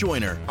Seth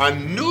Joyner. I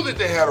knew that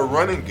they had a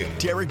running game.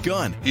 Derek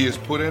Gunn. He has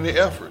put in the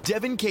effort.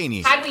 Devin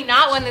Caney. Had we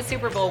not won the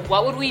Super Bowl,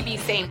 what would we be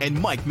saying?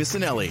 And Mike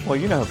Missinelli. Well,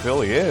 you know who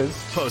Philly is.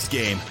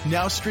 Post-game,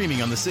 now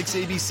streaming on the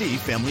 6ABC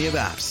family of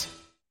apps.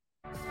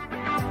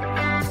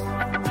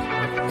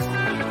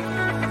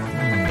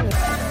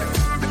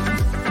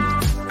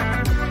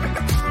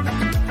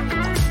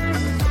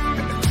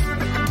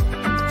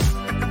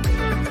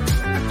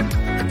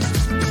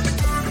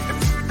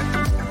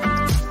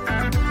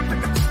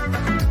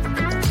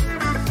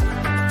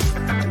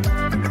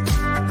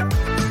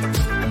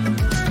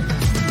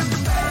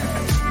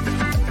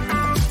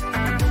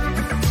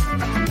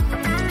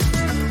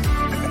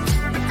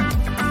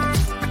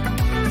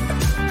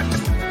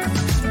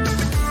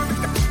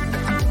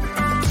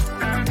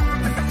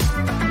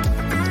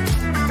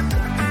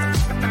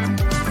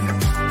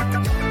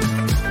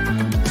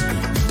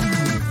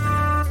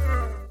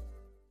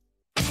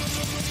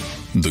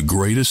 The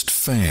greatest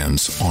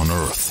fans on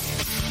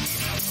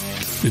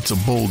earth. It's a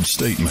bold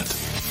statement,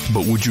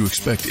 but would you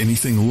expect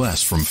anything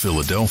less from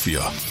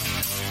Philadelphia?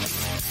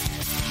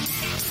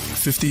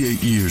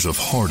 58 years of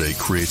heartache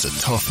creates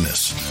a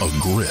toughness, a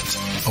grit,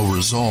 a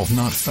resolve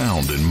not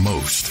found in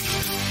most.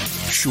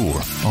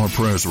 Sure, our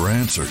prayers were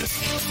answered,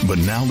 but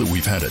now that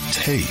we've had a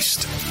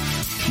taste,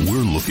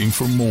 we're looking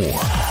for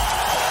more.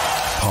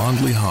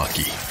 Pondley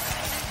Hockey,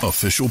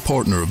 official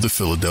partner of the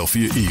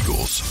Philadelphia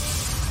Eagles.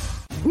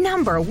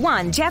 Number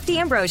 1, Jeff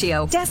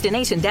D'Ambrosio.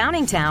 Destination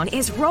Downingtown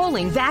is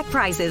rolling back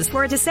prices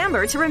for a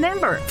December to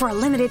remember. For a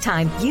limited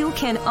time, you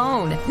can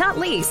own, not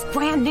lease,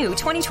 brand new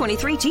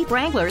 2023 Jeep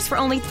Wranglers for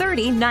only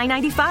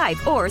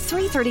 $30,995 or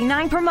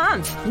 $339 per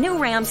month. New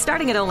Rams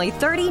starting at only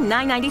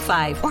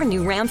 $30,995 or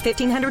new Ram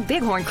 1500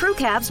 Bighorn Crew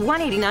Cabs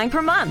 $189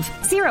 per month.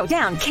 Zero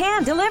down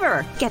can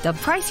deliver. Get the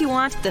price you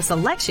want, the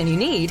selection you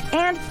need,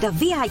 and the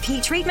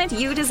VIP treatment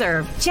you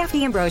deserve. Jeff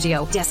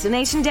D'Ambrosio,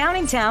 Destination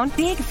Downingtown,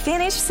 Big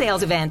Finish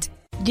Sales Event.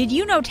 Did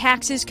you know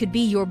taxes could be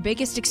your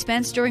biggest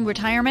expense during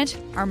retirement?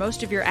 Are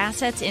most of your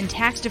assets in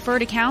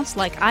tax-deferred accounts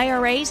like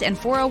IRAs and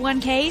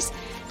 401ks?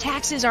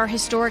 Taxes are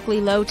historically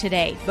low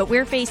today, but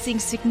we're facing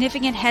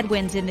significant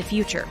headwinds in the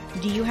future.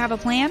 Do you have a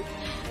plan?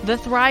 The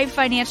Thrive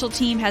Financial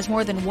team has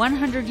more than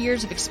 100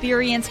 years of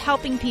experience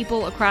helping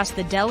people across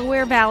the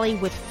Delaware Valley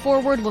with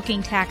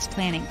forward-looking tax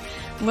planning.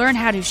 Learn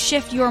how to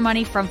shift your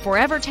money from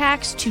forever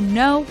tax to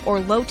no or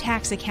low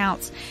tax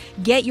accounts.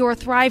 Get your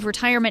Thrive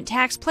Retirement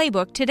Tax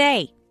Playbook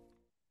today.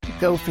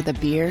 Go for the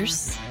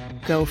beers.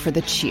 Go for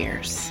the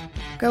cheers.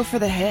 Go for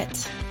the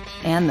hit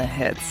and the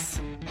hits.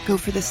 Go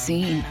for the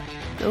scene.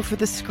 Go for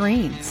the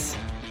screens.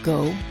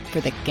 Go for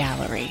the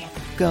gallery.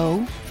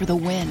 Go for the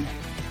win.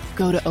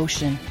 Go to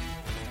Ocean.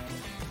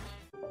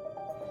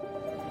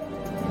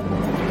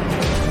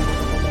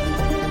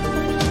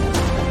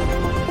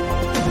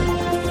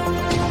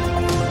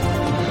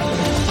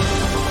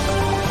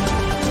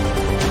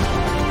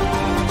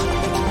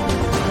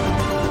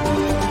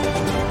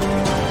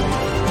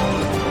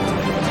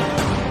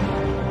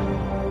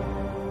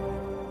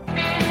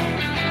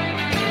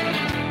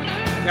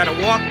 Got a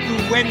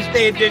walkthrough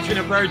Wednesday edition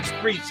of Birds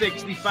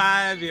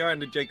 365 here on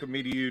the Jacob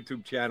Media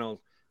YouTube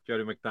channel.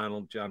 Jody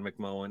McDonald, John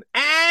McMullen,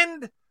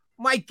 and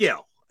Mike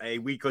Gill, a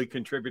weekly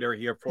contributor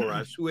here for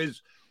us, who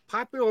is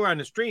popular on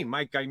the stream.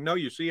 Mike, I know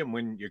you see him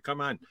when you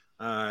come on.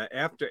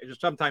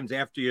 Sometimes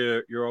after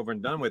you're over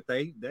and done with,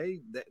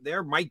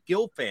 they're Mike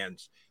Gill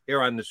fans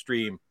here on the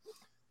stream.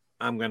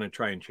 I'm going to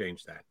try and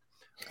change that.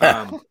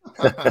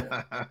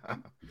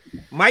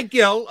 Mike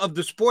Gill of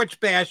the Sports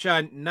Bash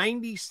on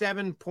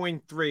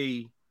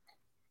 97.3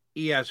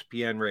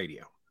 ESPN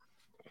Radio.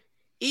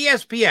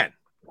 ESPN,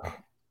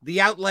 the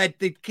outlet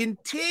that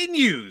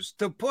continues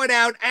to put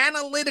out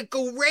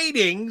analytical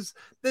ratings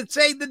that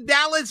say the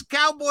Dallas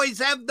Cowboys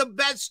have the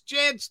best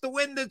chance to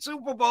win the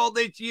Super Bowl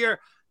this year,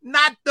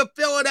 not the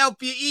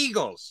Philadelphia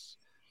Eagles.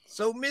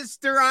 So,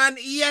 Mr. on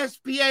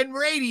ESPN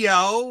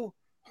Radio,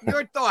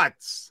 your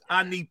thoughts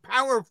on the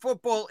Power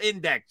Football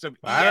Index of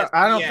ESPN?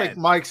 I don't think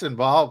Mike's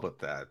involved with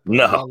that.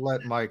 No. I'll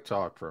let Mike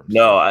talk for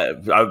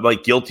himself. No, I'm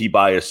like guilty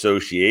by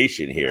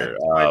association here.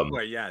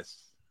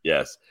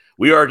 Yes.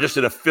 We are just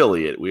an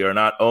affiliate. We are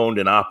not owned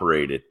and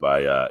operated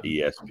by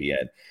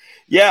ESPN.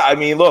 Yeah, I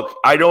mean, look,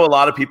 I know a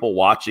lot of people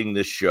watching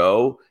this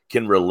show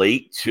can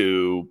relate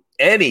to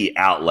any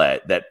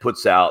outlet that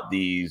puts out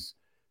these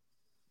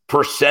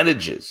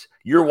percentages.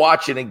 You're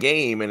watching a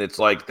game and it's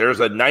like there's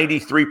a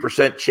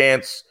 93%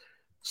 chance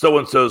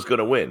so-and-so is going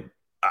to win.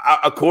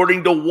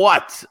 According to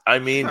what? I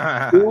mean,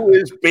 who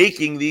is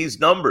baking these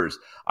numbers?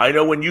 I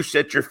know when you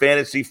set your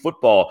fantasy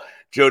football,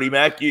 Jody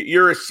Mack,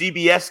 you're a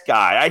CBS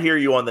guy. I hear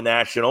you on the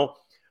National.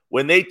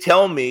 When they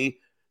tell me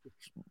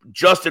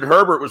Justin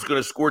Herbert was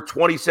going to score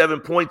 27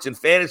 points in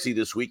fantasy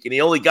this week and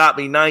he only got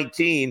me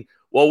 19,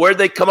 well, where'd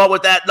they come up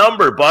with that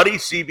number, buddy?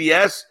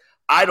 CBS?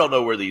 I don't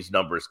know where these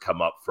numbers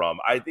come up from.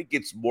 I think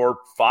it's more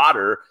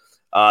fodder.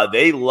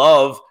 They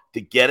love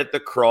to get at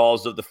the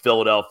crawls of the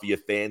Philadelphia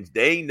fans.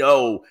 They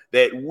know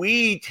that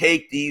we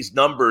take these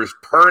numbers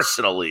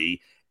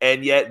personally,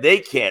 and yet they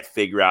can't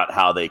figure out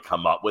how they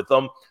come up with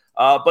them.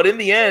 But in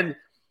the end,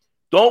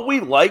 don't we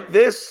like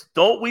this?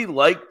 Don't we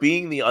like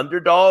being the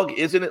underdog?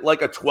 Isn't it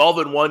like a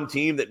 12-1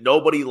 team that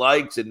nobody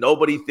likes and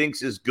nobody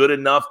thinks is good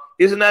enough?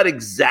 Isn't that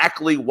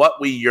exactly what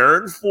we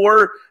yearn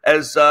for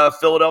as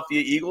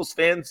Philadelphia Eagles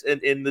fans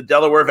in the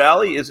Delaware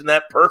Valley? Isn't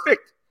that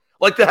perfect?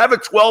 Like to have a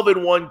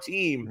 12-1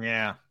 team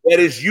that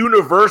is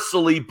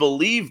universally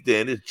believed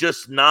in is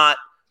just not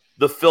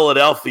the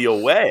Philadelphia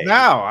way. No,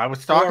 I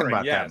was talking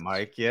about that,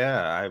 Mike.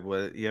 Yeah, I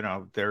was. You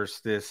know, there's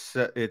this.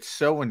 It's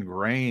so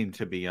ingrained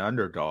to be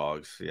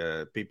underdogs.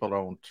 People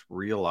don't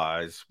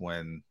realize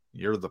when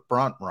you're the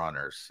front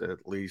runners.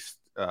 At least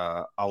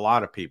a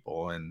lot of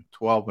people. And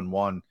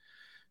 12-1,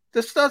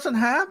 this doesn't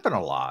happen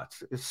a lot.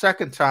 It's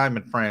second time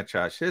in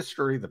franchise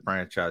history. The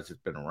franchise has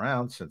been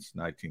around since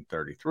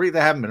 1933. They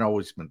haven't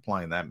always been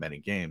playing that many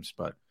games,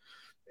 but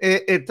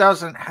it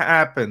doesn't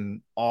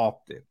happen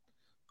often.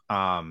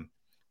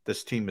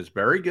 This team is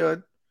very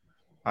good.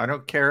 I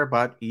don't care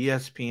about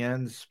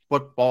ESPN's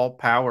football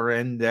power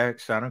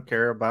index. I don't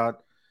care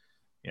about,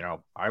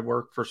 I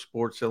work for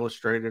Sports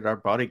Illustrated. Our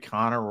buddy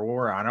Connor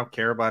Orr, I don't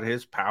care about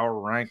his power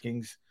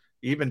rankings.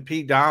 Even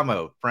P.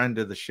 Damo, friend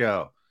of the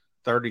show,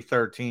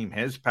 33rd team,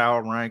 his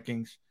power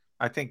rankings.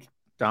 I think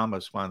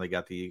Damo's finally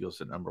got the Eagles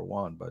at number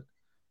 1, but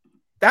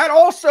that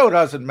also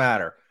doesn't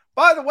matter.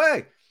 By the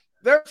way,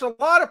 there's a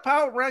lot of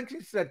power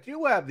rankings that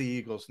do have the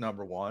Eagles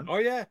number 1. Oh,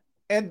 yeah.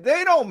 And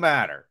they don't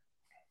matter.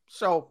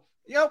 So,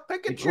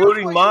 pick and choose.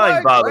 Including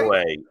mine, by the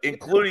way.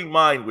 Including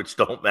mine, which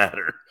don't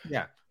matter.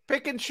 Yeah.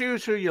 Pick and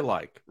choose who you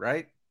like,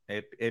 right?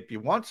 If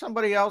you want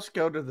somebody else,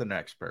 go to the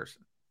next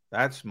person.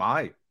 That's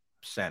my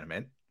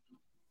sentiment.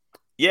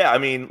 Yeah, I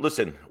mean,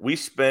 listen,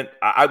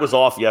 I was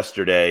off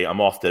yesterday.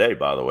 I'm off today,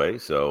 by the way.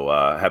 So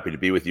happy to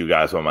be with you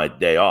guys on my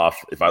day off.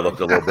 If I looked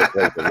a little bit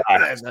more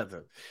relaxed.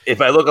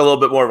 If I look a little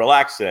bit more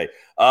relaxed today.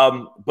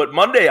 But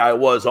Monday I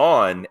was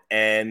on,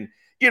 and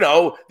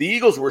the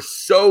Eagles were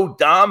so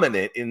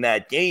dominant in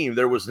that game,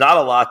 there was not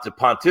a lot to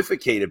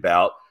pontificate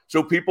about.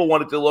 So people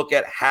wanted to look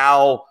at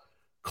how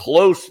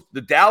close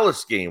the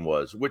Dallas game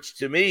was, which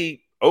to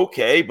me,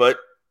 okay, but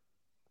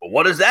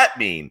what does that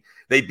mean?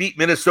 They beat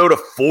Minnesota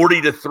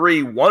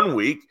 40-3 one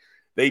week.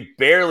 They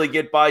barely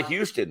get by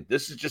Houston.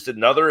 This is just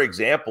another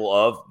example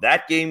of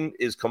that game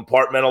is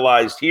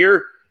compartmentalized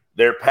here.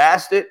 They're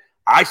past it.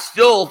 I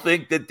still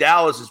think that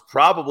Dallas is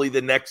probably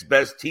the next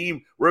best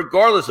team,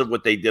 regardless of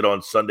what they did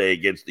on Sunday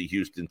against the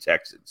Houston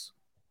Texans.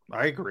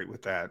 I agree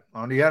with that.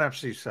 On the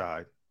NFC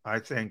side, I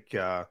think,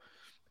 and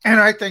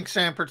I think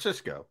San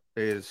Francisco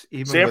is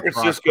even. San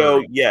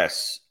Francisco,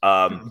 yes.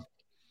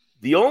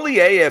 The only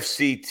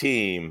AFC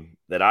team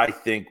that I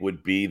think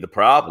would be the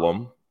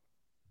problem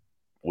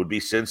would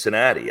be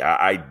Cincinnati.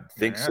 I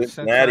think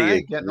Cincinnati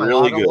is getting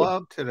really a lot good. of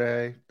love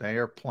today. They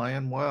are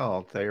playing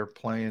well. They are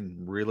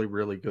playing really,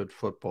 really good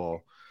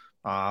football.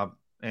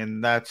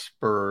 And that's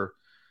for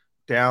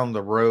down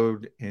the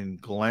road in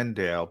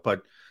Glendale.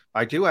 But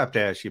I do have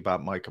to ask you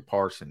about Micah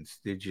Parsons.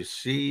 Did you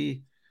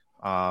see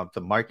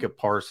the Micah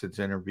Parsons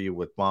interview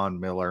with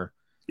Von Miller?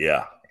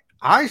 Yeah.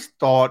 I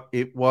thought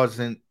it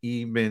wasn't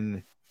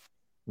even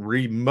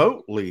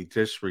remotely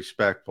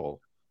disrespectful.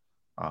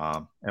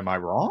 Am I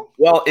wrong?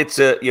 Well, it's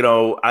I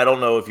don't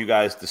know if you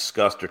guys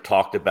discussed or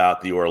talked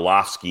about the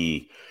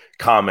Orlovsky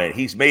comment.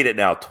 He's made it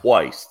now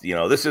twice.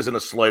 This isn't a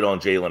slight on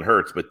Jalen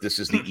Hurts, but this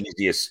is the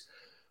easiest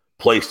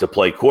place to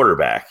play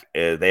quarterback.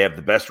 They have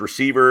the best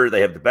receiver.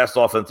 They have the best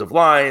offensive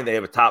line. They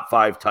have a top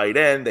 5 tight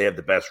end. They have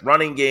the best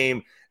running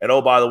game. And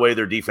oh, by the way,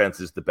 their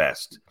defense is the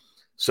best.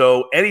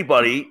 So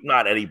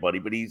not anybody,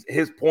 but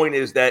his point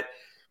is that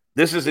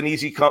this is an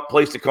easy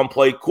place to come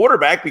play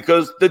quarterback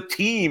because the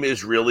team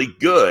is really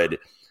good.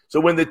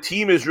 So when the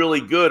team is really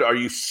good, are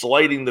you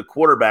slighting the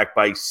quarterback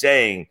by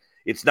saying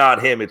it's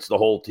not him, it's the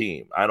whole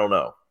team? I don't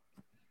know.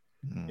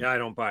 Yeah, I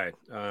don't buy it.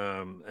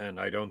 And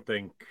I don't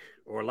think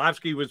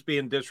Orlovsky was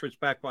being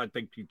disrespectful. I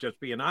think he's just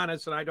being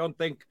honest. And I don't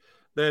think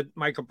that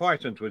Micah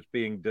Parsons was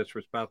being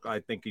disrespectful. I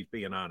think he's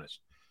being honest.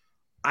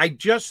 I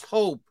just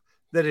hope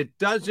that it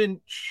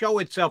doesn't show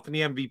itself in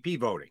the MVP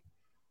voting.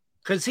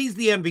 Because he's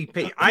the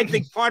MVP. I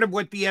think part of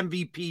what the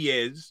MVP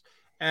is,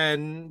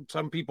 and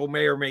some people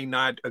may or may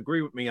not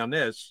agree with me on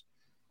this,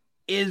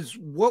 is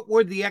what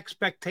were the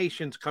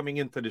expectations coming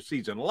into the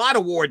season? A lot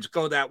of awards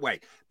go that way,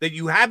 that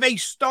you have a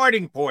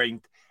starting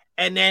point,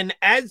 and then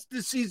as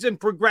the season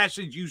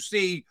progresses, you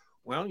see,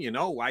 well,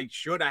 I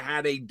should have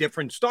had a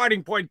different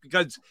starting point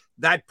because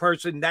that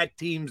person, that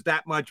team's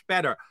that much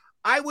better.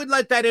 I would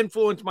let that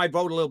influence my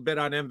vote a little bit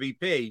on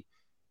MVP.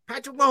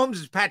 Patrick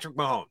Mahomes is Patrick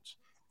Mahomes.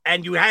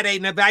 And you had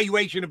an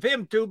evaluation of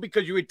him, too,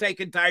 because you had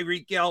taken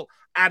Tyreek Hill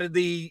out of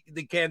the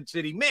Kansas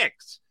City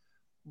mix.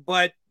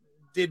 But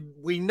did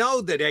we know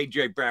that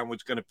A.J. Brown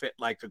was going to fit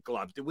like a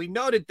glove? Did we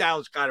know that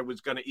Dallas Goedert was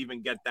going to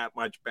even get that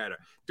much better?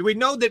 Do we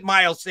know that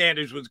Miles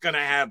Sanders was going to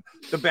have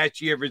the best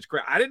year of his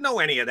career? I didn't know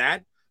any of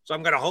that. So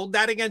I'm going to hold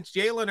that against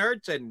Jalen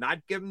Hurts and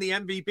not give him the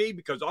MVP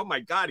because, oh, my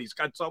God, he's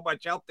got so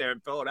much help there in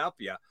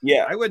Philadelphia.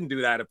 Yeah. I wouldn't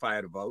do that if I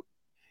had a vote.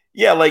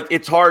 Yeah,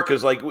 it's hard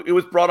because it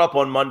was brought up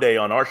on Monday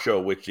on our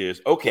show, which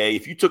is, okay,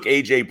 if you took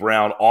A.J.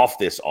 Brown off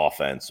this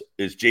offense,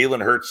 is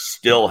Jalen Hurts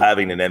still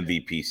having an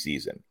MVP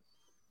season?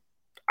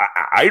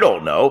 I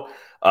don't know.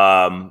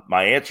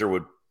 My answer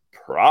would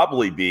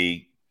probably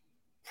be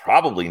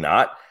probably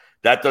not.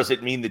 That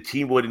doesn't mean the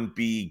team wouldn't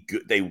be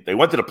good. They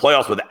went to the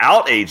playoffs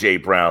without A.J.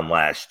 Brown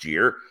last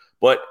year,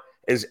 but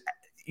as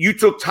you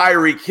took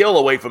Tyreek Hill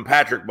away from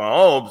Patrick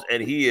Mahomes,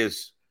 and he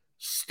is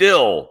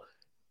still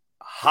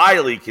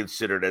highly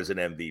considered as an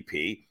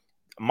MVP.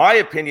 My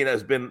opinion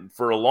has been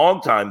for a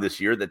long time this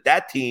year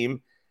that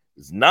team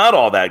is not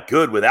all that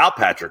good without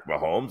Patrick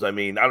Mahomes. I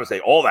mean, I don't say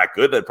all that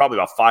good. They're probably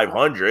about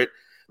 500.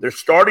 They're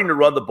starting to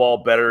run the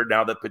ball better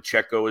now that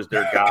Pacheco is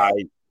their guy.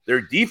 Their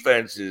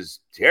defense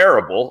is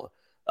terrible.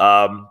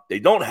 They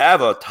don't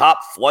have a top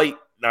flight.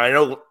 Now, I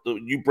know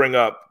you bring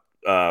up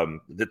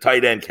the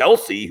tight end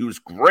Kelsey, who's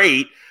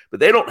great, but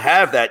they don't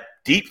have that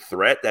deep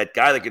threat, that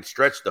guy that can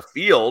stretch the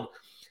field.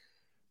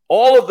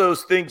 All of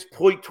those things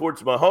point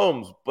towards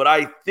Mahomes, but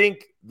I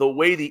think the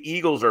way the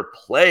Eagles are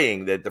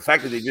playing, that the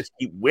fact that they just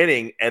keep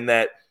winning, and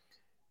that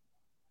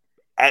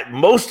at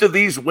most of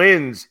these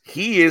wins,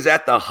 he is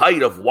at the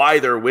height of why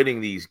they're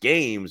winning these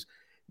games,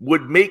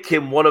 would make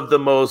him one of the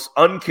most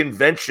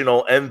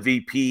unconventional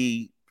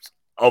MVP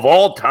of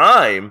all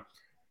time,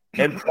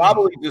 and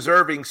probably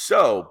deserving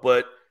so.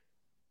 But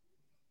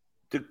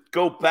to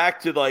go back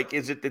to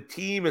is it the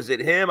team? Is it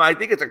him? I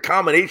think it's a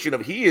combination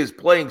of he is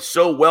playing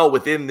so well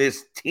within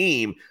this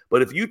team.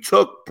 But if you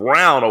took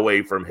Brown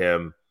away from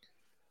him,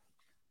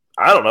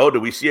 I don't know. Do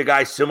we see a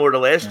guy similar to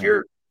last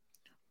year?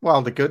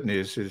 Well, the good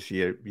news is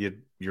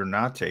you're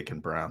not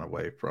taking Brown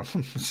away from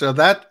him. So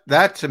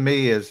that to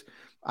me is,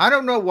 I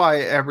don't know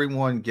why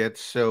everyone gets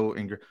so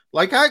angry.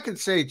 I could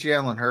say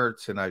Jalen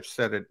Hurts, and I've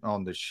said it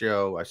on the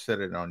show. I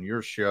said it on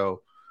your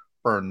show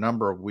for a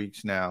number of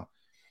weeks now.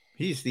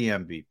 He's the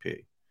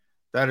MVP.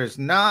 That is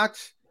not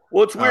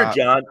Well, it's weird,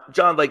 John.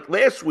 John, like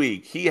last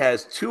week, he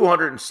has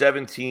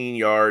 217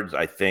 yards,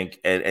 I think,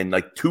 and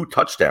like 2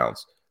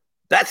 touchdowns.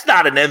 That's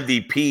not an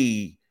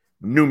MVP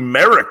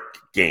numeric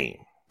game.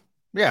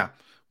 Yeah.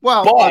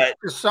 Well, but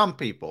for some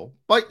people,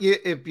 but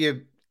if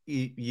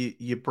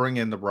you bring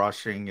in the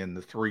rushing and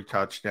the 3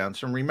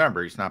 touchdowns, and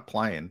remember, he's not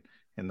playing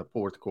in the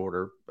fourth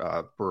quarter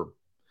for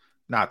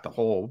not the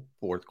whole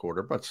fourth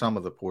quarter, but some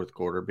of the fourth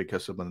quarter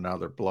because of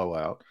another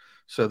blowout.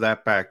 So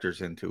that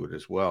factors into it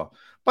as well.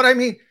 But I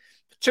mean,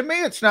 to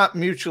me, it's not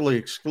mutually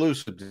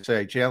exclusive to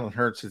say Jalen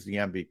Hurts is the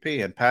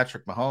MVP and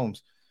Patrick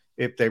Mahomes.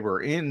 If they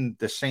were in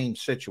the same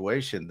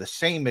situation, the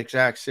same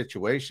exact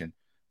situation,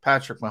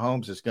 Patrick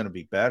Mahomes is going to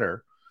be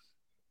better.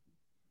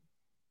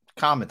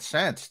 Common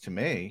sense to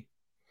me.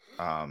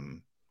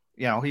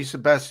 He's the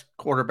best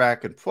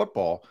quarterback in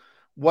football.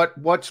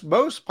 What's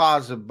most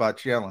positive about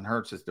Jalen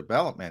Hurts'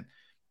 development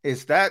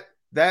is that,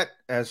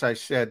 as I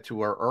said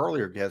to our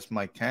earlier guest,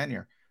 Mike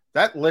Tanier,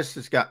 that list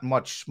has gotten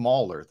much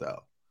smaller,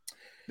 though.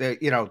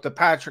 The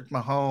Patrick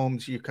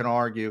Mahomes, you can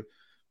argue,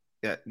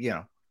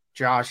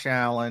 Josh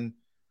Allen,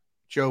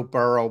 Joe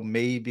Burrow,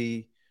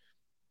 maybe,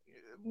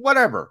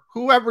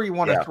 whoever you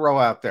want to throw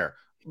out there.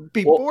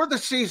 Before the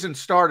season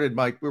started,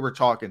 Mike, we were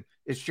talking,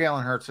 is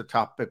Jalen Hurts a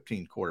top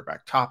 15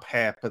 quarterback, top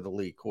half of the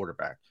league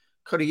quarterback?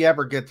 Could he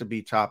ever get to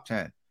be top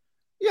 10?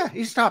 Yeah,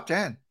 he's top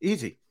 10.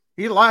 Easy.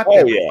 He lapped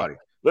everybody.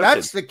 Listen,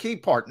 that's the key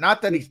part,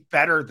 not that he's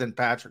better than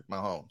Patrick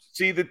Mahomes.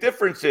 See, the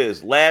difference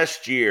is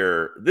last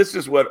year, this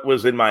is what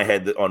was in my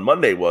head on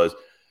Monday was,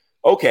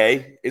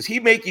 okay, is he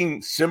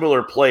making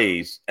similar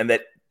plays? And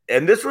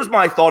this was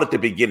my thought at the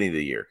beginning of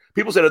the year.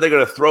 People said, are they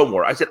going to throw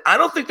more? I said, I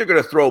don't think they're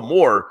going to throw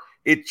more.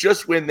 It's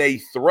just when they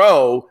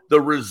throw,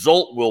 the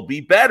result will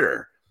be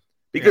better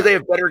because they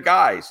have better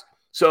guys.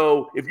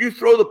 So if you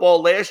throw the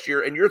ball last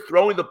year and you're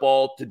throwing the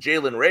ball to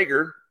Jalen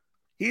Reagor,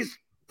 he's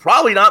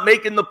probably not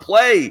making the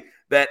play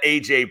that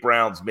A.J.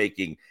 Brown's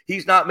making.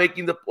 He's not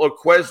making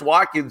Quez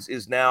Watkins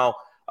is now,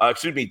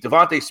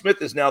 Devontae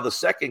Smith is now the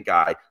second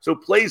guy. So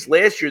plays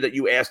last year that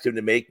you asked him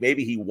to make,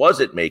 maybe he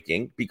wasn't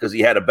making because he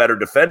had a better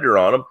defender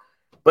on him.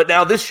 But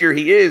now this year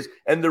he is,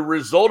 and the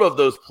result of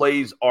those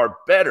plays are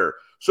better.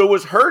 So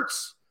was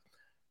Hurts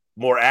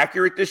more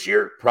accurate this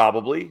year?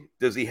 Probably.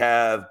 Does he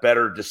have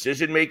better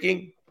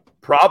decision-making?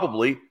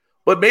 Probably.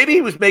 But maybe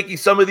he was making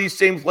some of these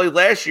same plays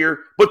last year,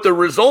 but the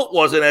result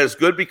wasn't as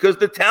good because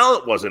the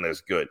talent wasn't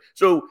as good.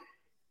 So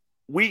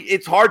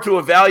it's hard to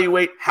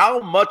evaluate how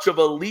much of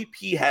a leap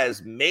he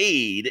has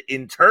made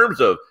in terms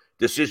of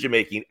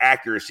decision-making,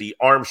 accuracy,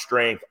 arm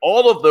strength,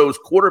 all of those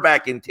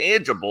quarterback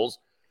intangibles,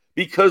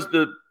 because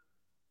the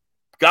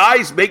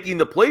guys making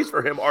the plays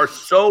for him are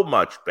so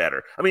much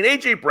better. I mean,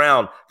 A.J.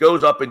 Brown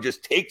goes up and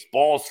just takes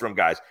balls from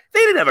guys.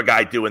 They didn't have a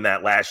guy doing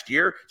that last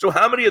year. So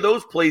how many of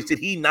those plays did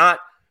he not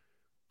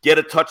get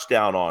a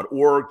touchdown on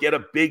or get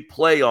a big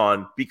play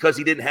on because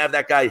he didn't have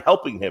that guy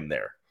helping him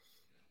there?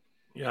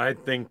 Yeah, I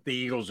think the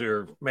Eagles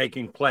are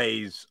making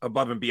plays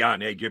above and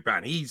beyond A.J.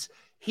 Brown. He's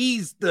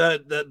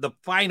the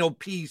final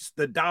piece,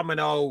 the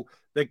domino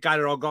that got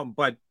it all going.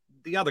 But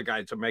the other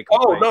guys are making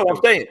plays. No,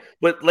 I'm saying.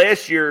 But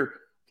last year,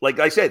 like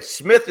I said,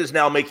 Smith is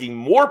now making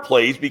more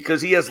plays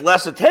because he has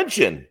less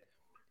attention.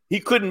 He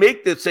couldn't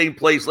make the same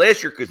plays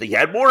last year because he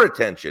had more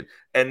attention.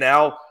 And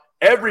now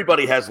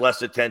everybody has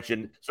less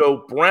attention.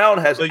 So Brown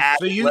has So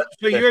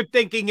you're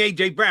thinking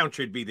A.J. Brown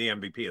should be the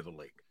MVP of the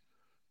league?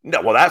 No,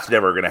 well, that's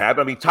never going to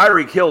happen. I mean,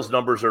 Tyreek Hill's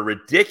numbers are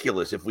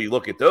ridiculous if we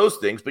look at those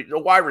things. But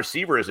wide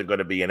receiver isn't going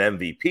to be an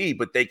MVP.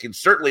 But they can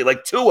certainly,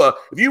 like Tua,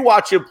 if you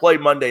watch him play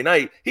Monday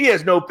night, he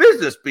has no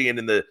business being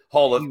in the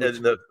Hall of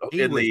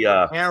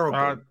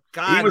terrible.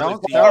 God,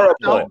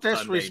 don't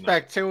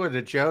disrespect Tua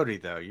to Jody,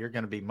 though. You're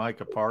going to be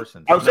Micah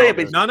Parsons. I'm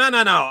saying, no.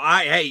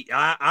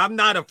 I'm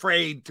not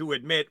afraid to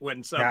admit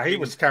when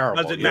something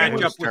doesn't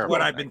match up with what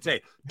I've been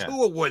saying.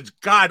 Tua was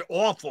god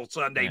awful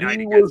Sunday night.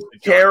 He was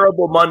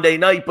terrible Monday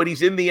night, but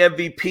he's in the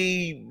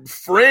MVP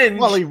fringe.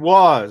 Well, he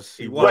was.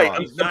 Right.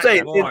 I'm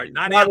saying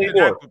not after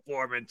that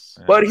performance.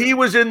 But he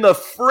was in the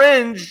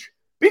fringe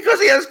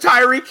because he has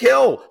Tyreek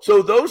Hill.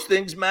 So those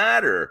things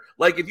matter.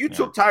 Like if you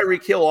took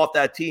Tyreek Hill off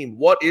that team,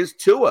 what is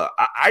Tua?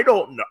 I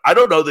don't know. I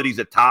don't know that he's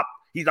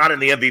he's not in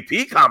the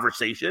MVP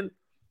conversation.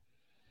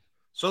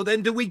 So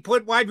then do we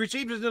put wide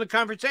receivers in the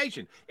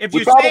conversation? If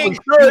you're saying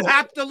you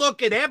have to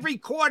look at every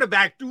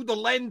quarterback through the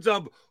lens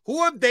of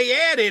who have they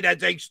added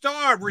as a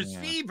star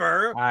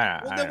receiver,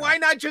 then why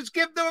not just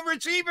give the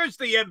receivers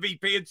the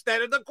MVP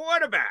instead of the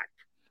quarterback?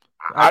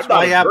 That's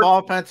why you have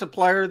Offensive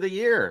Player of the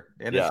Year,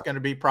 and it's going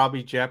to be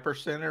probably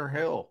Jefferson or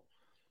Hill.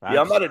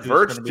 I'm not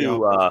adverse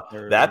to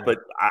that, but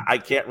I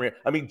can't.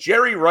 I mean,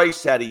 Jerry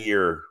Rice had a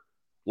year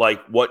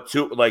like what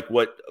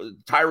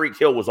Tyreek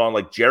Hill was on,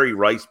 like Jerry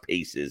Rice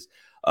paces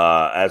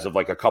as of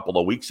like a couple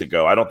of weeks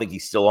ago. I don't think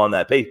he's still on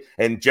that pace,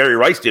 and Jerry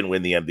Rice didn't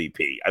win the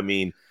MVP. I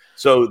mean,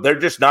 so they're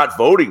just not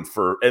voting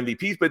for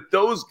MVPs, but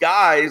those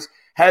guys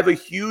have a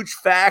huge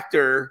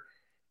factor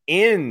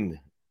in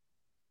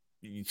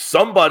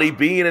somebody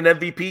being an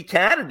MVP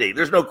candidate.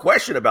 There's no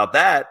question about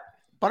that.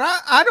 But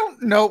I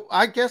don't know.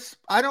 I guess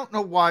I don't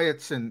know why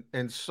it's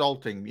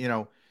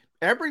insulting.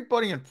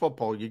 Everybody in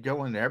football, you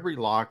go in every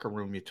locker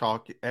room, you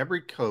talk,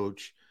 every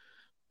coach,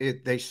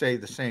 they say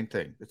the same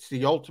thing. It's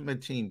the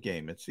ultimate team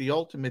game. It's the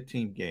ultimate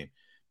team game.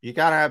 You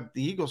got to have –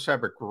 the Eagles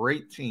have a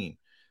great team.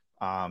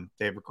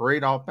 They have a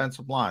great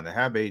offensive line. They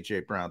have A.J.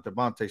 Brown,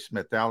 Devontae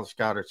Smith, Dallas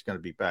Goedert's going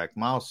to be back,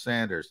 Miles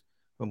Sanders,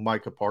 who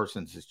Micah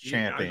Parsons is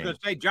champion. I was going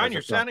to say, John,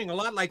 you're sounding a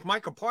lot like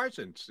Micah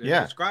Parsons in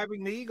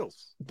describing the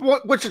Eagles.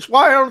 Which is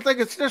why I don't think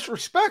it's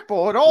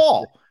disrespectful at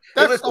all.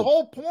 That's the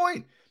whole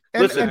point.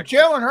 And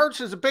Jalen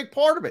Hurts is a big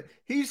part of it.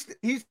 He's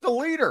the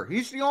leader.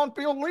 He's the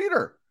on-field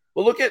leader.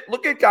 Well, look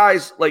at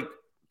guys like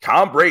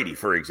Tom Brady,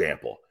 for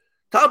example.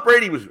 Tom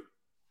Brady was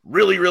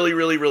really, really,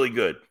 really, really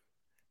good.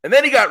 And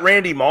then he got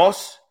Randy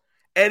Moss,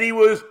 and he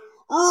was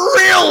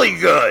really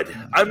good.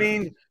 I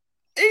mean,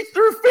 he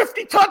threw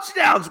 50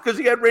 touchdowns because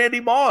he had Randy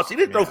Moss. He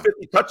didn't throw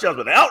 50 touchdowns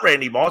without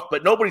Randy Moss,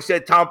 but nobody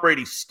said Tom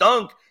Brady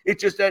stunk.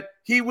 It's just that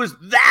he was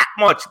that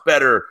much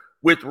better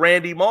with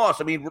Randy Moss.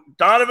 I mean,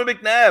 Donovan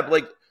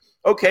McNabb,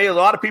 okay, a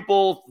lot of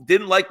people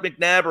didn't like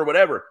McNabb or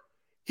whatever.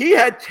 He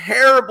had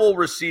terrible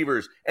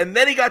receivers, and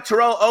then he got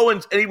Terrell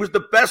Owens, and he was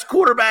the best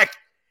quarterback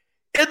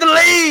in the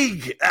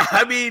league.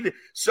 I mean,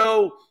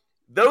 so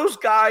those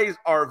guys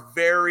are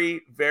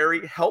very,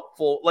 very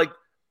helpful.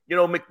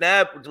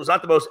 McNabb was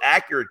not the most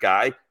accurate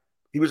guy.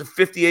 He was a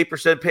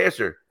 58%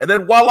 passer. And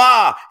then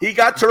voila, he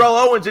got Terrell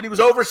Owens, and he was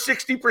over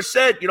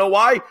 60%. You know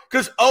why?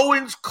 Because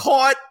Owens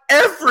caught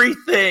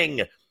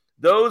everything.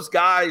 Those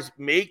guys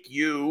make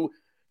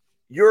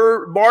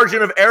your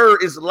margin of error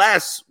is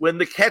less when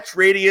the catch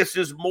radius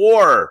is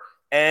more.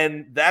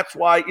 And that's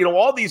why,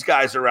 all these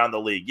guys around the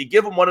league, you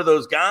give them one of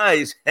those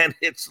guys, and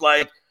it's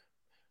like,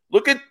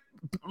 look at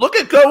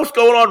what's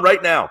going on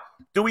right now.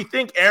 Do we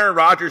think Aaron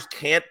Rodgers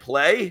can't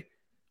play,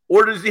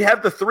 or does he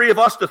have the three of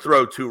us to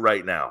throw to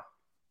right now?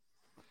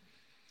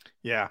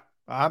 Yeah,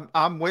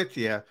 I'm with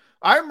you.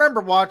 I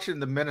remember watching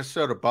the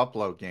Minnesota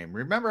Buffalo game.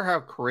 Remember how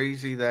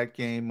crazy that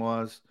game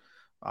was?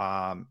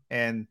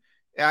 And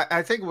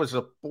I think it was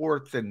a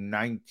 4th and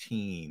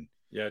 19.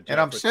 Yeah, and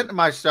I'm sitting to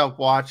myself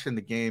watching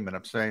the game, and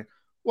I'm saying,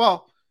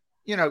 well,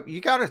 you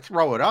got to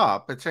throw it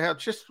up and say,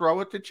 just throw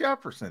it to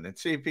Jefferson and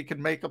see if he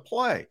can make a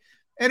play.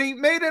 And he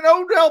made an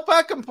Odell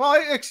Beckham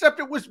play,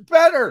 except it was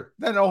better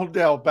than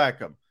Odell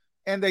Beckham.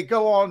 And they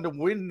go on to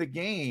win the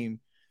game.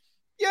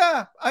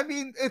 Yeah, I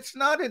mean, it's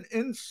not an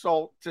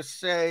insult to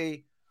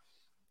say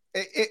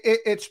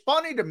it's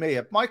funny to me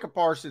if Micah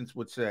Parsons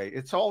would say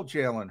it's all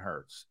Jalen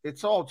Hurts.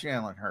 It's all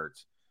Jalen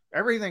Hurts.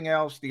 Everything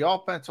else, the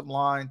offensive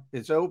line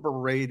is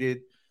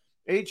overrated.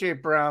 A.J.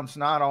 Brown's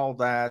not all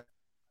that.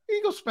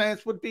 Eagles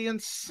fans would be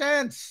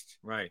incensed.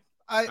 Right.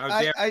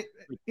 I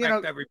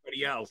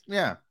everybody else.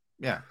 Yeah.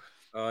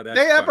 Oh,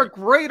 they have a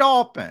great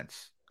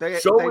offense.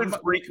 So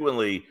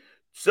infrequently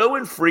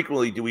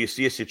do we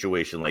see a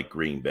situation like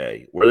Green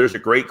Bay where there's a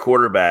great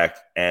quarterback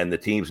and the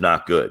team's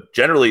not good.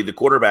 Generally, the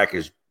quarterback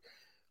is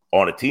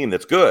on a team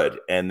that's good,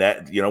 and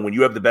that when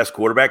you have the best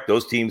quarterback,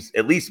 those teams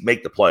at least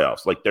make the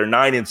playoffs. Like they're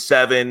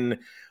 9-7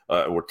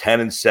 or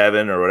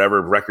 10-7 or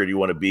whatever record you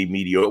want to be.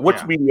 Mediocre.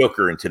 What's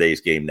mediocre in today's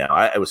game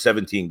now? It was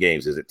 17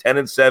 games. Is it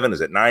 10-7?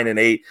 Is it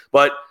 9-8?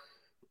 But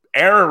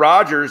Aaron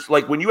Rodgers,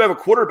 when you have a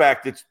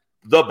quarterback that's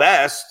the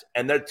best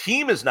and their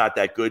team is not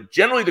that good,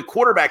 generally the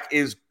quarterback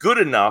is good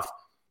enough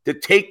to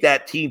take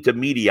that team to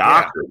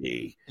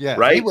mediocrity. Yeah.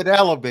 Right. He would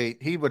elevate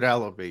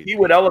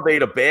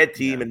a bad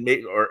team and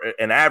or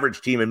an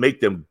average team and make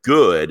them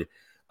good.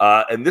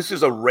 And this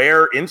is a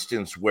rare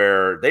instance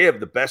where they have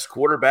the best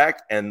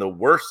quarterback and the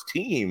worst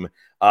team.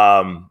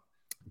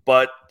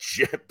 But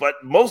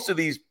most of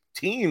these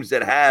teams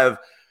that have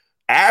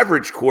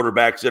average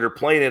quarterbacks that are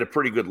playing at a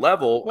pretty good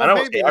level.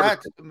 Well,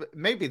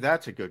 maybe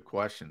that's a good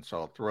question. So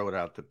I'll throw it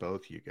out to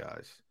both you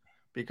guys,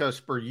 because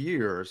for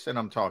years, and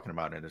I'm talking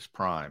about in his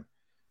prime,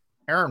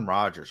 Aaron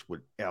Rodgers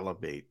would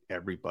elevate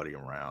everybody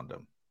around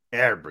him.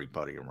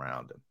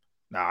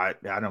 Now,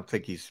 I don't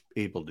think he's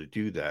able to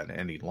do that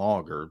any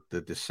longer. The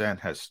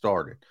descent has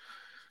started.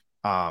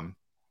 Can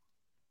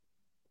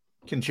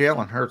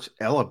Jalen Hurts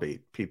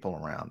elevate people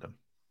around him?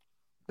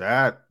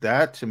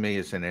 That to me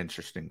is an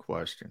interesting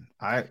question.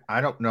 I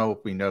don't know if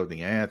we know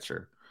the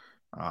answer.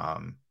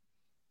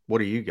 What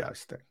do you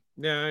guys think?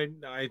 Yeah,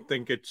 I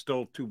think it's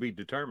still to be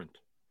determined.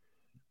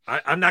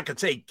 I'm not going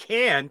to say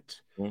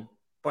can't,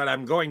 but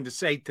I'm going to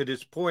say to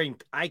this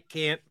point, I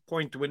can't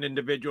point to an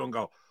individual and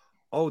go,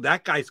 oh,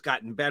 that guy's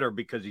gotten better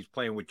because he's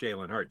playing with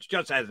Jalen Hurts.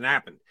 Just hasn't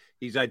happened.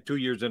 He's had 2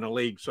 years in the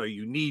league, so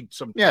you need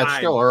some time it's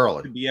still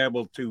early to be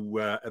able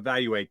to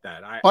evaluate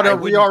that. But are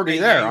we already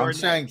there? I'm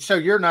saying, so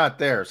you're not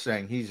there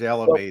saying he's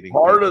elevating.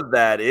 Well, part of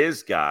that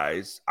is,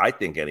 guys, I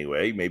think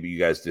anyway, maybe you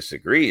guys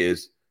disagree,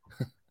 is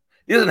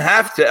he doesn't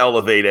have to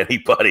elevate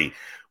anybody.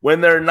 When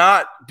they're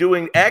not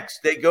doing X,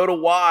 they go to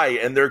Y,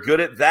 and they're good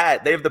at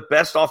that. They have the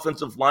best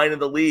offensive line in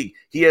the league.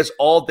 He has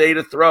all day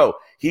to throw.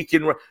 He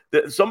can.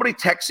 Somebody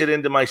texted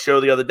into my show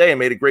the other day and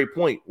made a great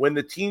point. When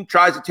the team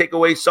tries to take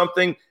away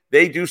something,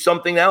 they do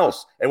something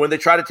else. And when they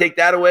try to take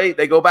that away,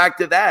 they go back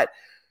to that.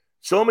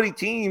 So many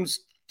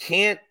teams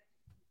can't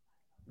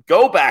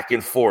go back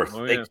and forth.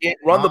 Oh, They yeah. can't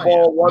run the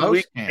ball one Most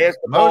week, can't. pass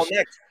the ball Most-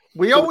 next.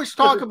 We So always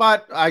talk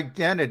about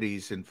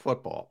identities in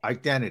football.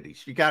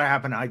 Identities. You got to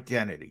have an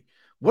identity.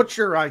 What's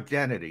your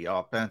identity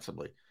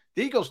offensively?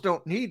 The Eagles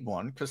don't need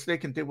one because they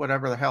can do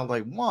whatever the hell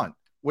they want,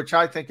 which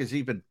I think is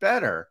even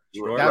better.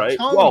 Sure, Now, right.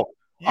 Tony, Well,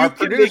 our you can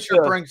producer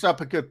make brings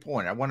up a good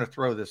point. I want to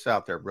throw this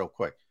out there real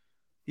quick.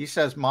 He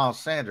says Miles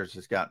Sanders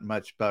has gotten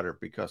much better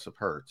because of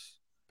Hurts.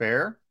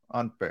 Fair?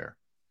 Unfair?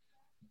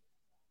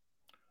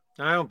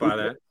 I don't buy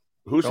that.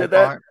 Who Don't said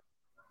that? buy it?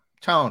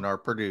 Tone, our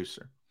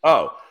producer.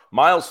 Oh,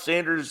 Miles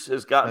Sanders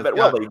has gotten better.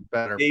 Well,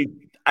 better.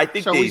 I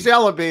think So he's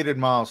elevated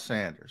Miles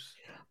Sanders.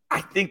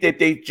 I think that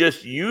they've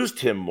just used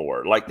him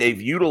more. Like they've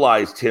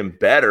utilized him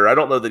better. I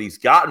don't know that he's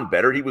gotten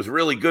better. He was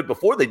really good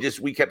before.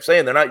 We kept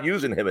saying they're not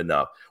using him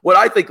enough. What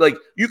I think, like,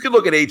 you could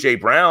look at A.J.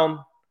 Brown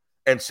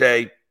and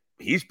say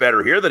he's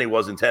better here than he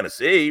was in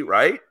Tennessee,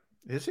 right?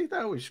 Is he,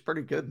 though? He's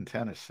pretty good in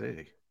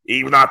Tennessee.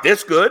 He's not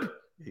this good.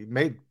 He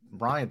made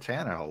Ryan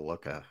Tannehill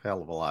look a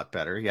hell of a lot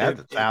better. He had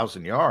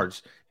 1,000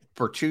 yards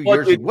for 2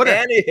 years. He would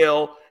have had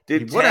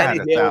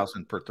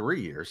 1,000 for 3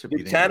 years.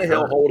 Did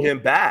Tannehill hold him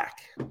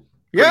back?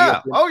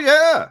 Yeah. Oh,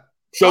 yeah.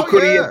 So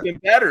could he have been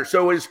better?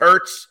 So is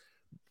Hurts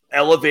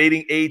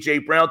elevating A.J.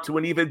 Brown to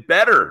an even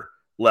better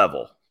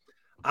level?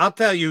 I'll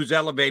tell you who's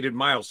elevated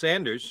Miles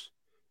Sanders,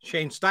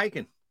 Shane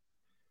Steichen.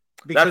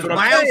 That's Because what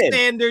I'm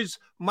saying.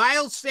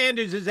 Miles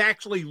Sanders is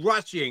actually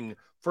rushing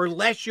for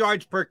less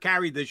yards per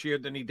carry this year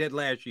than he did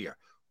last year.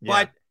 Yeah.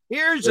 But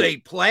here's a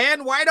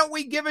plan. Why don't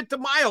we give it to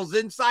Miles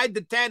inside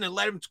the 10 and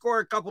let him score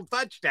a couple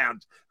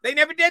touchdowns? They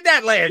never did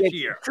that last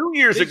year. 2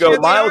 years This ago, year,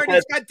 Miles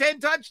he's got 10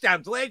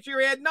 touchdowns. Last year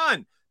he had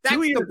none. That's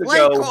 2 the years play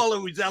ago- caller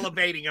who's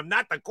elevating him,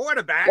 not the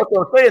quarterback. That's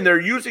what I'm saying.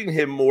 They're using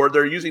him more.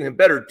 They're using him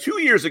better.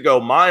 2 years ago,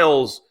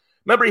 Miles,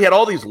 remember, he had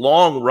all these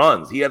long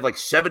runs. He had like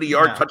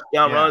 70-yard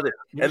touchdown runs.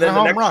 He And was then a the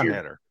home next run year,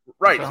 hitter.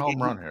 right? He's a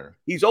home run hitter.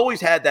 He's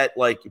always had that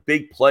like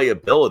big play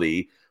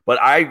ability.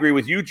 But I agree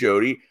with you,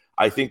 Jody.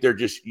 I think they're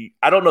just,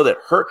 I don't know that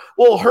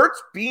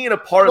Hurts being a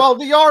part Well, of,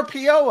 the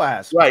RPO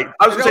aspect. right.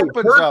 I was It going to say,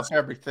 opens up Hurts,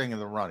 everything in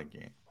the running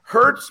game.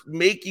 Hurts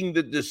making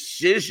the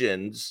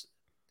decisions,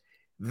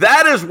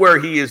 that is where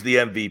he is the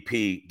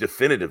MVP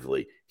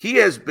definitively. He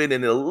has been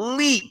an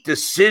elite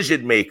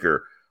decision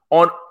maker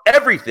on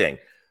everything.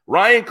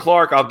 Ryan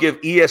Clark, I'll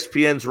give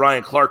ESPN's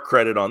Ryan Clark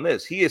credit on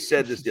this. He has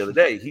said this the other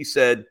day. He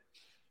said,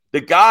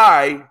 the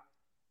guy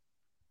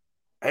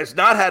has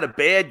not had a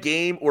bad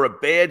game or a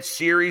bad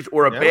series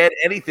or a bad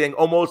anything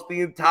almost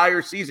the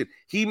entire season.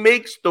 He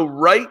makes the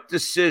right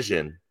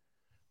decision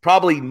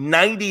probably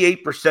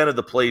 98% of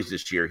the plays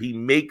this year. He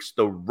makes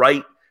the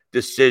right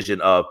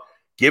decision of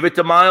give it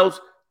to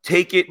Miles,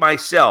 take it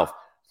myself,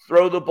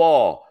 throw the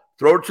ball,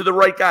 throw it to the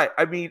right guy.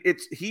 I mean,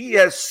 he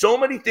has so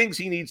many things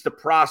he needs to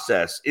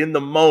process in the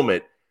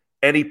moment,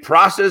 and he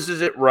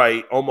processes it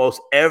right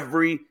almost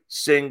every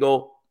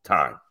single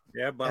time.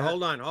 Yeah, but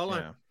hold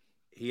on.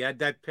 He had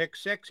that pick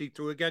six he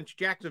threw against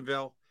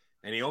Jacksonville,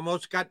 and he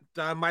almost got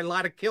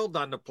Mailata killed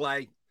on the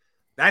play.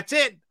 That's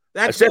it.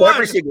 That's I said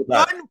every single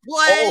time.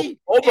 One play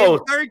in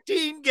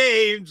 13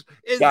 games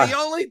is the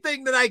only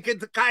thing that I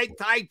could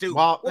tie to.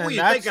 Well, what were and you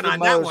that's thinking the on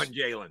that most- one,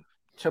 Jalen?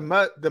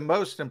 The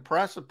most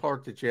impressive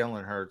part to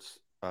Jalen Hurts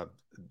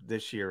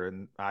this year,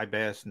 and I've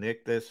asked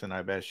Nick this and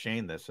I've asked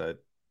Shane this,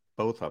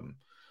 both of them,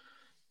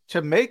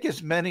 to make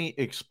as many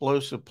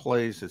explosive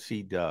plays as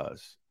he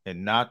does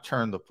and not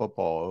turn the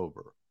football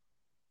over.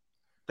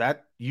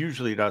 That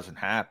usually doesn't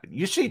happen.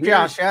 You see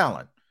Josh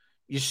Allen,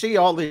 you see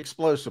all the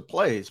explosive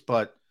plays,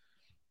 but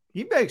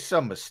he makes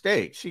some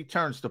mistakes. He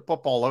turns the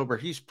football over.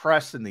 He's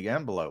pressing the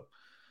envelope.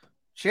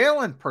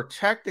 Jalen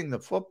protecting the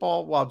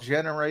football while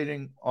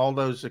generating all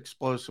those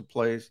explosive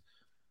plays,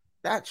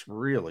 that's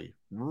really,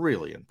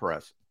 really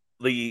impressive.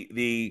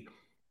 The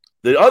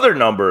other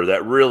number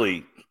that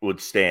really would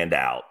stand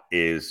out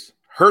is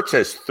Hurts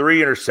has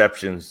 3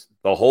 interceptions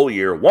the whole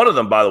year. One of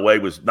them, by the way,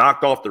 was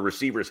knocked off the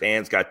receiver's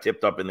hands, got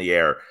tipped up in the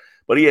air.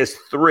 But he has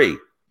 3.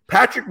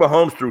 Patrick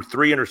Mahomes threw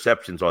 3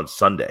 interceptions on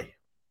Sunday.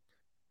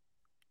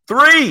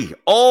 3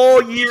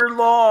 all year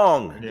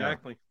long.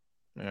 Exactly.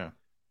 Yeah.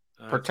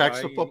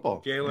 Protects the why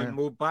football. Jalen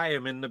moved by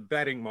him in the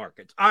betting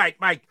markets. All right,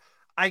 Mike,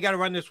 I got to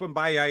run this one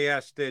by. I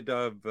asked it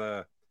of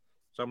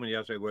someone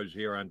yesterday was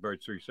here on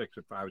Birds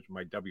 365. It was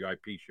my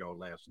WIP show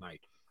last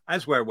night.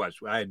 That's where it was.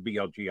 I had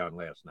BLG on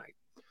last night.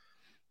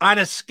 On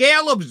a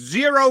scale of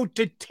 0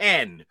 to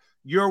 10,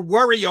 your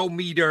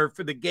worry-o-meter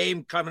for the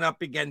game coming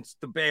up against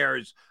the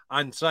Bears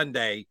on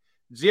Sunday,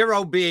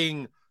 0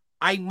 being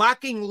I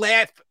mockingly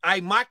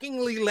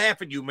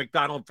laugh at you,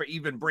 McDonald, for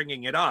even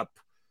bringing it up.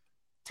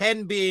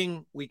 10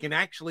 being we can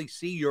actually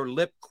see your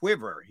lip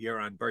quiver here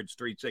on Birds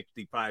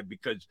 365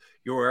 because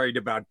you're worried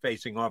about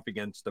facing off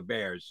against the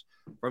Bears.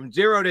 From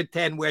 0 to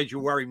 10, where's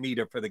your worry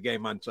meter for the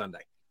game on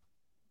Sunday?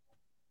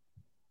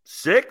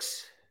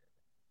 6.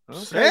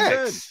 Okay,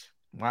 6.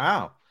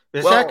 Wow.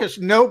 Is that because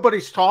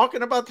nobody's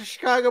talking about the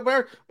Chicago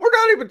Bears? We're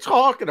not even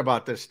talking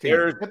about this team.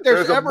 If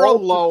there's ever a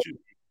low,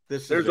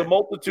 there's a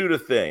multitude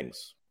of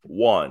things.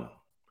 One,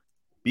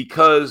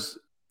 because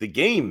the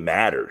game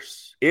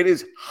matters. It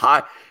is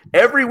high.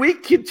 Every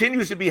week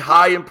continues to be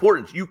high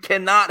importance. You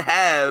cannot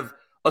have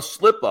a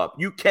slip up.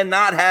 You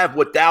cannot have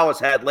what Dallas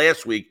had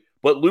last week,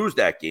 but lose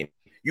that game.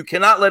 You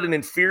cannot let an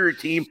inferior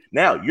team.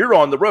 Now, you're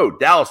on the road.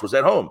 Dallas was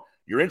at home.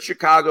 You're in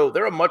Chicago.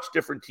 They're a much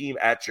different team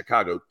at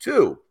Chicago,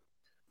 too.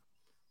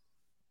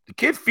 The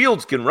kid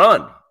Fields can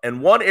run.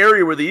 And one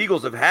area where the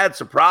Eagles have had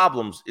some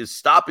problems is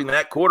stopping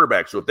that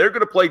quarterback. So if they're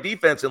going to play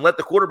defense and let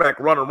the quarterback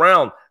run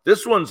around,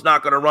 this one's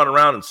not going to run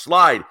around and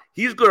slide.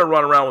 He's going to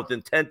run around with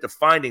intent to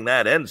finding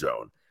that end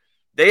zone.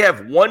 They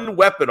have one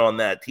weapon on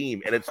that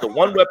team, and it's the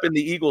one weapon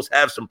the Eagles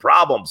have some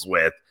problems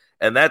with,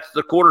 and that's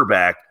the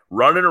quarterback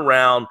running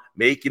around,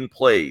 making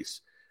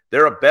plays.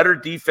 They're a better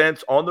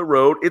defense on the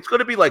road. It's going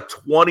to be like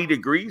 20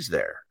 degrees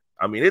there.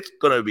 I mean, it's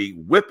going to be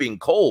whipping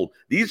cold.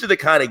 These are the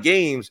kind of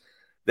games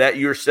that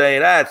you're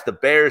saying, it's the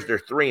Bears, they're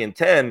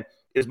 3-10.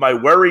 Is my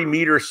worry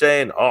meter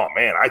saying, oh,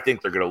 man, I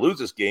think they're going to lose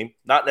this game?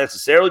 Not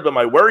necessarily, but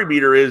my worry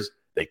meter is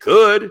they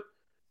could,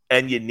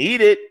 and you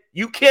need it.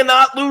 You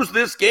cannot lose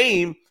this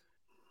game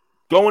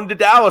going to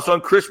Dallas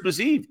on Christmas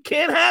Eve.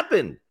 Can't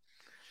happen.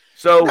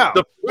 So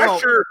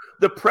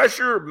the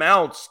pressure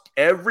mounts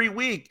every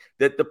week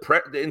that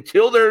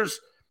until there's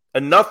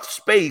enough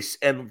space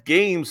and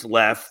games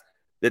left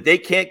that they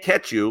can't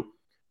catch you.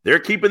 They're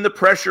keeping the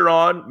pressure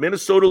on.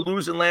 Minnesota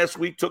losing last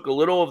week took a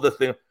little of the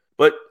thing.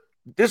 But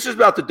this is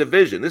about the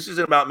division. This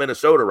isn't about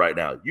Minnesota right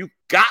now. You've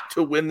got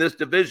to win this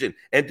division.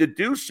 And to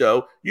do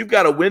so, you've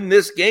got to win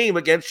this game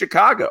against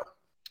Chicago.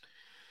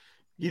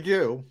 You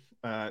do.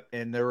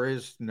 And there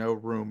is no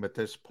room at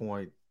this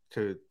point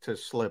to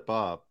slip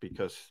up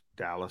because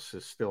Dallas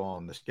is still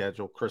on the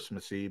schedule.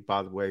 Christmas Eve,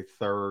 by the way,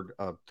 third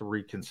of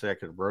 3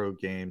 consecutive road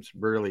games.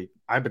 Really,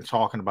 I've been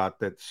talking about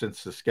that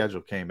since the schedule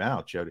came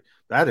out, Jody.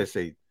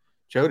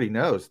 Jody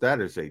knows that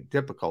is a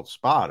difficult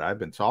spot. I've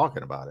been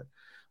talking about it.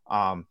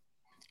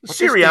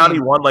 Sirianni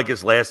won like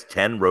his last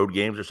 10 road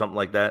games or something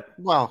like that.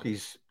 Well,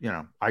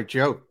 I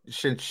joke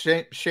since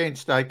Shane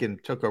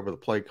Steichen took over the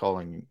play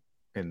calling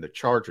in the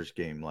Chargers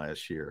game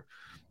last year.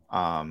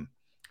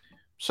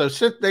 So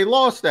since they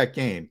lost that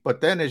game,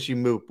 but then as you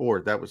move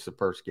forward, that was the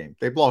first game.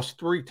 They've lost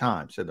 3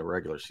 times in the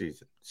regular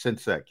season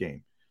since that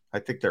game. I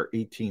think they're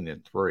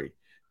 18-3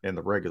 in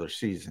the regular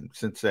season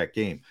since that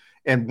game.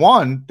 And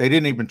one, they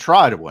didn't even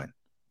try to win,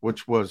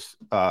 which was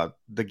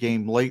the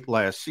game late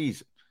last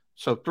season.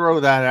 So throw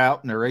that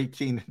out, and they're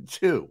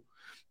 18-2.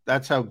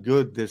 That's how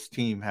good this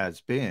team has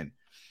been.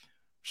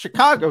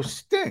 Chicago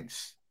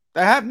stinks.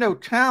 They have no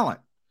talent.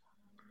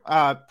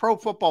 Pro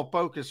Football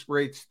Focus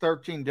rates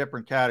 13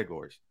 different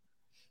categories.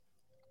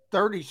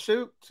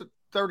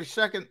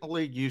 32nd in the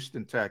league,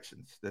 Houston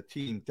Texans, the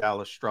team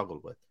Dallas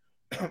struggled with.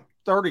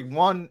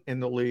 31 in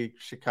the league,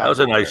 Chicago. That was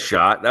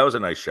a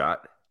nice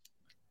shot.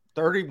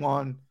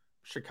 31,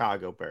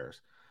 Chicago Bears.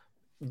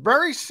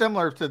 Very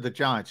similar to the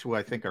Giants, who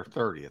I think are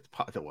 30th,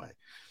 by the way.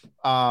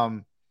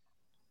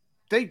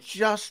 They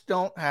just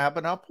don't have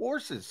enough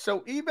horses.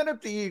 So even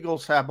if the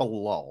Eagles have a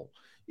lull,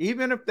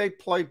 even if they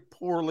play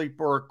poorly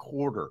for a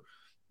quarter,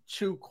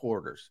 2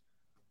 quarters,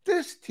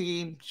 this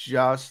team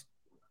just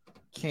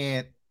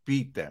can't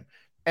beat them.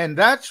 And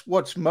that's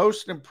what's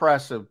most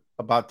impressive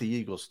about the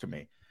Eagles to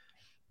me.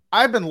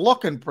 I've been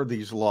looking for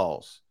these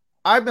lulls.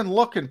 I've been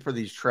looking for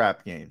these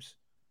trap games.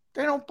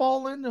 They don't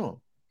ball into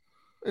them.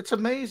 It's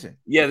amazing.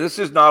 Yeah, this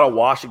is not a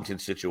Washington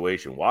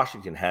situation.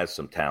 Washington has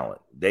some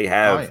talent. They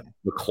have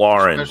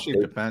McLaurin.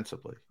 Especially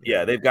defensively.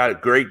 Yeah, they've got a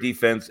great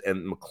defense,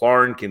 and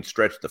McLaurin can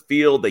stretch the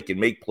field. They can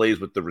make plays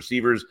with the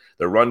receivers,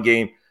 their run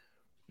game.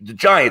 The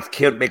Giants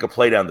can't make a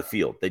play down the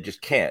field. They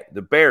just can't.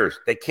 The Bears,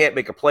 they can't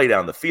make a play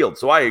down the field.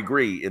 So I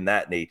agree in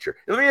that nature.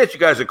 Let me ask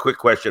you guys a quick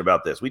question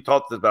about this. We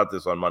talked about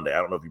this on Monday. I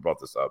don't know if you brought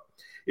this up.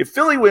 If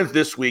Philly wins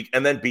this week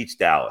and then beats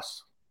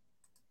Dallas,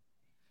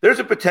 there's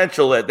a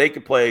potential that they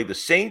could play the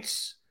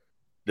Saints,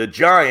 the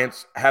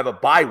Giants, have a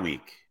bye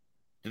week.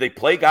 Do they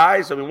play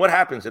guys? I mean, what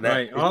happens in that?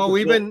 Right. Oh,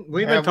 we've been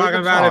talking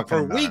about it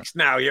for weeks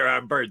now here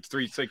on Birds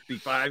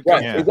 365.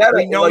 Right. Yeah.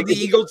 We know the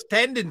Eagles'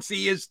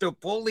 tendency is to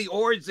pull the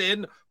oars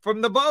in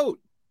from the boat.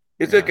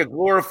 It's like a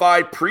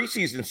glorified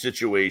preseason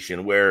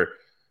situation where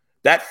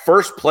that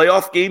first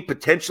playoff game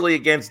potentially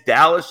against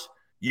Dallas,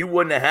 you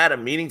wouldn't have had a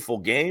meaningful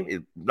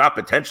game. Not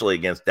potentially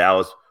against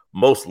Dallas,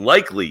 most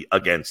likely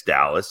against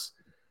Dallas.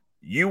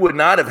 You would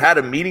not have had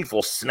a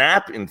meaningful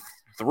snap in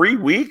 3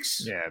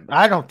 weeks. Yeah,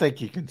 I don't think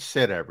you can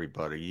sit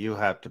everybody. You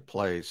have to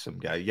play some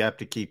guy. You have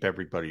to keep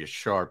everybody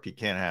sharp. You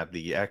can't have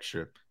the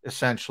extra,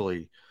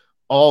 essentially,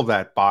 all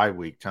that bye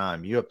week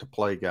time. You have to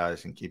play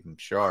guys and keep them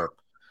sharp.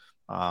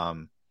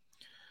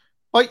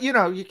 But,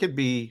 you can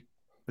be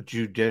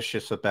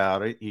judicious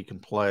about it. You can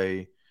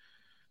play,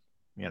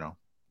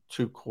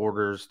 2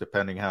 quarters,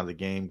 depending how the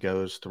game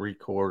goes, 3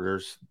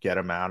 quarters, get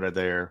them out of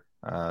there.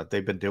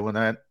 They've been doing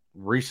that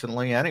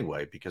recently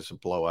anyway because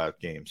of blowout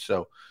games.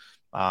 So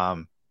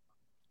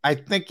I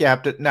think you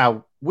have to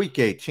now week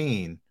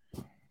 18,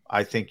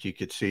 I think you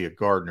could see a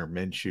Gardner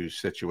Minshew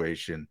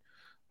situation.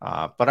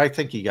 But I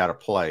think you got to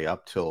play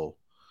up till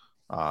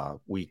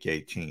week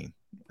 18.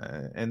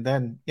 And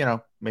then,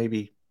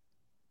 maybe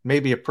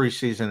maybe a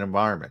preseason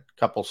environment,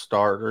 couple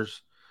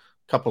starters,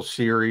 couple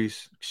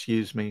series,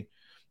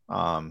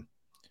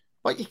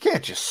 but you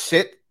can't just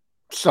sit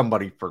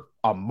somebody for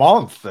a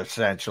month,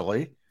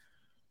 essentially.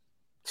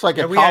 It's like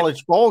a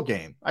college bowl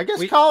game. I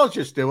guess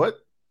colleges do it.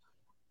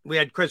 We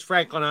had Chris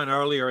Franklin on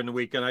earlier in the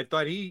week, and I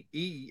thought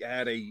he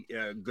had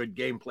a good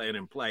game plan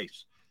in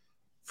place.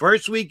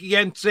 First week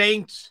against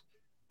Saints,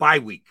 bye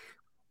week.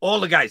 All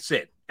the guys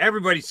sit.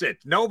 Everybody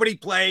sits. Nobody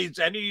plays.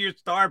 Any of your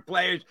star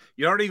players,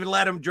 you don't even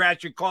let them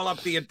dress. You call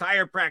up the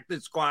entire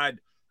practice squad.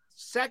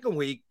 Second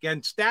week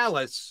against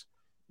Dallas,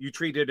 you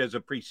treat it as a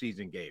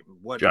preseason game.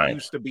 What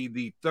Giants. Used to be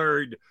the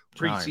third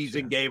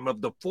preseason game of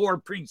the 4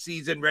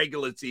 preseason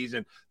regular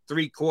season,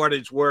 3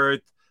 quarters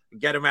worth.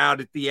 Get them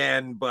out at the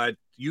end, but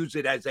use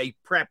it as a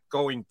prep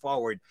going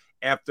forward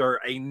after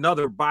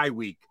another bye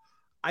week.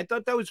 I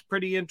thought that was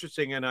pretty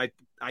interesting, and I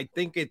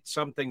think it's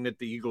something that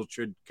the Eagles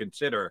should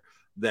consider.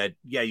 That,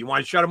 yeah, you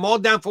want to shut them all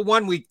down for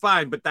 1 week,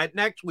 fine, but that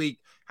next week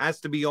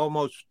has to be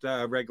almost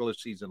regular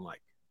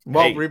season-like.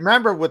 Well,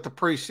 remember with the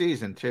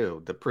preseason,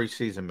 too, the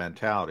preseason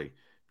mentality,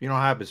 you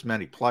don't have as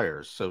many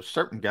players, so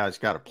certain guys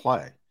got to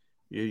play.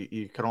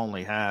 You can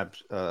only have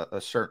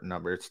a certain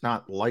number. It's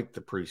not like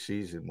the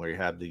preseason where you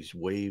have these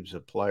waves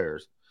of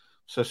players.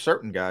 So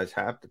certain guys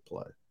have to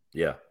play.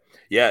 Yeah.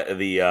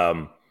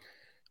 Yeah.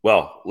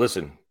 Well,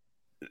 listen,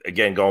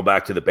 again, going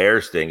back to the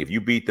Bears thing, if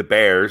you beat the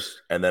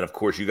Bears and then, of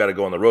course, you got to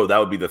go on the road, that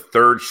would be the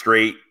 3rd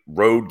straight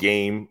road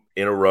game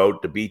in a row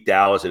to beat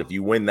Dallas. And if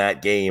you win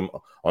that game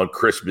on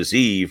Christmas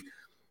Eve,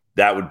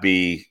 that would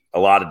be a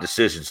lot of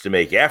decisions to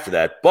make after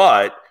that.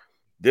 But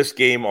this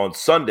game on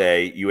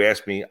Sunday, you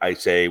asked me, I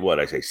say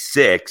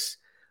 6,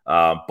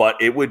 but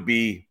it would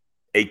be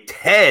a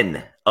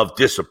 10 of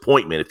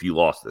disappointment if you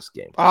lost this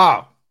game.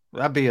 Oh,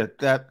 that'd be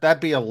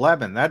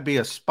 11. That'd be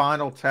a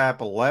Spinal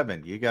Tap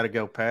 11. You got to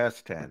go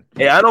past 10.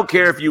 Hey, I don't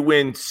care if you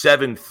win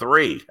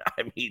 7-3.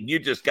 I mean, you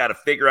just got to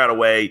figure out a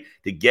way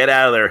to get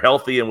out of there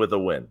healthy and with a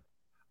win.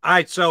 All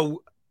right,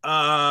 so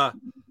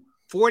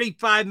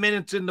 45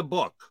 minutes in the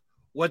book.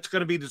 What's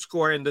going to be the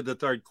score into the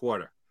third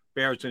quarter?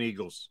 Bears and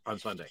Eagles on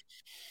Sunday.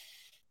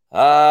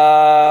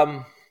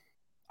 I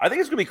think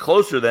it's going to be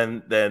closer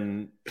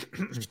than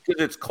because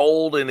it's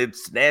cold and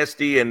it's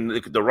nasty and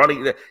the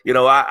running.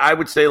 I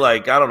would say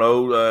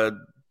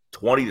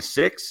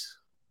 20-6.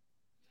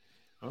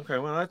 Okay,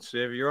 well, that's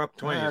if you're up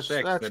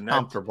 20-6, that's then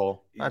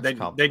comfortable.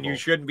 Then you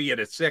shouldn't be at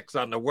a 6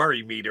 on the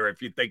worry meter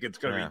if you think it's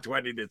going to be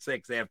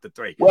 20-6 after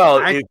 3.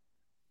 Well, if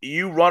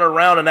you run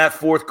around in that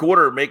fourth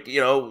quarter, make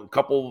a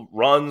couple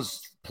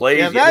runs.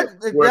 Plays. Yeah,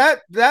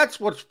 that's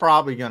what's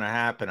probably going to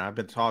happen. I've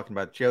been talking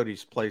about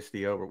Jody's placed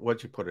the over.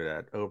 What'd you put it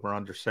at? Over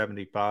under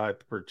 75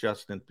 for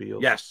Justin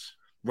Fields. Yes,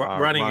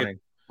 running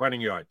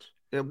yards.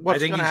 I think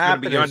he's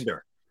going to be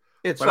under.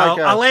 But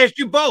I'll ask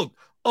you both: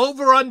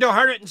 over under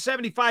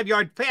 175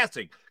 yard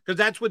passing, because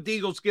that's what the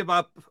Eagles give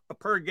up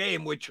per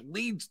game, which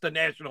leads the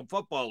National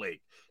Football League.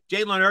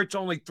 Jalen Hurts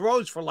only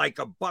throws for like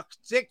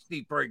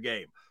 $160 per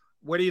game.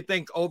 What do you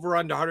think? Over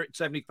under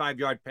 175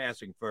 yard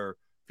passing for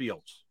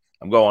Fields.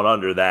 I'm going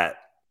under that.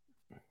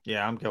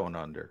 Yeah, I'm going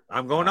under.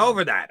 I'm going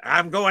over that.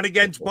 I'm going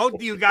against both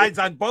of you guys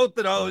on both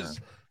of those.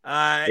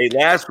 Hey,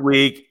 last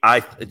week,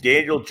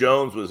 Daniel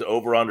Jones was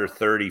over under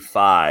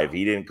 35.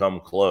 He didn't come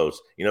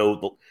close.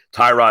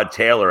 Tyrod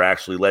Taylor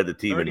actually led the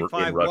team in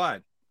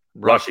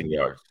rushing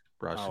yards.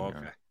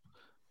 Okay.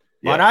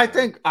 But I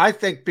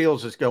think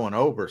Fields is going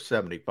over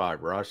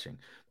 75 rushing.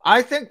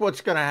 I think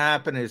what's going to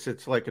happen is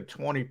it's like a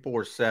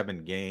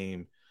 24-7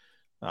 game,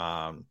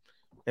 and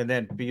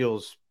then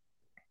Fields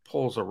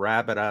pulls a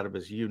rabbit out of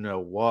his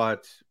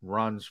you-know-what,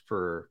 runs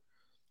for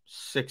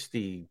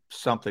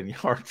 60-something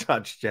yard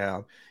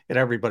touchdown, and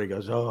everybody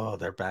goes, oh,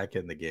 they're back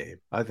in the game.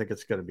 I think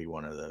it's going to be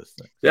one of those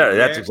things. Yeah,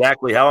 that's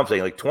exactly how I'm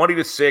saying. Like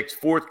 20-6,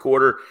 fourth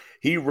quarter,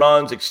 he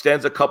runs,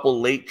 extends a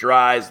couple late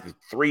drives,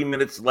 3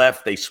 minutes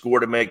left. They score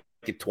to make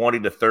it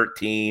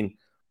 20-13.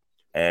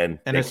 And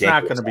it's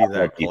not going to be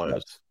that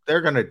close.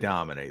 They're going to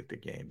dominate the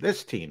game.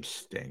 This team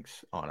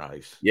stinks on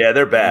ice. Yeah,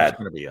 they're bad. It's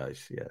going to be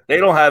ice, yeah. They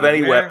don't have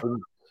any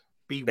weapons.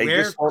 Beware they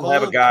just don't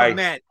have a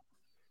guy.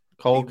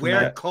 Cole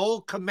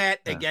Kmet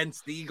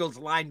against the Eagles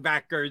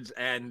linebackers,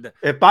 and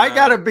if I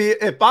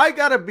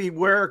gotta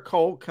beware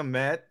Cole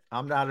Kmet,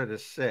 I'm not at a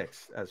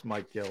 6 as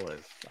Mike Gill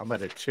is. I'm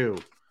at a 2.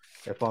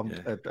 If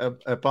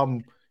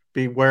I'm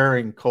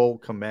bewaring Cole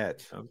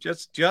Kmet, I'm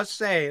just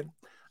saying.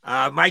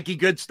 Mikey,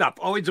 good stuff.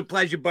 Always a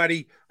pleasure,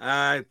 buddy.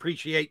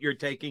 Appreciate your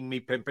taking me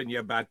pimping you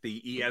about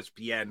the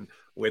ESPN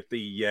with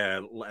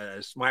the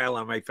smile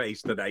on my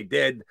face that I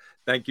did.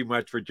 Thank you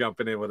much for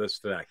jumping in with us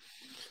today.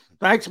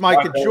 Thanks,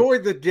 Mike. Enjoy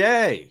the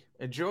day.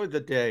 Enjoy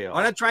the day off.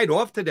 Oh, that's right.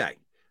 Off today.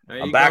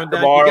 I'm back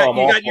tomorrow.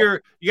 You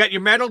got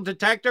your metal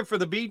detector for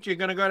the beach. You're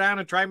going to go down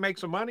and try and make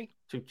some money?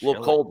 A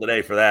little cold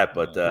today for that,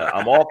 but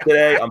I'm off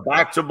today. I'm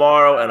back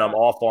tomorrow, and I'm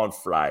off on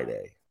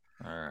Friday.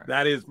 All right.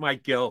 That is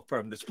Mike Gill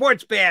from the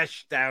Sports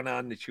Bash down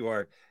on the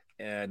shore,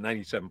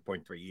 97.3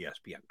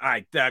 ESPN. All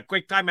right,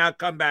 quick timeout,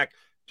 come back.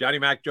 Johnny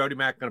Mac, Jody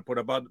Mac, going to put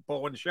a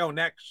poll on the show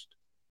next.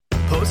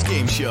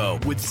 post-game show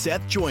with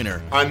Seth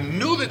Joyner. I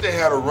knew that they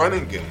had a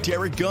running game.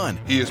 Derek Gunn.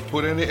 He has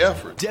put in the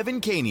effort.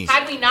 Devin Caney.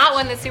 Had we not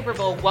won the Super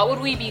Bowl, what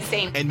would we be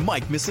saying? And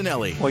Mike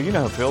Missinelli. Well, you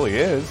know who Philly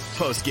is.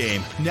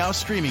 Post-game, now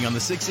streaming on the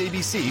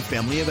 6ABC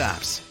family of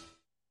apps.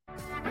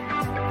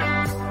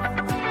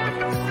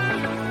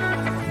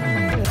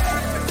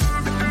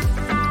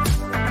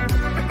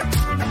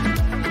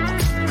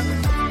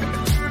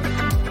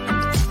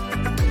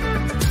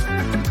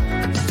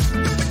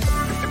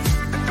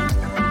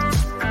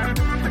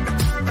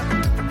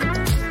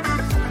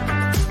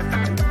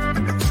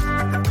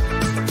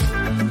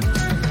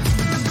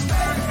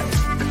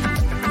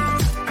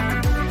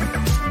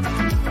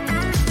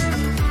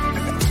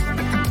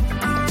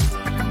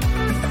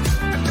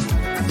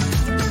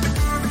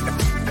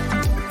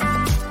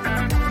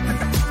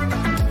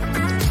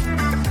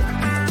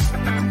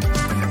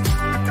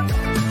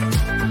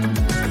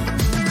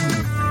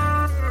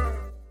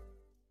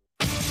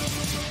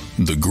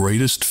 The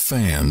greatest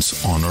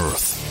fans on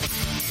earth.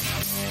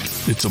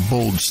 It's a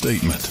bold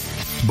statement,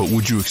 but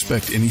would you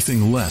expect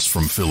anything less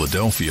from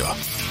Philadelphia?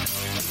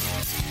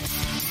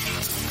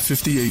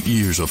 58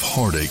 years of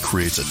heartache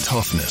creates a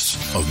toughness,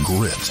 a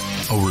grit,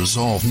 a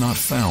resolve not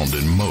found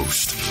in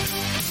most.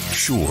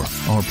 Sure,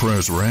 our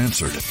prayers were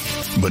answered,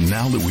 but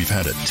now that we've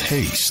had a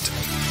taste,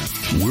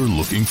 we're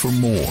looking for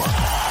more.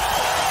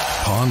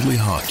 Pondley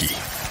Hockey,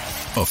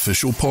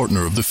 official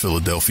partner of the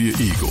Philadelphia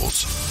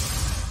Eagles.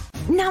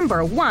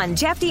 Number 1,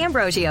 Jeff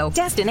D'Ambrosio.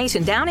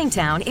 Destination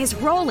Downingtown is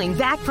rolling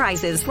back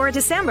prices for a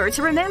December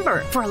to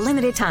remember. For a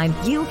limited time,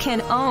 you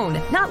can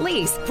own, not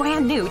lease,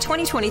 brand new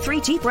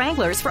 2023 Jeep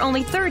Wranglers for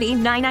only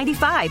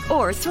 $30,995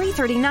 or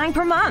 $339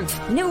 per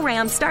month. New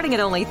Rams starting at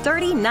only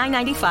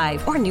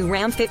 $30,995 or new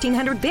Ram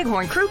 1500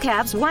 Bighorn Crew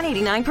Cabs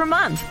 $189 per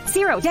month.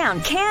 Zero down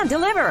can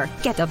deliver.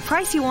 Get the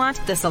price you want,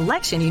 the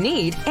selection you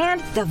need,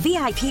 and the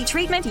VIP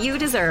treatment you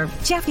deserve.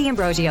 Jeff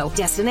D'Ambrosio,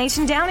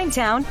 Destination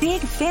Downingtown, Big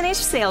Finish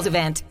Sales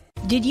Event.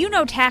 Did you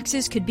know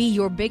taxes could be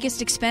your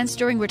biggest expense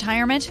during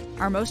retirement?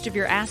 Are most of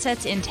your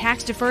assets in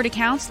tax-deferred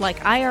accounts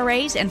like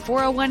IRAs and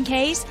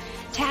 401ks?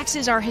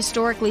 Taxes are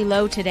historically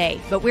low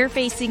today, but we're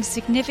facing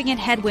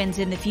significant headwinds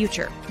in the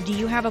future. Do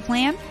you have a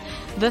plan?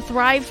 The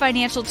Thrive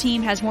Financial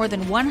team has more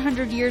than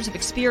 100 years of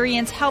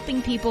experience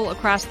helping people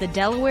across the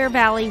Delaware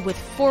Valley with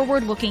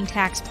forward-looking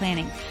tax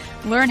planning.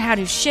 Learn how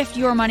to shift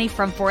your money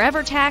from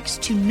forever tax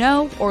to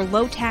no or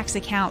low tax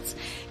accounts.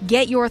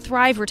 Get your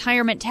Thrive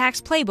Retirement Tax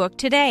Playbook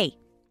today.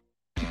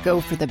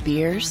 Go for the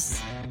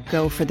beers,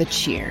 go for the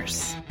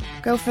cheers,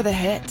 go for the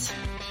hit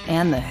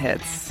and the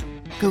hits,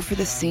 go for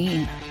the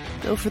scene,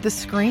 go for the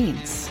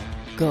screens,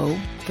 go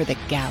for the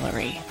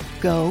gallery,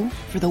 go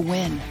for the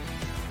win,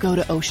 go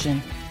to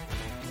Ocean.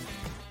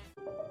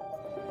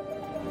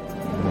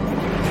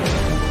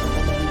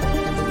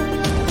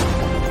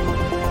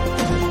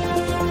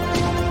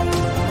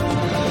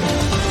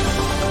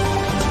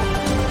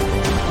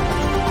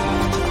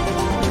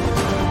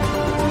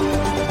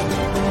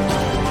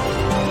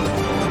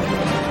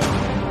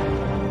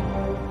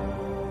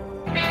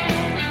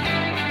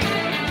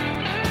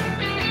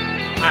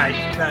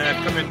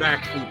 Coming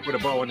back to put a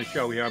bow on the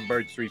show here on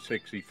Birds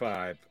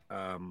 365.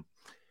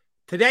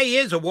 Today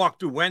is a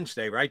walkthrough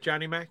Wednesday, right,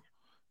 Johnny Mac?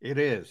 It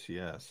is,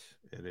 yes,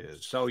 it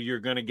is. So you're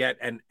going to get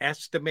an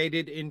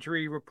estimated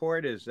injury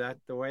report? Is that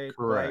the way it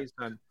plays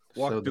on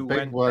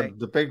walkthrough Wednesday?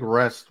 The big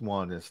rest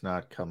one is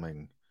not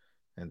coming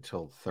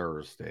until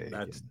Thursday.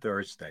 That's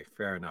Thursday.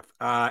 Fair enough.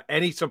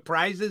 Any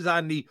surprises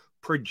on the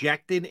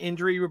projected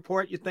injury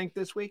report, you think,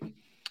 this week?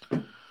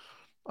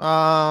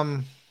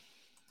 Trying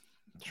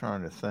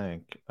to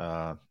think.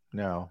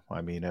 No,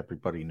 I mean,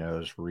 everybody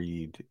knows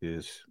Reed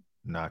is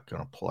not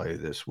going to play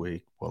this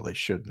week. Well, they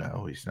should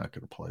know he's not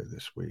going to play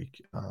this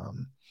week.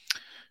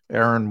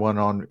 Aaron went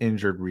on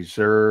injured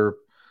reserve.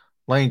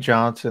 Lane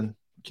Johnson,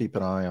 keep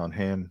an eye on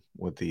him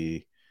with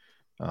the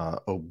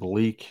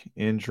oblique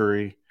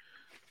injury.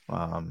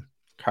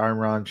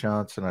 Kyron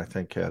Johnson, I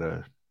think, had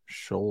a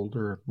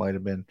shoulder, might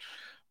have been.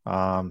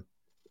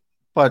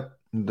 But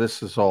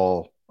this is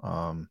all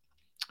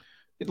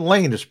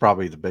Lane is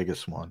probably the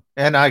biggest one.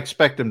 And I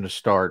expect him to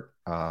start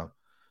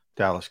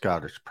Dallas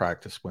Goedert's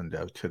practice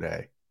window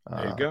today.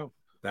 There you go.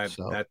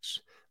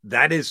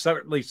 That is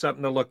certainly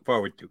something to look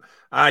forward to.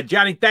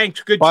 Johnny,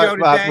 thanks. Good show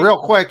today. Real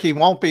quick, he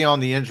won't be on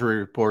the injury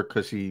report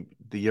because you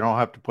don't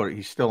have to put it.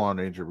 He's still on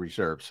injured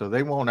reserve. So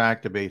they won't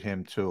activate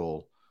him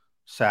till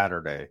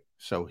Saturday.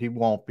 So he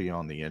won't be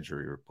on the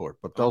injury report,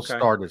 but they'll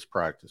start his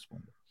practice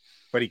window.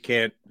 But he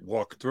can't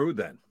walk through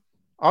then.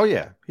 Oh,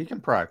 yeah, he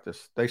can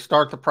practice. They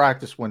start the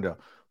practice window.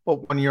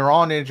 But when you're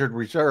on injured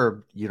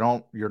reserve,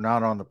 you're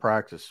not on the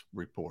practice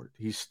report.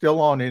 He's still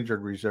on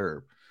injured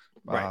reserve.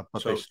 Right.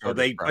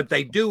 But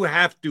they do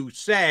have to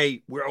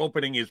say we're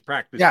opening his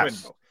practice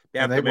window.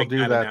 They will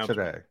do that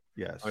today.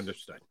 Yes.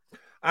 Understood.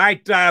 All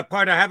right,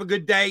 partner, have a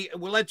good day.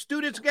 Well, let's do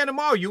this again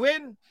tomorrow. You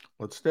in?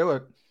 Let's do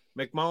it.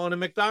 McMullen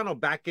and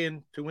McDonald back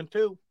in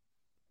 2-2.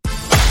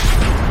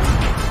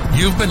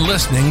 You've been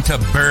listening to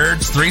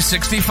Birds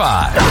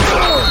 365.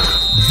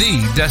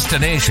 the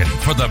destination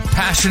for the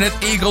passionate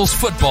Eagles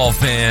football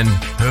fan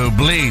who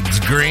bleeds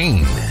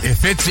green.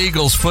 If it's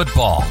Eagles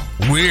football,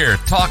 we're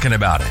talking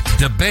about it.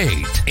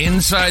 Debate,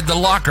 inside the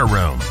locker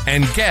room,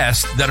 and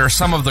guests that are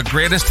some of the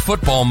greatest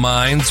football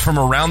minds from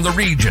around the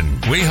region.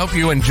 We hope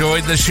you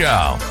enjoyed the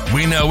show.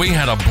 We know we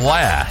had a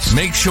blast.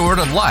 Make sure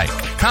to like,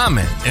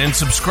 comment, and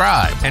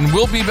subscribe, and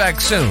we'll be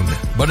back soon.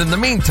 But in the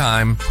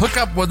meantime, hook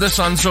up with us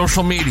on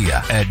social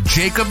media at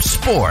Jacob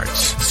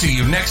Sports. See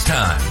you next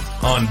time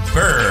on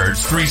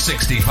Birds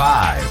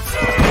 365.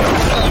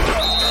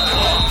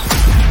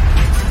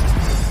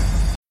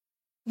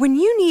 When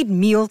you need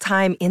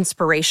mealtime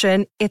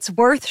inspiration, it's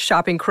worth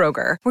shopping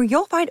Kroger, where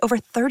you'll find over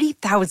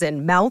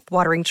 30,000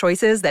 mouth-watering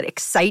choices that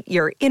excite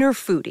your inner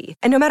foodie.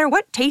 And no matter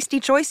what tasty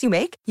choice you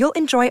make, you'll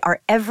enjoy our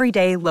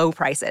everyday low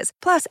prices,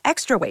 plus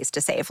extra ways to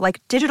save,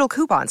 like digital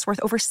coupons worth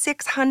over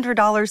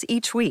 $600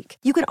 each week.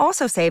 You can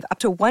also save up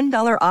to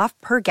 $1 off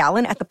per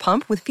gallon at the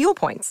pump with fuel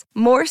points.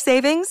 More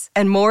savings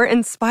and more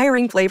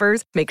inspiring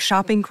flavors make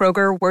shopping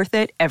Kroger worth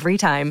it every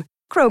time.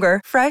 Kroger,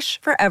 fresh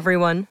for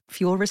everyone.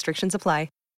 Fuel restrictions apply.